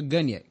 He doesn't have a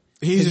gun yet.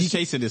 He's just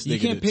chasing this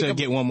nigga to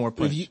get one more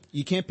punch.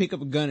 You can't pick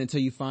up a gun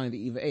until you find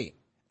the Eva 8.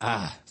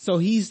 So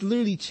he's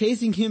literally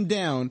chasing him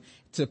down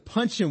to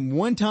punch him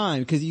one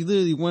time because he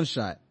literally one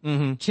shot.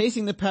 Mm-hmm.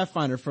 Chasing the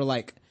Pathfinder for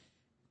like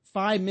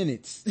 5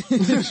 minutes.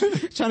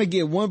 Trying to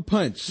get one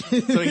punch. So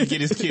he can get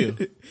his kill.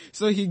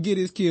 So he can get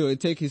his kill and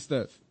take his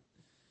stuff.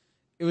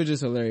 It was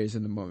just hilarious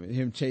in the moment.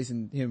 Him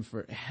chasing him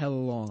for hella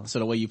long. So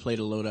the way you play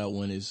the loadout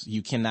one is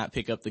you cannot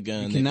pick up the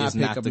gun. You cannot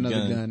pick up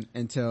another gun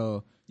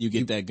until you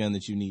get that gun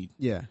that you need.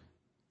 Yeah.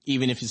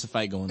 Even if it's a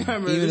fight going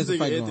on. Even if it's a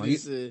fight going on. He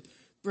said,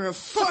 bro,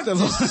 fuck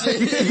this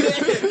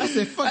shit. I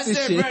said, fuck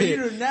this shit. Bro,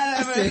 you do not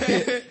have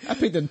I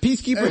picked the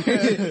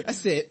Peacekeeper. I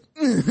said,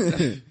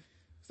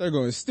 start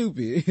going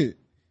stupid.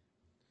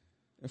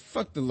 And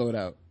fuck the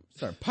loadout.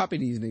 Start popping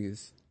these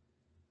niggas.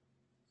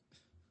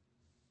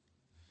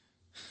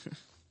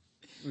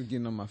 We're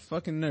getting on my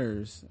fucking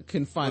nerves. I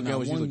couldn't find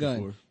not one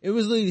gun. It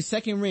was literally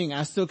second ring.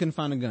 I still couldn't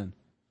find a gun.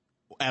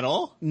 At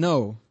all?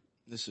 No.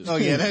 Oh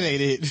yeah, that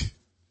ain't it.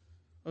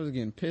 I was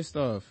getting pissed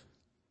off.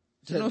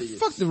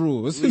 Fuck the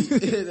rules.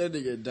 That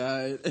nigga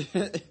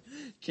died.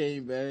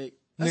 Came back.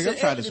 Nigga, I'm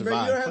trying to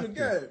survive. You don't have a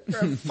gun.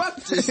 Bro,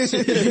 fuck this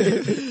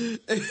shit.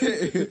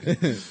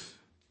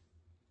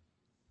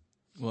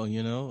 Well,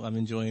 you know, I'm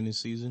enjoying this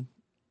season.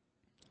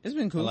 It's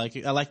been cool. I like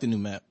it. I like the new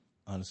map,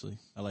 honestly.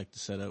 I like the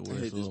setup where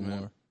it's a little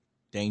more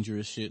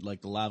dangerous shit like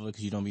the lava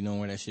because you don't be knowing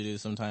where that shit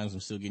is sometimes. I'm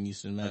still getting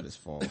used to the map. This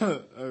fall. I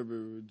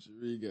remember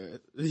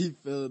he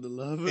fell in the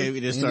lava. It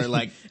just started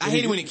like, I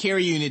hate it when it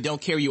carry you and it don't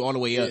carry you all the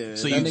way up.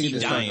 So you keep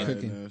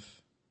dying.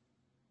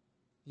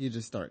 You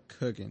just start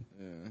cooking.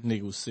 Yeah.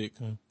 Nigga was sick,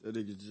 huh? That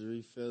nigga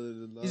Jerry fell in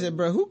the lava. He said,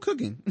 bro, who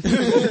cooking?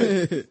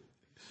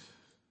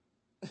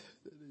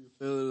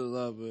 Fell in the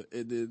lava,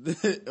 and then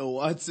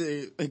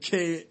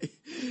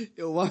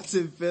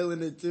Watson fell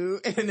in it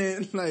too, and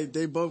then like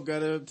they both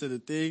got up to the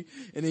thing,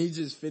 and then he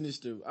just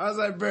finished him. I was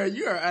like, bro,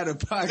 you are out of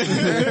pocket.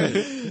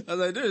 I was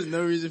like, there's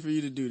no reason for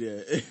you to do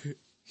that.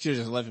 Should've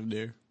just left him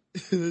there.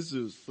 This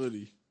shit was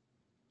funny.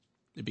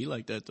 It'd be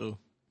like that though.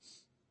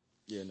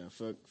 Yeah, no,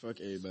 fuck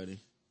everybody.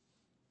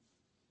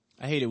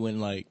 I hate it when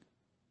like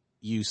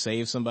you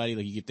save somebody,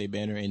 like you get their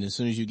banner, and as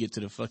soon as you get to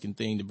the fucking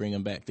thing to bring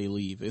them back, they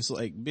leave. It's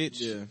like, bitch.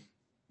 Yeah.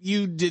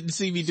 You didn't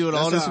see me doing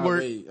all this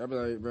work. I'll be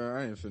like, bro,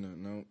 I ain't finna.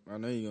 No, I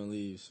know you're gonna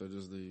leave, so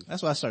just leave.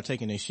 That's why I start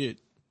taking their shit.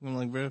 I'm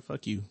like, bro,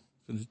 fuck you.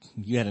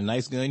 You had a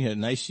nice gun, you had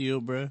a nice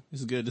shield, bro.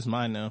 This is good. This is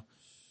mine now.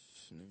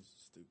 Stupid.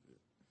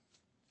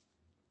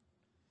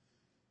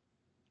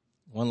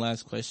 One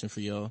last question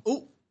for y'all.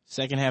 Ooh.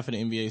 Second half of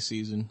the NBA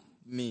season.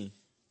 Me.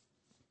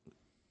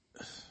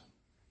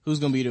 Who's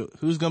gonna be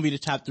the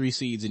top 3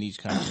 seeds in each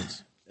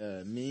conference?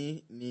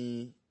 Me,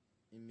 and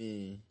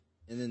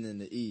then in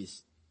the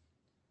East.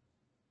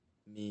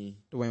 Me.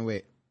 Dwayne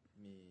Wade.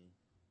 Me.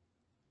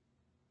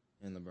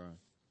 And LeBron.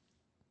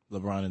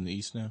 LeBron in the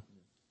East now?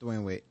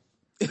 Dwayne Wade.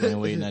 Dwayne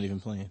Wade not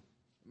even playing.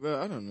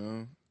 Bro, I don't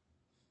know.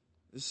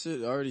 This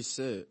shit already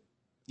said.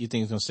 You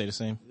think it's gonna stay the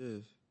same?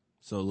 Yes.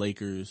 So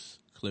Lakers,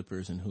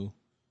 Clippers, and who?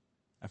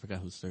 I forgot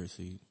who's third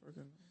seed.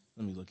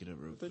 Let me look it up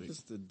real quick. I think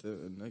it's the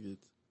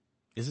Nuggets.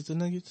 Is it the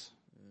Nuggets?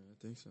 Yeah, I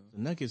think so.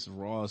 The Nuggets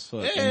raw as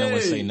fuck and no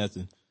one say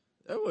nothing.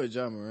 That boy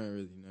John Moran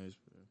really nice,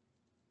 bro.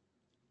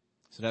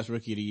 So that's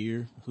rookie of the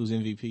year. Who's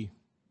MVP?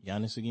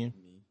 Giannis again?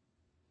 Me.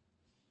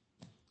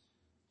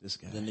 This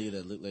guy. The nigga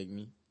that looked like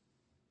me.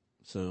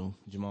 So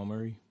Jamal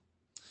Murray.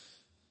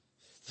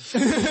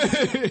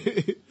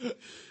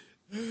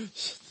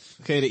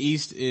 Okay, the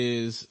East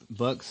is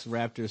Bucks,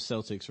 Raptors,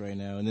 Celtics right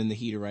now, and then the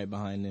Heat are right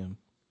behind them.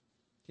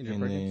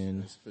 And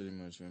then that's pretty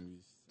much gonna be.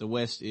 The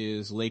West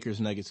is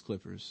Lakers, Nuggets,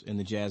 Clippers, and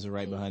the Jazz are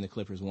right behind the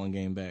Clippers, 1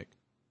 game back.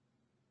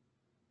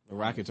 The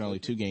Rockets are only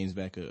 2 games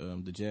back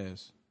of the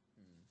Jazz.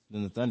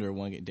 Then the Thunder are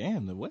 1 game.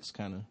 Damn, the West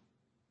kind of.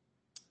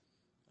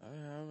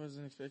 I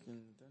wasn't expecting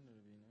the Thunder to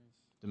be nice.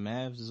 The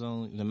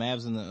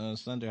Mavs and the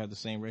Thunder have the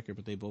same record,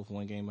 but they both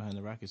 1 game behind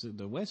the Rockets.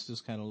 The West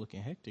is kind of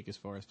looking hectic as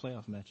far as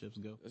playoff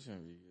matchups go. That's gonna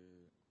be good.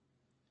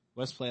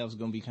 West playoffs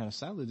gonna be kind of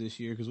solid this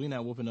year because we're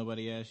not whooping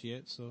nobody ass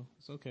yet, so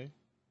it's okay.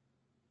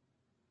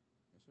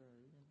 That's all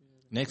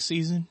right. Next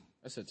season,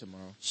 I said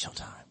tomorrow.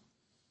 Showtime.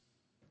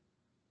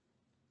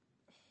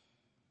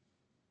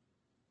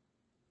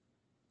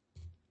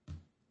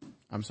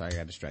 I'm sorry, I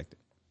got distracted.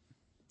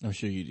 I'm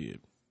sure you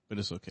did, but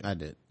it's okay. I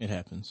did. It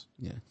happens.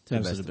 Yeah.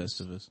 Happens to the best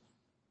of us.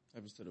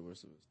 Happens to the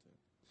worst of us, too.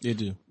 It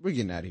do. We're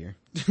getting out of here.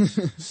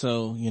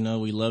 So,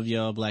 we love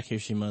y'all. Black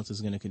History Month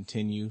is going to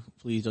continue.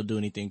 Please don't do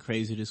anything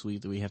crazy this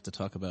week that we have to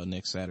talk about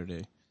next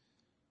Saturday.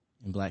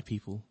 And black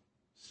people,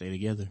 stay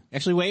together.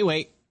 Actually,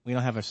 wait. We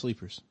don't have our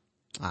sleepers.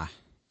 What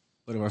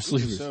are our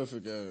sleepers? So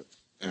forgot.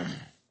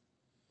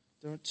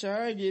 Don't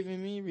try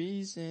giving me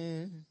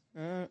reason.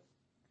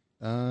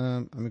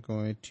 I'm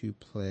going to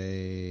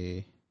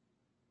play.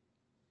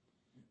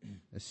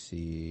 Let's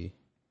see.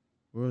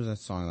 Where was that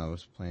song that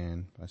was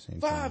playing by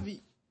St. John?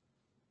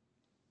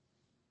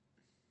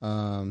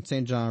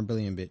 St. John,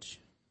 Brilliant Bitch.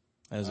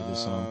 That was a good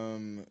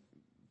song.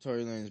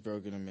 Tory Lane's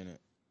Broke in a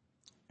Minute.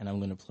 And I'm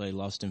going to play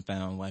Lost and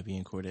Found, YB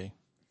and Corday.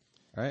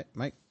 All right,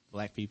 Mike.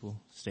 Black people,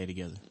 stay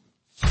together.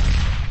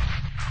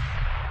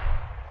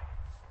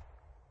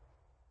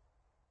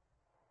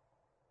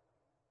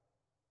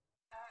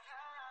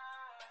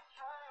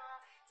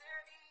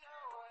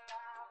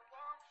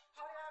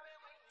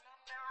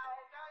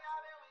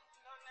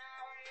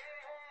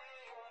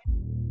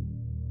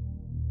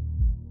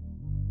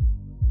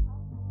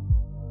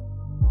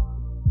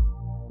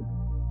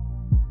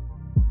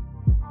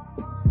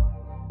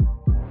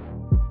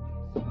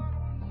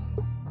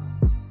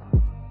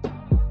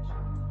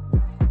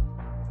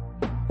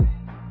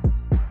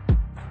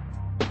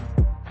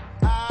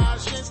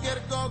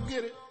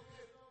 get it.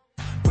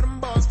 When them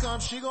balls come,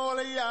 she gon'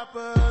 lay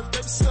yappers.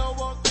 Baby, slow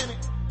walk in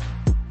it.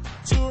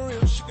 Too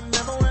real, she can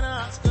never win an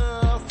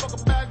Oscar. Fuck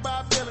her back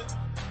by a feeling.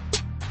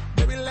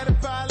 Baby, let it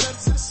pile up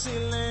to the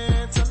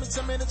ceiling.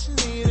 Tell me that you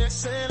need it.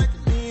 Say it like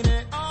you mean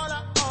it. All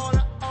I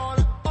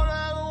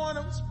ever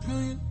wanted was a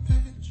brilliant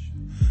bitch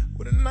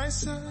with a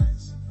nice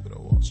eyes, with a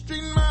Wall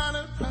Street mind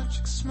and a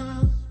project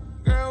smile.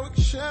 Girl, we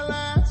can share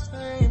last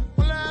name.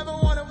 All I ever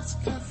wanted was a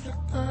Catholic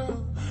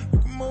girl. We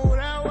can move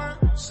that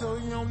work, so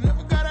you don't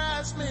never gotta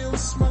ask me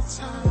what's my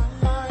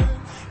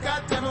time.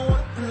 Goddamn, I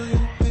want a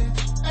brilliant bitch.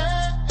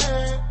 Hey,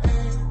 hey,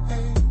 hey,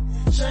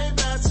 hey. She ain't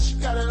bad, so she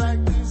got it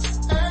like this.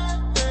 Hey,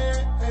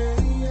 hey, hey,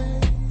 hey.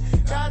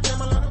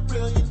 Goddamn, I love a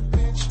brilliant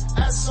bitch.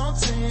 Ass on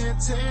 10,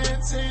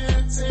 10,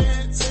 10,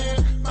 10,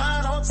 10.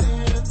 Mine on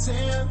 10,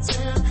 10,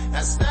 10.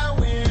 That's that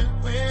win,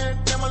 win.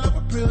 Damn, I love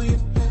a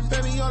brilliant bitch.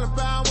 Baby, all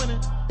about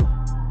winning.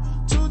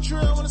 Too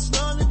drill when it's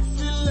numb, you can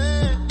feel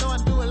it. Know I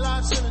do a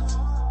live sentence.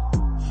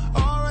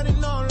 Already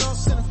know,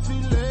 lost in a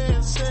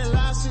feeling. Say it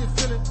loud, see it,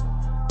 feel it.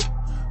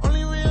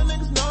 Only real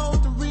niggas know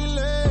what the real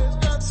is.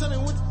 Girl, tell me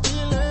what the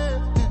deal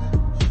is.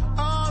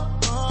 All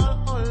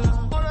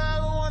I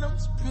ever wanted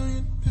was a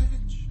brilliant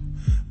bitch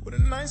with a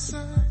nice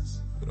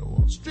eyes, with a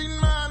Wall Street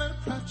mind and a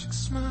project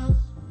smile.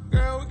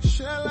 Girl, we can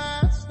share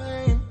last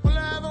name. All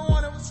I ever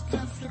wanted was a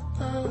Catholic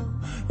girl.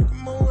 We can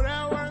move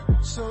that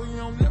work, so you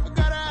don't never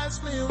gotta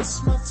ask me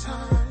what's my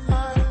time.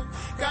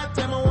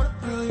 Goddamn, I want a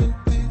brilliant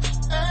bitch.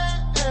 Hey,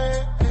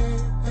 hey, hey,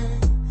 hey.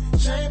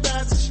 She ain't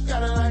bad, so she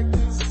got it like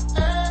this.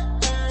 Hey,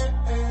 hey,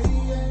 hey,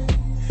 hey.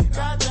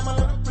 Goddamn, I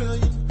love a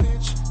brilliant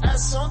bitch.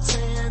 Ass on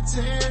 10,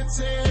 10,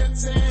 10,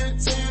 10,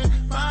 10.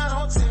 Mine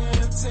on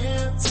 10,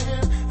 10,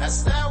 10.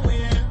 That's that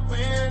win,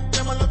 win.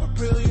 Damn, I love a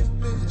brilliant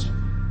bitch.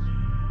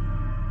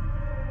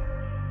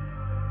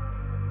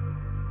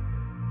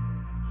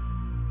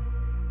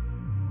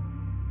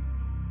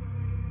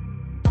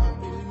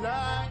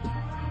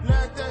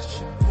 Like that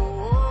shit go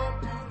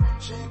up.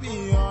 She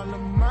be all of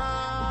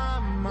my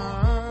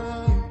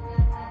mind.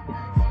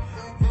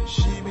 And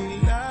she be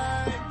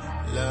like,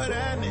 love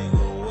that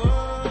nigga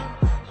what?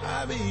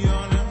 I be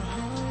on her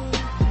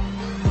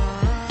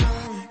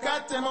mind.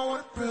 Goddamn, I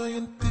want a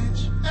brilliant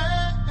bitch.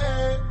 Hey,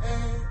 hey,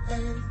 hey,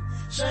 hey.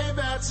 She ain't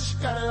bad, so she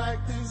got it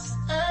like this.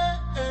 Hey,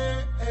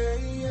 hey, hey,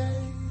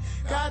 hey.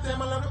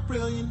 Goddamn, I love a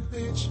brilliant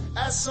bitch.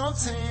 Ass on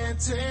 10,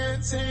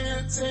 10,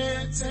 10,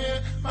 10,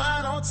 10.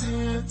 Mine on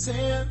 10,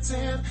 10,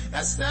 10.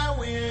 That's that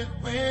win,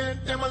 win.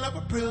 Damn, I love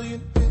a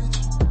brilliant bitch.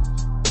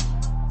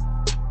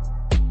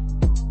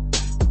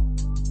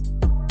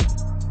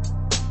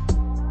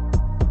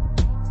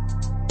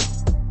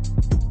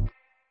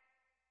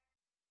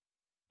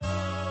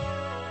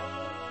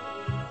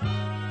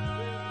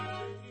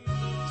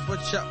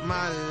 Switch up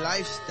my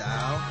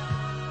lifestyle.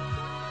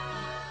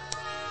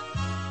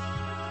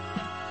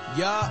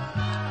 Yeah.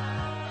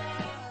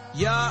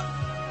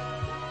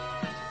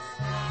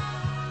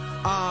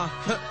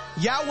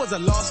 Yeah, I was a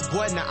lost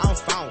boy, now I'm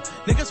found.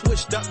 Niggas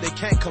switched up, they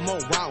can't come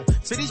around.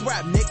 So these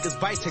rap niggas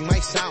biting my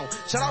sound.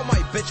 Shout out my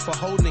bitch for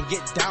holding and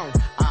get down.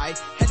 I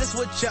had to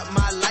switch up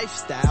my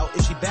lifestyle.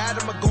 If she bad,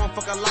 I'ma go and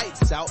fuck her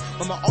lights out.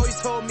 Mama always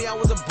told me I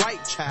was a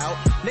bright child.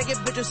 Nigga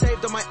bitches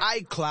saved on my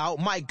iCloud.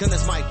 My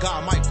goodness, my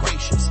God, my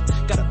gracious.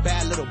 Got a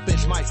bad little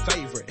bitch, my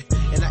favorite.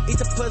 And I eat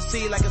the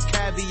pussy like it's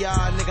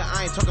caviar. Nigga,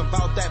 I ain't talking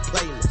about that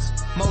playlist.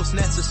 Most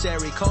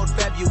necessary, cold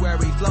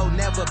February, flow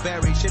never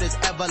buried, shit is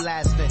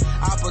everlasting.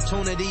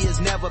 Opportunity is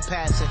never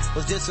passing.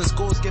 Was just in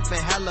school skipping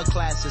hella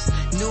classes.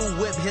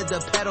 New whip hit the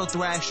pedal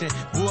thrashing.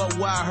 Grew up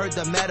where I heard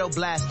the metal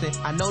blasting.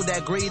 I know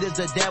that greed is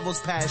the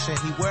devil's passion.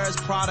 He wears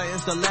Prada in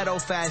stiletto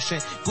fashion.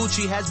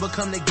 Gucci has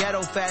become the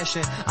ghetto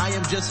fashion. I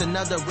am just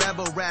another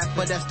rebel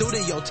rapper that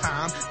studio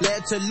time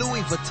led to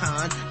Louis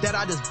Vuitton that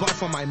I just bought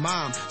from my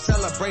mom.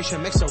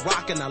 Celebration mix a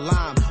rock and a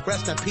lime.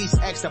 Rest in peace,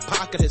 X, the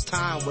pocket his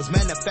time was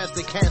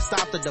manifested, can't stop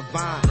the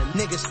divine. And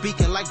niggas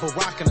speaking like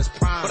Barack in his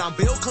prime. But I'm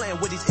Bill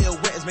Clinton with these ill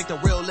wins, make the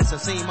real listen.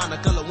 See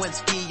Monica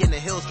Lewinsky in the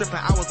hills tripping.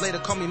 Hours later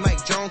call me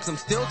Mike Jones, I'm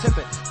still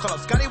tipping. Call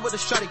up Scotty with a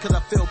shotty cause I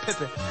feel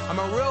pippin'. I'm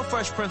a real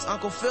Fresh Prince,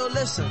 Uncle Phil,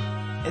 listen.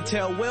 And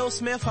tell Will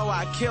Smith how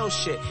I kill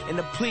shit. And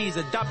to please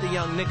adopt a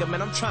young nigga,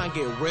 man, I'm trying to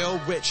get real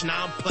rich.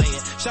 Now I'm playing.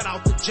 Shout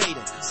out to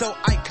Jaden. So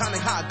iconic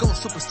how I go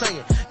Super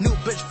Saiyan. New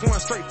bitch foreign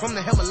straight from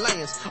the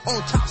Himalayas.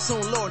 On top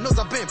soon, Lord knows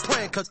I've been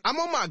praying cause I'm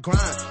on my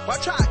grind. Why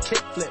try a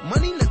kickflip?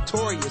 Money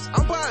notorious.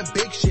 I'm buying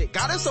big shit.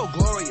 God is so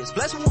glorious.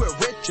 Blessed me with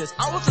riches.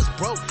 I was just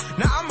broke.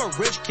 Now I'm a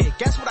rich kid.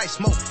 Guess what I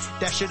smoke?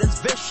 That shit is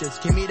vicious.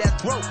 Give me that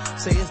throat.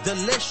 Say it's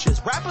delicious.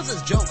 Rappers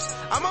is jokes.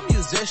 I'm a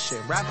musician.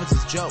 Rappers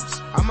is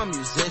jokes. I'm a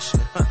musician.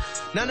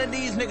 None of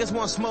these niggas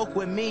want smoke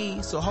with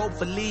me, so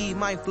hopefully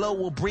my flow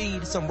will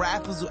breed some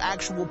rappers with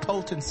actual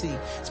potency.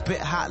 Spit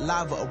hot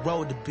lava, a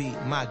road to beat.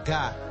 My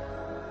God.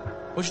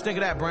 What you think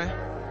of that, Brent?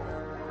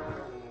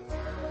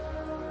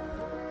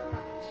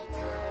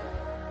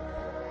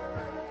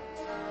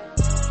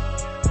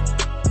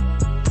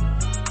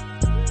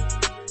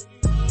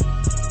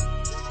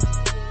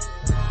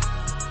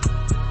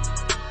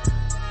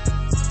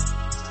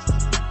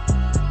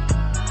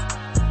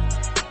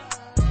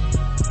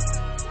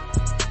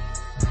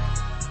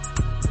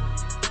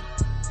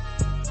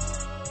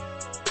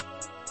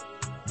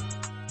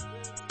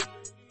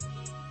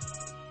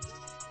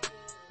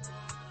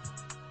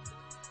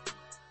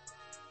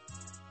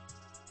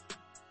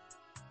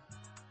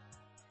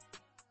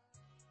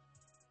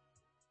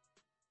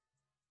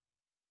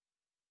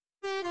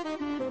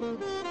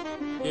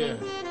 Yeah,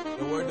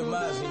 the word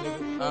demise,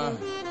 nigga.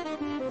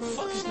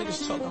 Fuck is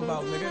niggas talking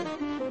about, nigga?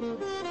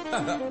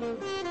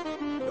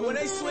 And when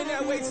they swing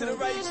that way to the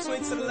right, you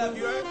swing to the left,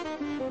 you heard?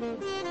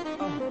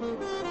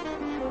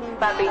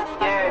 Bobby,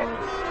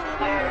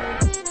 yeah.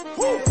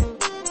 Woo!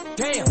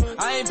 Damn,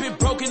 I ain't been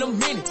broke in a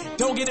minute.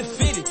 Don't get it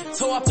fitted.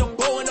 Toe off the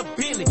bow in a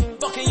Bentley.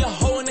 Fucking your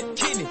hoe in the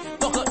kidney.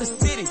 Fuck up the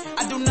city.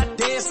 I do not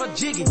dance or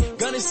jiggy.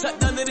 Gun is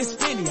sucked under this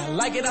spinny. I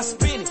like it, I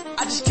spin it.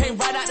 I just came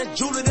right out the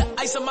jewelry, the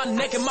ice on my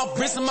neck and my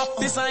wrist and my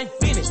fist. I ain't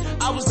finished.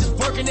 I was just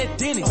working at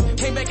Denny's.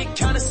 Came back and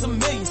counted some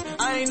millions.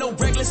 I ain't no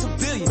regular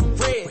civilian.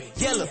 Red,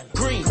 yellow,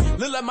 green.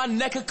 Look like my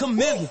neck a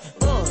chameleon.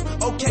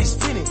 Okay,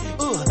 spin it.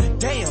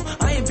 Damn,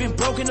 I ain't been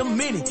broke in a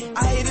minute.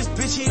 I hate this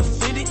bitch, he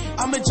offended.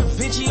 I'm a Da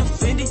Vinci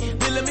offended.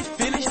 Then let me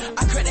finish.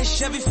 I cracked that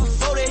Chevy for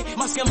 40.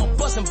 My scammer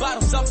busting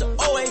bottles off the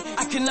OA.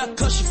 I cannot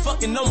cuss you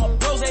fucking on my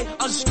bros.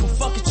 I'm just gonna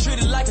fucking treat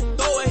it like a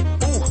throwaway.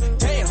 Ooh,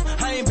 damn,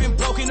 I ain't been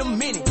broke in a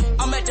minute.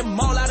 I'm at the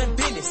mall out of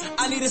business.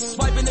 I need a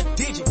swipe in a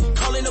digit.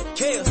 Calling up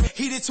Keon.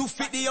 He did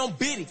 250 on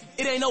Biddy.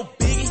 It ain't no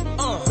biggie.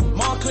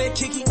 Montclair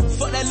kicky.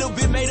 Fuck that little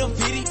bit made a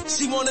viddy.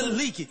 She wanna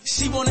leak it.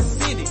 She wanna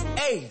send it.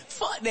 Ayy,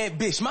 fuck that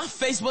bitch. My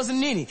face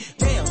wasn't in it.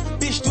 Damn,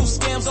 bitch do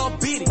scams all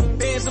beat it.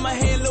 Bands in my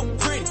hand look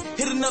pretty.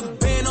 Hit another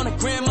band on the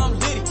gram, I'm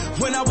litty.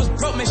 When I was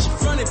broke, man, she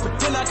fronted. But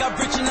then I got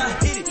rich and I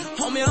hit it.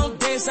 Homie, I don't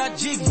dance, I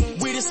jiggy.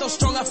 Weed is so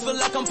strong, I feel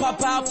like I'm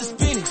Popeye off the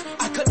spinach.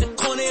 I cut the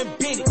corner and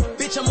bend it.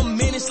 Bitch, I'm a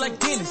menace like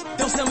Dennis.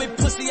 Don't sell me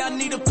pussy, I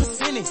need a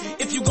percentage.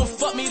 If you gon'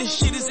 fuck me, this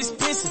shit is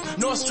expensive.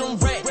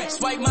 Nordstrom rack,